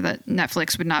 or that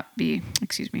Netflix would not be, not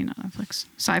Netflix,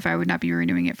 Sci-Fi would not be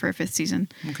renewing it for a 5th season.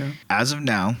 Okay. As of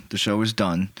now, the show is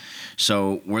done.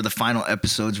 So were the final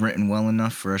episodes written well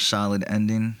enough for a solid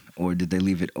ending, or did they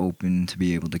leave it open to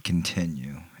be able to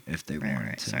continue if they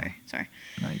wanted to. Sorry.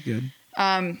 No, you're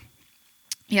good.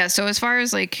 Yeah, so as far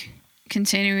as like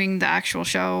continuing the actual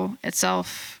show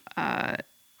itself,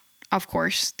 of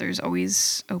course, there's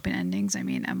always open endings. I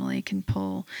mean, Emily can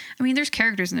pull. I mean, there's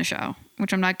characters in the show,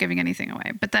 which I'm not giving anything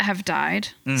away, but that have died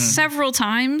several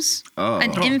times.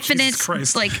 An infinite,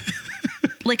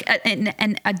 like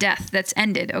a death that's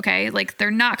ended. Okay, like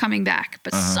they're not coming back,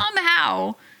 but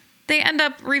somehow they end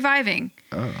up reviving.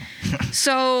 Oh,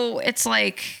 so it's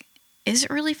like, is it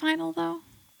really final though?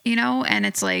 You know, and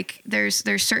it's like there's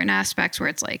certain aspects where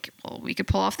it's like, well, we could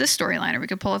pull off this storyline, or we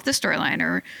could pull off this storyline,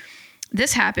 or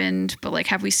this happened, but like,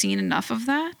 have we seen enough of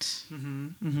that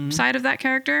side of that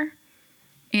character?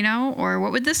 You know, or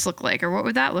what would this look like, or what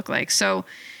would that look like? So,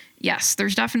 yes,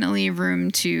 there's definitely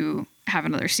room to have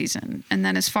another season. And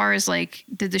then as far as like,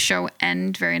 did the show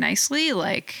end very nicely?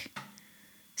 Like,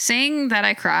 saying that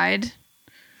I cried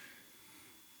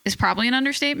is probably an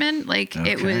understatement. Like,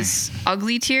 it was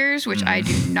ugly tears, which I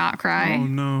do not cry. Oh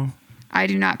no, I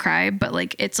do not cry, but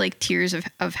like, it's like tears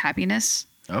of happiness.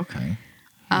 Okay.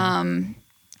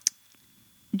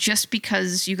 Just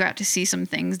because you got to see some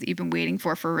things that you've been waiting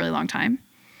for a really long time.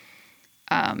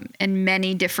 In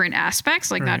many different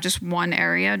aspects, like not just one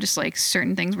area, just like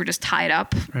certain things were just tied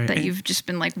up that you've just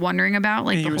been like wondering about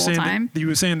like the whole time. You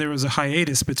were saying there was a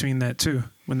hiatus between that too,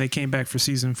 when they came back for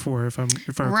season 4, if I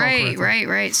recall correctly.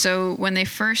 Right. So when they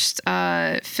first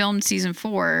filmed season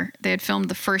 4, they had filmed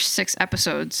the first 6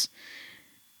 episodes,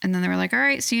 and then they were like, all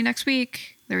right, see you next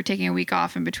week. They were taking a week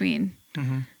off in between.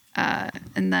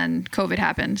 And then COVID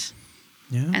happened.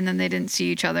 Yeah. And then they didn't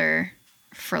see each other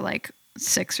for like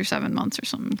 6 or 7 months or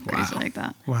something crazy like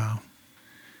that. Wow.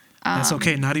 That's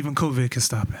okay. Not even COVID can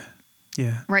stop it.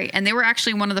 Yeah. Right. And they were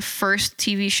actually one of the first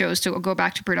TV shows to go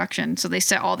back to production. So they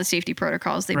set all the safety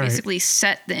protocols. They basically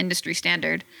set the industry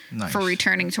standard for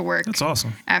returning to work. That's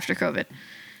awesome. After COVID.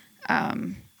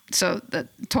 So that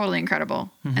totally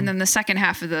incredible. And then the second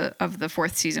half of the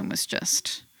 4th season was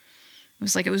just,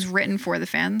 it was written for the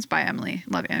fans by Emily.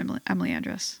 Love Emily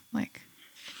Andress. Like,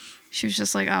 she was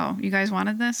just like, oh, you guys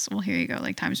wanted this? Well, here you go.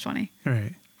 Like times 20.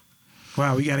 Right.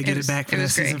 Wow. We got to get it back for that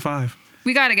season 5.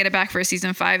 We got to get it back for a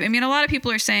season 5. I mean, a lot of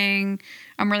people are saying,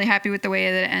 I'm really happy with the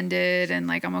way that it ended. And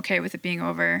like, I'm okay with it being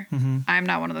over. I'm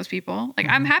not one of those people. Like,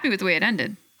 I'm happy with the way it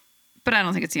ended, but I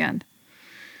don't think it's the end.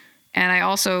 And I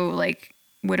also like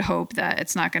would hope that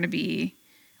it's not going to be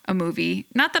a movie.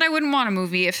 Not that I wouldn't want a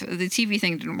movie if the TV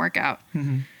thing didn't work out,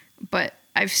 but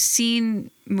I've seen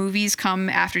movies come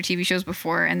after TV shows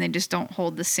before and they just don't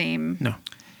hold the same,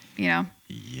 you know?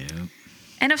 Yeah.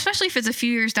 And especially if it's a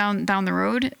few years down the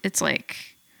road, it's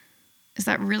like, is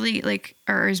that really like,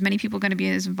 are as many people going to be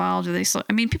as involved? Are they still,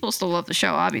 I mean, people still love the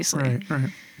show, obviously, right.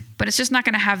 But it's just not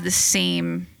going to have the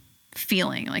same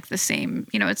feeling, like the same,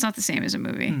 you know, it's not the same as a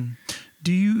movie.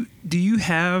 Do you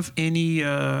have any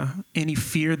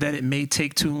fear that it may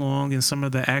take too long and some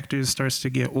of the actors starts to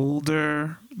get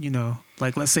older? You know,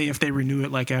 like let's say if they renew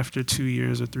it like after 2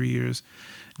 years or 3 years,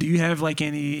 do you have like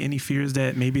any fears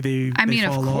that maybe they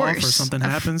fall off or something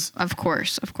happens? Of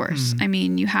course. I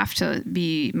mean, you have to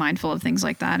be mindful of things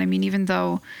like that. I mean, even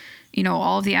though, you know,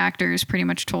 all of the actors pretty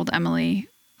much told Emily,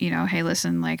 you know, hey,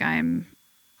 listen, like I'm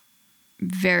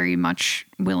very much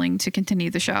willing to continue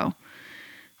the show.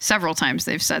 Several times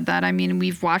they've said that. I mean,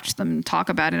 we've watched them talk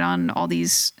about it on all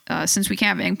these, since we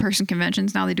can't have in-person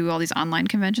conventions, now they do all these online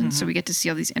conventions. So we get to see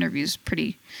all these interviews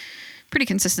pretty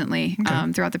consistently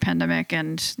throughout the pandemic.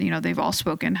 And, you know, they've all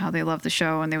spoken how they love the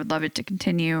show and they would love it to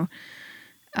continue.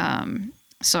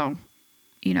 So,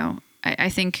 you know, I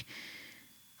think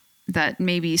that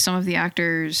maybe some of the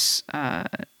actors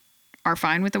are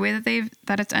fine with the way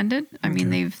that it's ended. I mean,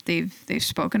 they've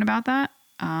spoken about that.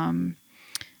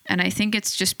 And I think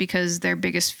it's just because their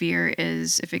biggest fear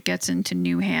is if it gets into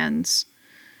new hands,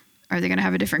 are they going to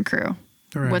have a different crew?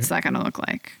 Right. What's that going to look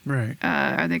like? Right.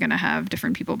 Are they going to have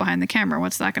different people behind the camera?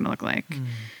 What's that going to look like?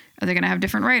 Are they going to have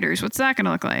different writers? What's that going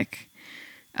to look like?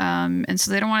 And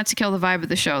so they don't want it to kill the vibe of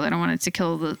the show. They don't want it to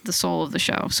kill the soul of the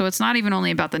show. So it's not even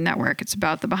only about the network. It's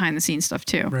about the behind the scenes stuff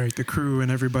too. Right. The crew and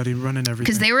everybody running everything.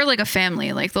 Because they were like a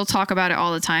family. Like they'll talk about it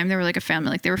all the time. They were like a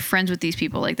family. Like they were friends with these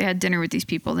people. Like they had dinner with these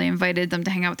people. They invited them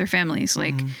to hang out with their families.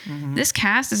 Like this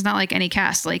cast is not like any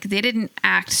cast. Like they didn't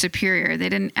act superior. They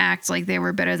didn't act like they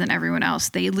were better than everyone else.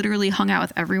 They literally hung out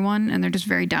with everyone and they're just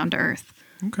very down to earth.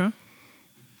 Okay.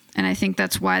 And I think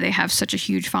that's why they have such a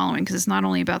huge following, because it's not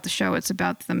only about the show, it's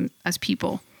about them as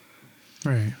people.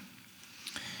 Right.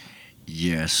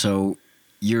 Yeah, so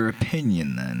your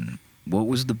opinion then, what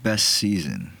was the best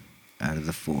season out of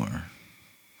the 4?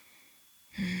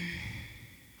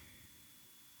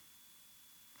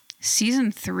 Season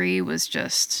 3 was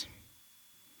just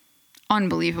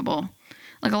unbelievable.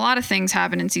 Like, a lot of things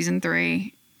happened in season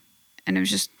 3, and it was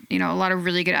just, you know, a lot of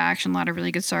really good action, a lot of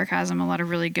really good sarcasm, a lot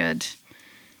of really good,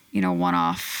 you know,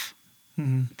 one-off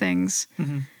things.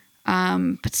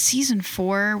 But season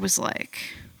 4 was like,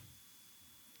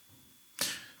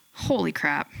 holy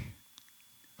crap.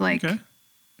 Like,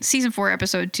 season 4,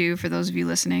 episode 2, for those of you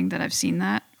listening that have seen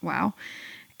that, wow.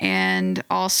 And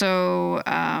also,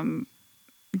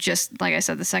 just like I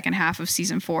said, the second half of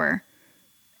season 4,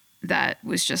 that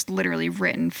was just literally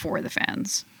written for the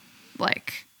fans.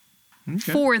 Like,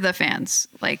 for the fans.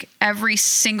 Like, every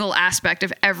single aspect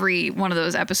of every one of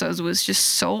those episodes was just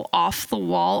so off the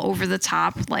wall, over the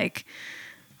top. Like,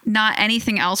 not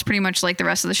anything else pretty much like the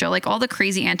rest of the show. Like, all the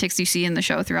crazy antics you see in the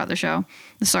show throughout the show,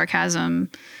 the sarcasm,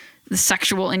 the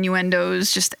sexual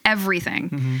innuendos, just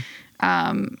everything.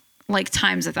 Like,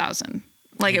 times 1,000.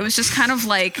 Like, it was just kind of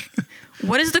like,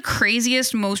 what is the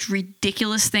craziest, most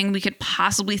ridiculous thing we could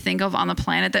possibly think of on the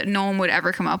planet that no one would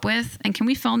ever come up with? And can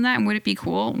we film that? And would it be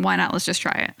cool? Why not? Let's just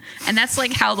try it. And that's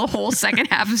like how the whole second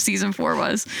half of season 4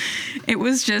 was. It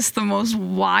was just the most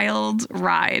wild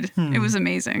ride. It was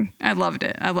amazing. I loved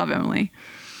it. I love Emily.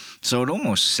 So it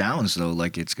almost sounds, though,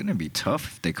 like it's going to be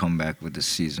tough if they come back with the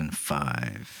season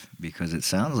 5, because it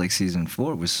sounds like season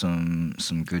 4 was some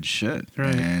good shit.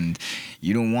 Right. And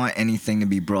you don't want anything to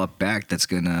be brought back that's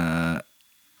going to,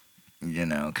 you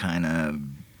know, kind of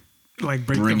like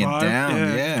bring the it vibe. down.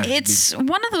 Yeah. It's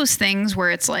one of those things where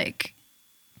it's like,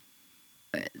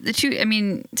 the two, I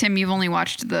mean, Tim, you've only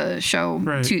watched the show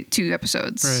two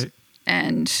episodes. Right.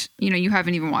 And, you know, you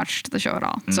haven't even watched the show at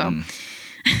all. So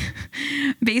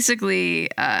basically,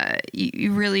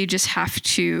 you really just have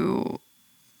to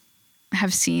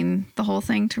have seen the whole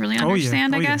thing to really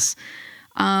understand, I guess.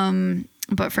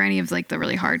 But for any of like the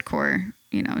really hardcore,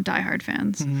 you know, diehard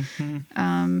fans,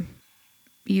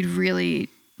 you'd really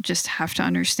just have to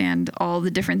understand all the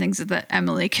different things that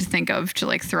Emily could think of to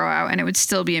like throw out, and it would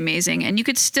still be amazing. And you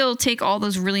could still take all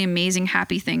those really amazing,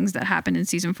 happy things that happened in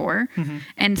season 4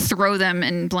 and throw them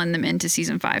and blend them into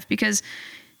season 5. Because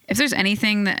if there's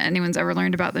anything that anyone's ever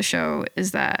learned about the show,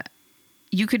 is that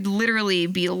you could literally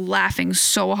be laughing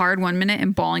so hard one minute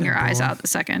and bawling your eyes out the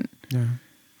second. Yeah.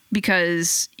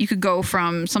 Because you could go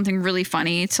from something really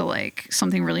funny to like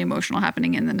something really emotional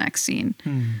happening in the next scene.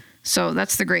 So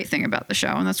that's the great thing about the show,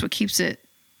 and that's what keeps it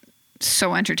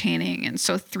so entertaining and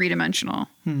so three-dimensional.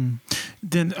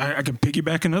 Then I can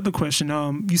piggyback another question.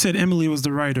 You said Emily was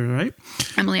the writer, right?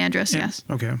 Emily Andress, yes.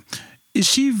 Okay. Is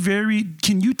she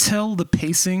can you tell the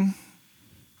pacing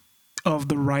of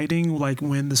the writing, like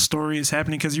when the story is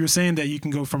happening? Because you were saying that you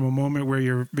can go from a moment where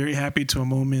you're very happy to a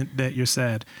moment that you're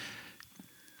sad.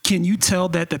 Can you tell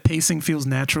that the pacing feels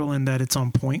natural and that it's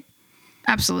on point?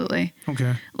 Absolutely.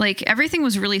 Okay. Like, everything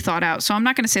was really thought out. So I'm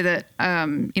not going to say that,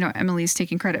 you know, Emily's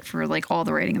taking credit for like all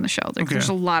the writing in the show. Like, there's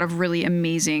a lot of really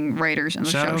amazing writers in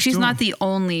the show. She's not the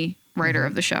only writer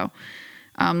of the show.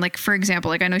 Like, for example,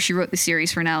 like I know she wrote the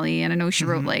series finale, and I know she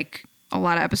wrote like a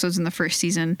lot of episodes in the first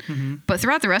season, but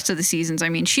throughout the rest of the seasons, I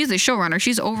mean, she's the showrunner.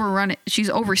 She's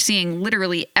overseeing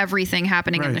literally everything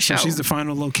happening in the show. So she's the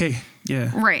final locate.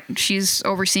 Yeah. Right. She's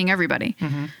overseeing everybody.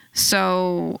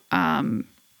 So,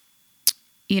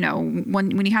 you know,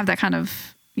 when you have that kind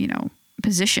of, you know,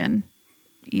 position,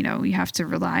 you know, you have to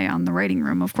rely on the writing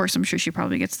room. Of course, I'm sure she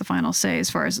probably gets the final say as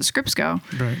far as the scripts go.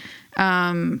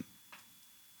 Right.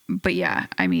 But yeah,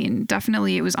 I mean,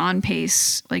 definitely it was on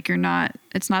pace. Like,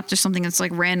 it's not just something that's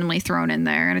like randomly thrown in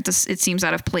there and it seems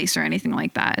out of place or anything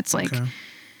like that. It's like,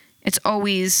 it's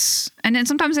always, and then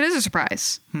sometimes it is a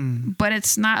surprise, but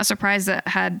it's not a surprise that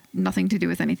had nothing to do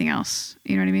with anything else.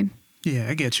 You know what I mean? Yeah,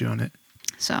 I get you on it.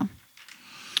 So.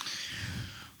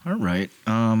 All right.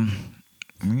 We're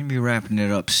going to be wrapping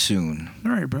it up soon.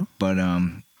 All right, bro. But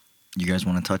you guys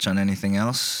want to touch on anything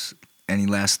else? Any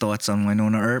last thoughts on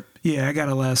Wynonna Earp? Yeah, I got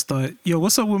a last thought. Yo,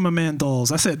 what's up with my man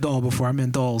Dolls? I said Doll before. I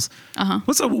meant Dolls.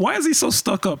 What's up? Why is he so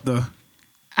stuck up, though?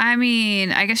 I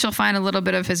mean, I guess you'll find a little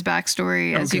bit of his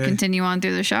backstory as you continue on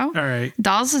through the show. All right.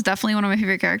 Dolls is definitely one of my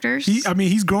favorite characters.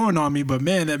 He's growing on me, but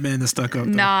man, that man is stuck up.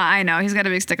 No, I know. He's got a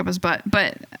big stick up his butt.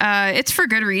 But it's for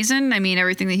good reason. I mean,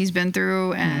 everything that he's been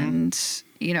through and,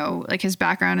 you know, like his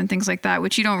background and things like that,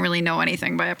 which you don't really know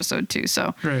anything by episode 2.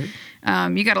 So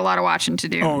you got a lot of watching to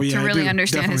do to really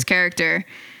understand his character.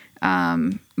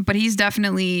 But he's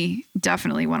definitely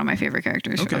one of my favorite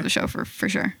characters of the show for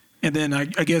sure. And then I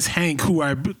guess Hank, who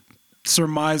I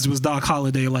surmised was Doc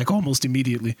Holliday, like almost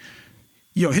immediately.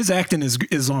 Yo, his acting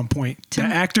is on point. The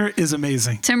actor is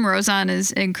amazing. Tim Rozon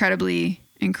is incredibly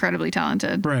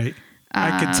talented. Right.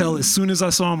 I could tell as soon as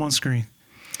I saw him on screen.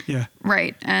 Yeah.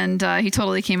 Right. And he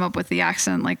totally came up with the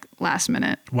accent like last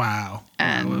minute Wow.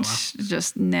 and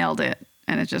just nailed it.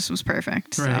 And it just was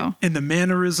perfect. Right. So And the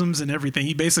mannerisms and everything.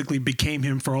 He basically became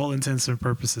him for all intents and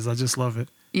purposes. I just love it.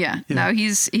 yeah. No,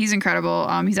 he's incredible.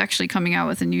 He's actually coming out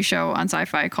with a new show on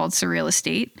Sci-Fi called Surreal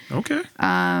Estate. Okay.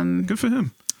 Good for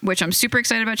him. Which I'm super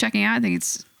excited about checking out. I think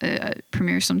it's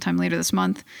premieres sometime later this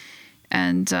month.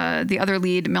 And the other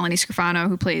lead, Melanie Scrofano,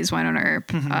 who plays Wynonna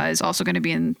Earp, is also going to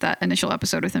be in that initial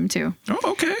episode with him too.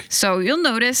 Oh, okay. So you'll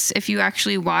notice if you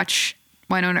actually watch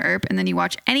Wynonna Earp and then you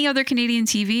watch any other Canadian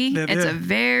TV, it's a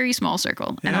very small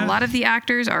circle. And a lot of the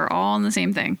actors are all in the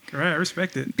same thing. Right, I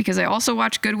respect it. Because I also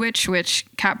watch Good Witch, which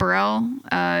Kat Burrell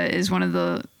is one of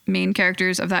the main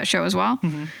characters of that show as well,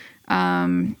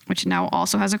 which now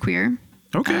also has a queer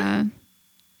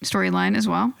storyline as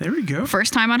well. There we go.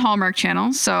 First time on Hallmark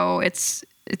Channel, so it's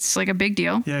like a big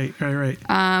deal. Yeah, right.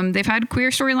 They've had queer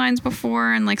storylines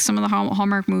before in like some of the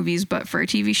Hallmark movies, but for a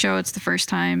TV show, it's the first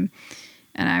time.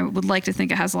 And I would like to think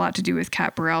it has a lot to do with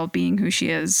Kat Burrell being who she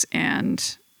is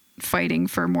and fighting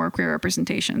for more queer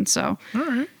representation. So all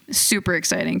right. Super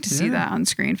exciting to see that on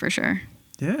screen for sure.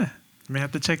 Yeah. May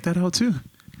have to check that out too.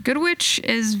 Good Witch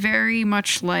is very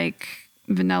much like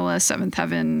vanilla Seventh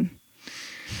Heaven.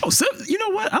 Oh, you know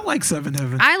what? I like Seventh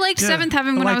Heaven. I liked Seventh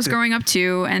Heaven when I was growing up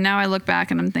too, and now I look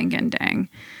back and I'm thinking, dang.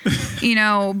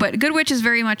 But Good Witch is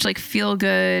very much like feel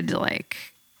good, like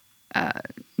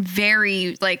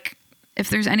very like if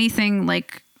there's anything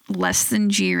like less than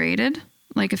G rated,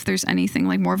 like if there's anything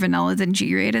like more vanilla than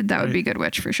G rated, that would be Good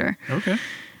Witch for sure. Okay.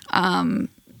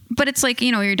 But it's like,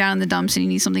 you're down in the dumps and you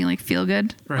need something like feel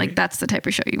good. Right. Like that's the type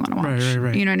of show you want to watch.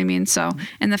 Right. You know what I mean? So,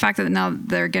 and the fact that now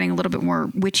they're getting a little bit more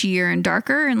witchier and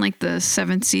darker in like the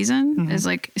 7th season is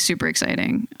like super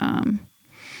exciting. And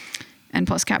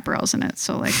plus Kat Burrell's in it.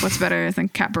 So like what's better than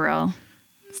Kat Burrell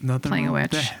playing a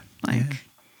witch?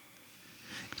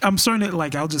 I'm starting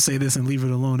to I'll just say this and leave it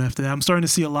alone after that. I'm starting to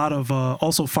see a lot of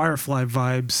also Firefly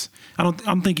vibes. I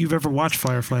don't think you've ever watched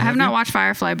Firefly. I have not watched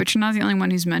Firefly, but you're not the only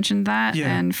one who's mentioned that.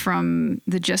 Yeah. And from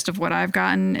the gist of what I've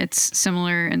gotten, it's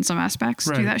similar in some aspects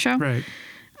to that show. Right.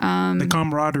 The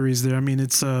camaraderie is there. I mean,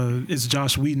 it's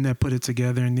Joss Whedon that put it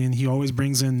together, and then he always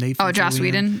brings in Nathan. Oh, Joss Fillion.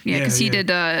 Whedon, because he did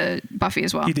Buffy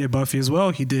as well. He did Buffy as well.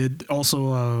 He did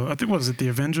also I think was it the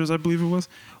Avengers? I believe it was,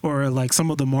 or like some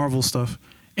of the Marvel stuff.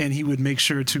 And he would make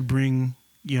sure to bring,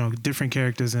 different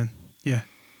characters in. Yeah.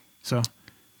 So.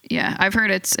 Yeah, I've heard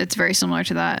it's very similar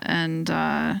to that. And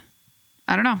I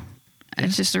don't know. Yeah.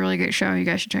 It's just a really great show. You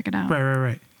guys should check it out. Right. All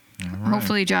right.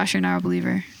 Hopefully, Josh, you're now a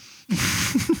believer.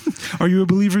 Are you a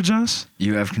believer, Josh?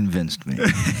 You have convinced me.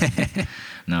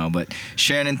 No, but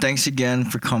Shannon, thanks again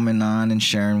for coming on and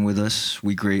sharing with us.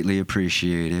 We greatly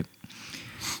appreciate it.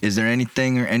 Is there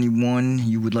anything or anyone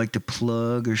you would like to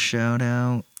plug or shout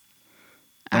out?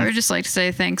 I would just like to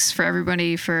say thanks for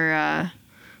everybody for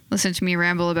listening to me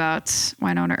ramble about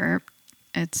Wynonna Earp.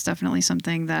 It's definitely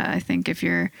something that I think if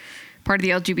you're part of the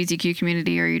LGBTQ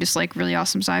community or you just like really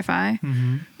awesome sci-fi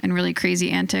and really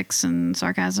crazy antics and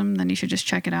sarcasm, then you should just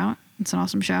check it out. It's an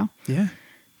awesome show. Yeah.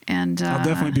 And I'll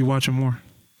definitely be watching more.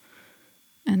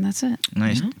 And that's it.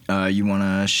 Nice. You want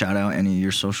to shout out any of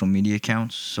your social media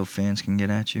accounts so fans can get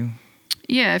at you?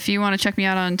 Yeah, if you want to check me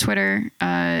out on Twitter,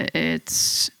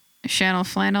 it's Shannon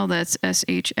Flannel, that's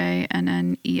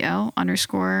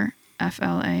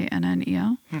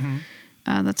SHANNEL_FLANNEL.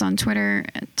 That's on Twitter,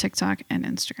 TikTok, and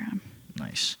Instagram.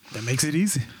 Nice. That makes it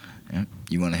easy. Yeah.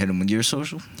 You want to hit them with your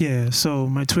social? Yeah. So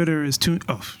my Twitter is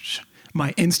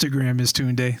my Instagram is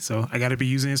Tunde. So I got to be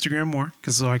using Instagram more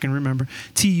so I can remember.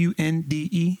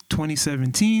 TUNDE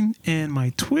 2017, and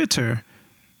my Twitter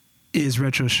is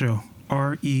Retro Show.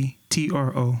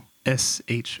 RETROSHO.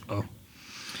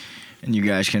 And you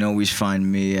guys can always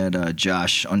find me at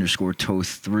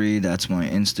Josh_Toth3. That's my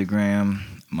Instagram.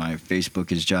 My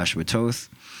Facebook is Joshua Toth.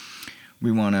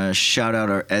 We want to shout out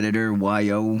our editor,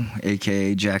 YO,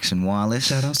 a.k.a. Jackson Wallace.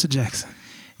 Shout outs to Jackson.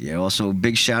 Yeah, also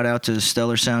big shout out to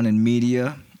Stellar Sound and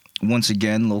Media. Once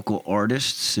again, local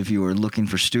artists. If you are looking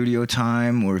for studio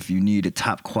time or if you need a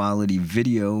top quality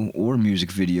video or music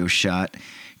video shot,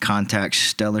 contact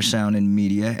Stellar Sound and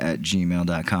Media at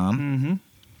gmail.com.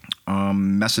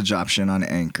 Message option on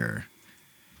Anchor.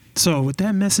 So with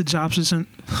that message option,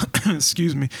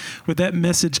 with that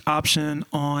message option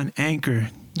on Anchor,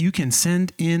 you can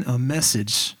send in a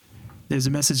message. There's a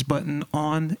message button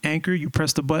on Anchor. You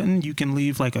press the button. You can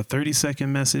leave like a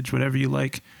 30-second message, whatever you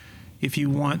like. If you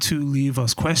want to leave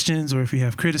us questions or if you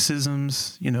have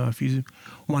criticisms, if you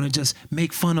want to just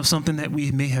make fun of something that we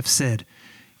may have said,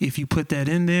 if you put that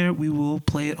in there, we will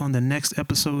play it on the next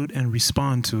episode and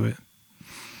respond to it.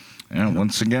 And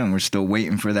once again, we're still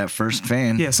waiting for that first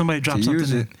fan. Yeah, somebody dropped to use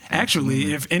something. it.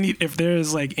 Actually, if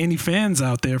there's like any fans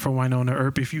out there for Wynonna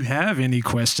Earp, if you have any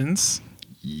questions,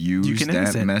 you Use can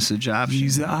that ask message option.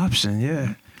 Use the option,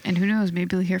 yeah. And who knows?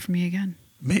 Maybe you'll hear from me again.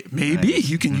 Maybe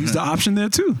you can use the option there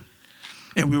too,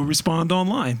 and we'll respond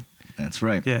online. That's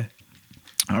right. Yeah.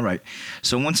 All right.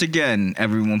 So once again,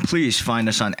 everyone, please find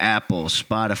us on Apple,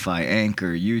 Spotify,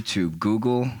 Anchor, YouTube,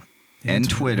 Google, and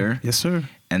Twitter. Yes, sir.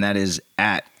 And that is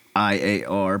at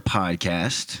IAR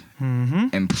Podcast. Mm-hmm.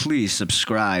 And please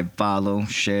subscribe, follow,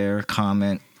 share,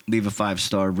 comment, leave a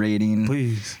 5-star rating.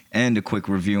 Please. And a quick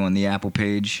review on the Apple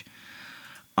page.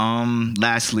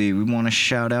 Lastly, we want to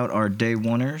shout out our day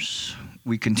oneers.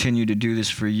 We continue to do this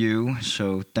for you.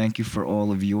 So thank you for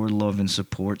all of your love and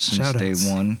support since Shout-outs.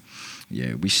 day one.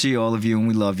 Yeah, we see all of you and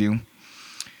we love you.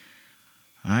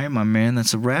 All right, my man,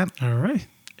 that's a wrap. All right.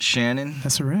 Shannon,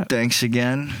 That's a wrap. thanks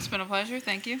again. It's been a pleasure.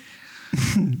 Thank you.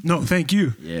 No, thank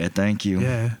you. Yeah, thank you.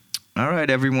 Yeah. All right,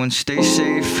 everyone, stay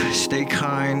safe, stay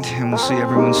kind, and we'll see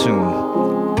everyone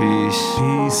soon. Peace.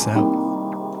 Peace out.